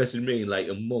you or you message me in like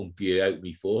a month, you're out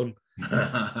my phone.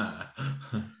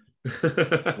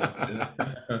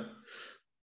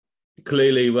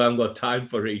 Clearly, we haven't got time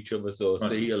for each other, so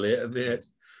see you later, mate.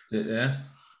 Yeah,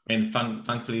 I mean,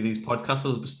 thankfully, these podcasts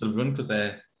will still run because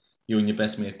you and your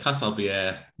best mate Cass will be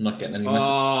not getting any messages.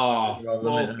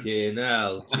 Oh, fucking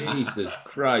hell. Jesus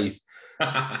Christ.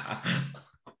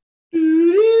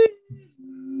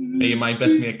 Hey, my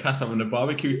best mate Cass having a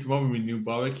barbecue tomorrow. We new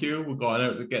barbecue. We're going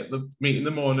out to get the meat in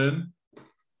the morning.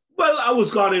 Well, I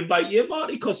was going to invite you,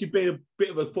 Marty, because you've been a bit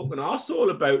of a fucking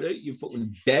arsehole about it. You're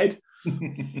fucking dead.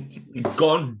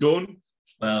 Gone, done.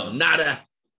 Well, nada.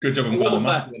 Good job I'm got the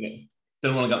mask.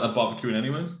 Didn't want to get that barbecue in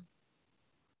anyways.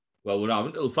 Well, we're not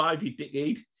until 5, you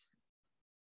dickhead.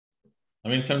 I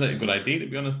mean, it sounds like a good idea, to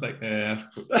be honest. Like, you're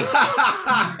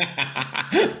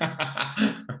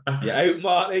out,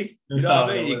 Marty. You know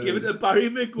what I mean? You give it to Barry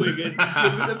McGuigan,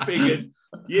 give it to Biggin.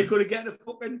 You're going to get a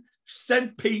fucking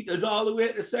St. Peter's all the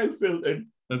way to South Filton.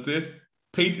 That's it.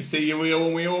 Pete, see you, we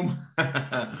home.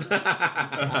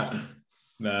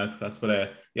 No, that's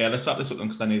but yeah, let's wrap this up then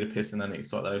because I need a piss and I need to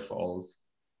sort that out for alls.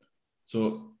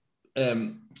 So,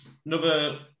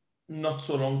 another not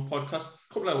so long podcast,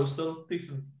 couple of hours still,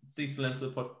 decent length of the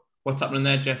pod. What's happening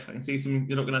there, Jeff? I can see some.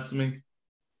 You're looking at something.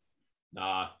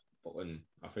 Nah, fucking.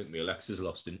 I think my Alexa's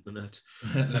lost internet.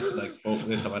 Looks like, oh,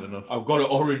 this I've had enough. I've got an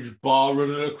orange bar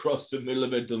running across the middle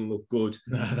of it. Doesn't look good.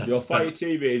 Your Fire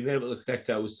TV is unable to connect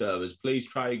our servers. Please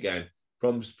try again.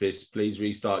 Prompts piss. Please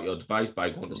restart your device by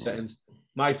going to settings.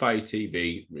 My Fire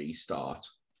TV restart.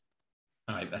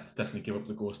 All right, let's definitely give up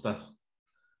the ghost stuff.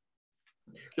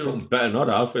 Cool. Better not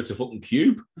have. It's a fucking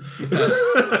cube.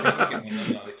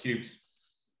 The cubes.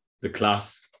 The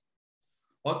class.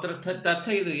 What did I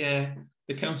tell you?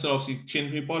 The council obviously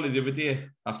changed my boiler the other day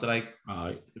after like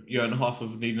a year and a half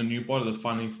of needing a new boiler. They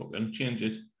finally fucking changed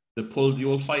it. They pulled the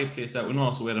old fireplace out and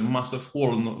also we had a massive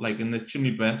hole in the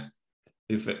chimney breast.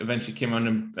 They eventually came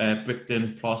on and bricked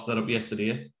in, plastered that up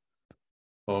yesterday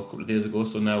or a couple of days ago.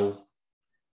 So now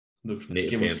they need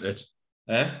to paint it.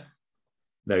 Eh?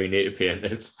 Now you need to paint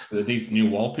it. They need new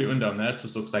wallpaper down there. It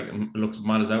just looks like it looks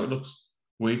mad as out. It looks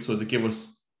weird. So they give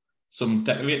us some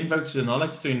decorating vouchers and all,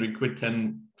 like 300 quid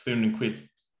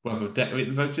worth of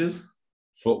decorating vouchers.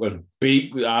 Fucking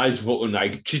big eyes, fucking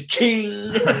like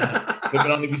cha-ching. They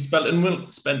could only be spent in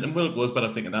Wilko's, but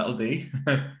I'm thinking that'll do.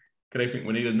 Could I think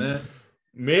we need in there?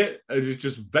 Mate, is it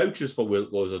just vouchers for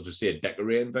Wilko's or just say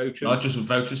decorating vouchers? Not just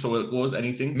vouchers for Wilko's,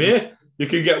 anything. Mate, you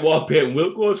can get wallpaper in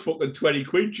Wilko's, fucking 20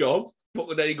 quid job.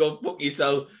 Fucking then you go fuck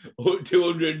yourself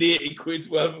 280 quid's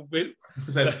worth of bill.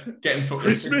 Getting fucking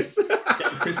Christmas.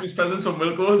 Getting Christmas presents from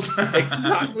Wilko's.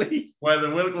 Exactly. Where the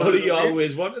Wilko's. Well, you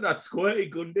always wanted that squirty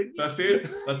gun, didn't you? That's it.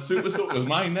 That super soak was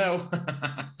mine now.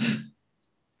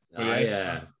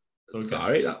 So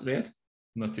sorry, that mate.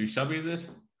 Not too shabby, is it?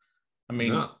 I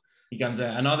mean, you can say,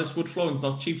 I know this wood flooring's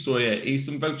not cheap, so yeah, here's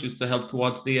some vouchers to help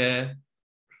towards the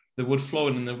wood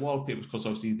flooring and the wallpapers, because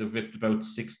obviously they've ripped about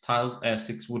 6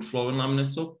 wood flooring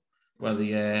laminates up where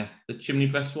the chimney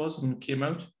dress was and came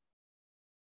out.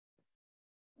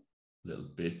 Little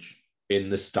bitch. In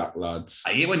the stack, lads.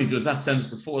 I hate when he does that, sends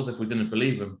us the photos if we didn't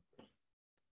believe him.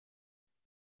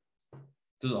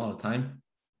 Does it all the time.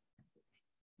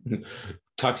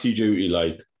 Taxi duty,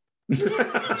 like.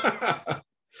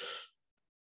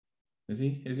 Is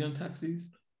he on taxis?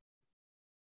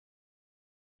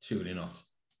 Surely not.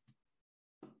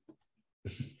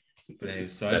 But anyway,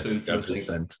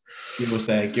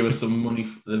 give us some money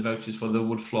for the vouchers for the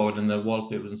wood flooring and the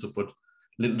wallpapers and stuff. But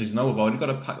little did you know, I've already got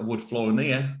a pack of wood flooring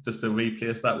here just to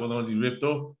replace that one that he ripped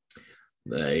up.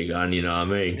 There you go, and you know what I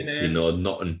mean? You know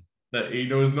nothing. He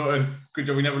knows nothing. Good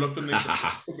job we never looked underneath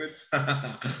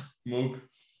the mug.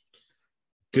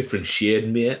 Different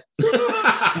shade, mate.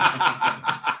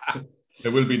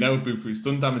 There will be now, but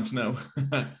sun damage now.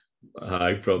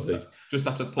 Aye, probably. Just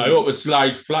after I hope it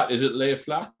slides flat. Is it lay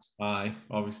flat? Aye,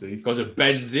 obviously. Because it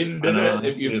bends in, doesn't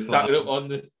it? If you've stuck it up on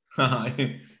the...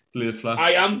 Aye, lay flat.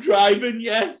 I am driving,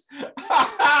 yes.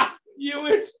 You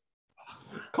it.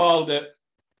 Called it.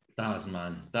 Daz,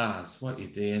 man. Daz, what you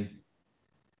doing?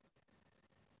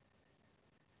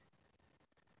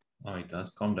 All right,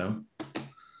 Daz, calm down.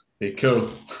 Be cool.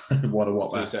 What a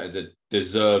whopper. It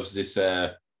deserves this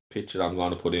picture I'm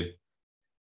going to put in.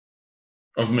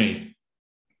 Of me?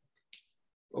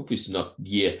 Obviously not.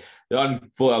 Yeah. I've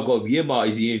got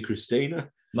Marty's here and Christina.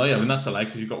 No, yeah, I mean, that's a lie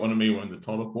because you've got one of me on the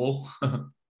toilet bowl. I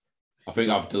think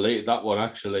I've deleted that one,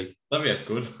 actually. That'd be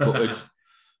good.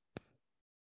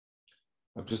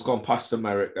 I've just gone past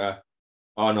America.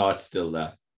 Oh, no, it's still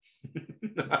there.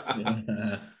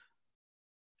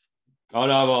 Oh,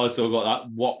 no, I've also got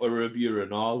that whopper review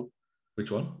and all.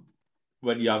 Which one?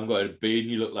 When you haven't got a beard,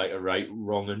 you look like a right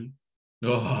wrong'un.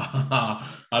 Oh,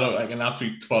 I look like an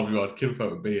absolute 12-year-old kid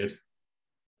without a beard.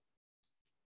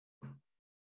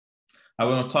 I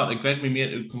want to talk to Greg, my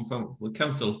mate, who come from the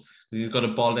council, because he's got a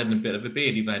bald head and a bit of a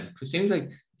beard. He went, Christine's like,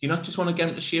 do you not just want to get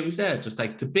him to shave his hair, just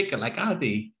like to pick it like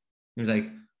Addy? He was like,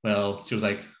 well, she was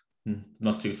like,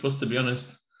 not too fussed, to be honest.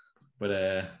 But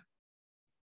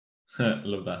I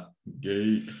love that.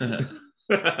 Gay.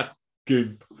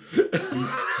 Gimp.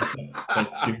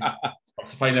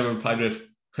 If I never replied with,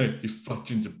 you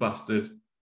fucking bastard.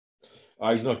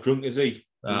 Oh, he's not drunk, is he?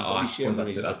 That's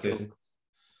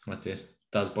it.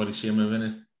 Dad's body shaming, isn't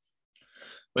it?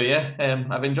 But yeah,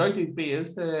 I've enjoyed these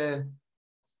beers. I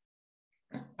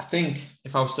think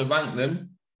if I was to rank them,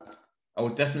 I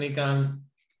would definitely go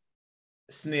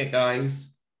Snake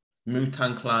Eyes,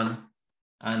 Wu-Tang Clan,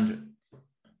 and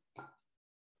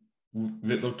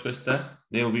Ripple Twister.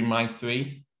 They will be my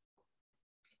 3.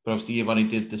 But obviously, you've only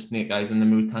did the Snake Eyes and the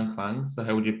Wu-Tang Clan. So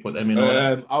how would you put them in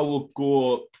order? I will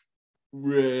go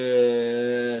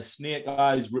Snake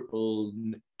Eyes, Ripple,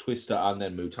 Twister, and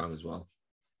then Wu-Tang as well.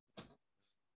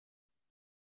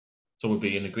 So we'll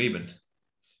be in agreement.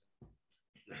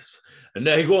 And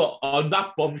there you go. On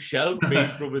that bombshell,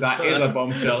 that is a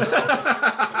bombshell.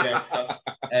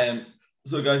 Yeah.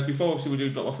 So, guys, before obviously we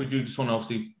do drop off, we do just want to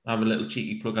obviously have a little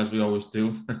cheeky plug as we always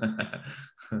do.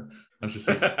 I should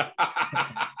say.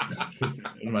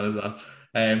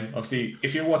 Obviously,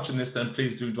 if you're watching this, then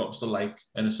please do drop us a like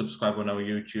and a subscribe on our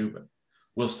YouTube.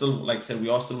 We'll still, like I said, we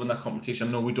are still in that competition.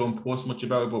 I know we don't post much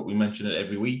about it, but we mention it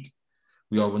every week.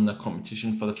 We are in that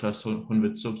competition for the first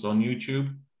 100 subs on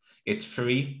YouTube. It's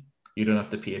free. You don't have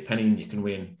to pay a penny, and you can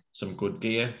win some good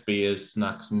gear, beers,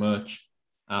 snacks, merch,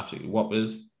 absolutely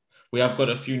whoppers. We have got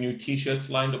a few new T-shirts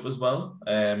lined up as well.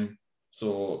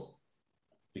 So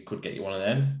we could get you one of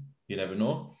them. You never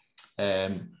know.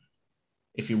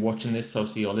 If you're watching this,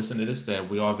 obviously, or listening to this,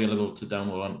 we are available to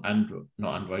download on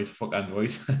Android,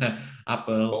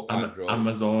 Apple,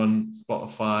 Amazon,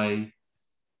 Spotify,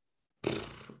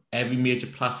 every major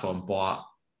platform, but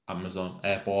Amazon,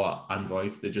 but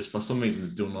Android. They just, for some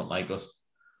reason, do not like us.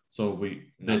 So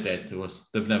they're dead to us.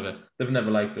 They've never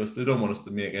liked us. They don't want us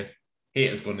to make it.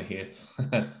 Haters gonna hate.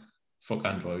 Fuck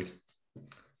Android.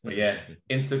 But yeah,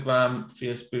 Instagram,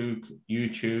 Facebook,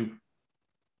 YouTube,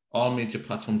 all major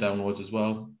platform downloads as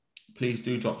well. Please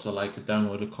do drop us a like, a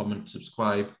download, a comment,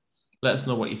 subscribe. Let us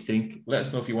know what you think. Let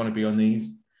us know if you want to be on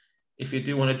these. If you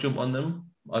do want to jump on them,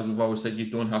 as we've always said, you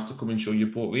don't have to come and show your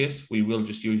boat race. We will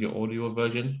just use your audio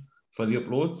version for the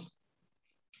uploads.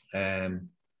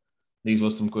 These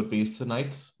were some good beers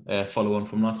tonight, follow on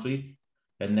from last week.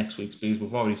 And next week's beers,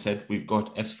 we've already said we've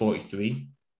got S43.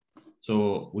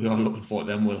 So we are looking forward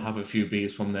to them. We'll have a few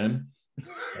beers from them.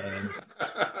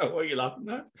 What are you laughing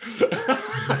at?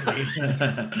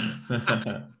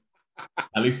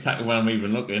 At least when I'm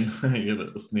even looking, you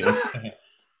little snake.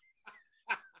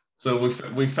 So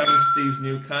we found Steve's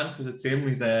new can because it's him.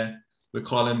 He's there. We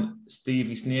call him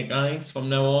Stevie Snake Eyes from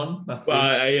now on. That's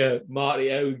it. Marty,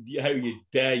 how you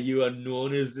dare? You are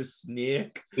known as a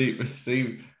snake.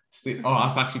 Steve. Oh,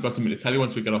 I've actually got something to tell you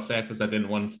once we get off there because I didn't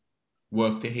want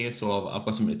work to hear, so I've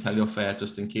got something to tell you off there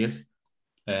just in case.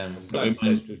 But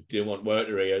didn't want work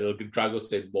to hear. They'll drag us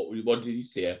in. What did you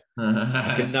say?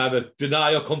 I can never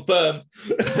deny or confirm.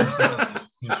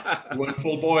 We went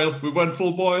full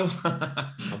boil.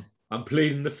 I'm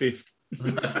pleading the fifth.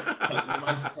 I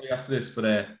might tell you after this,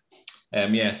 but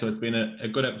yeah, so it's been a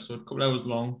good episode, a couple hours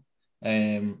long.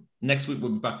 Next week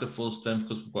we'll be back to full strength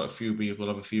because we've got a few beers. We'll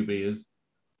have a few beers,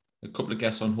 a couple of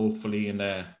guests on hopefully, and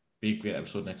be a great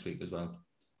episode next week as well.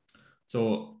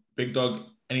 So, Big Dog,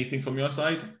 anything from your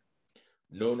side?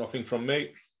 No, nothing from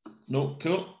me. No,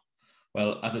 cool.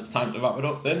 Well, as it's time to wrap it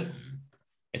up, then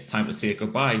it's time to say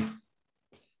goodbye.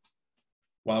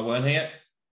 While we're in here,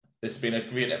 this has been a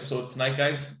great episode tonight,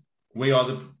 guys. We are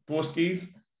the Broskis.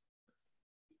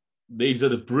 These are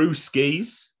the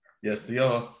Brewskis. Yes, they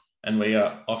are. And we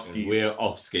are off skis. We're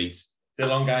off skis. So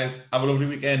long, guys. Have a lovely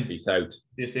weekend. Peace out.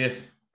 Stay safe.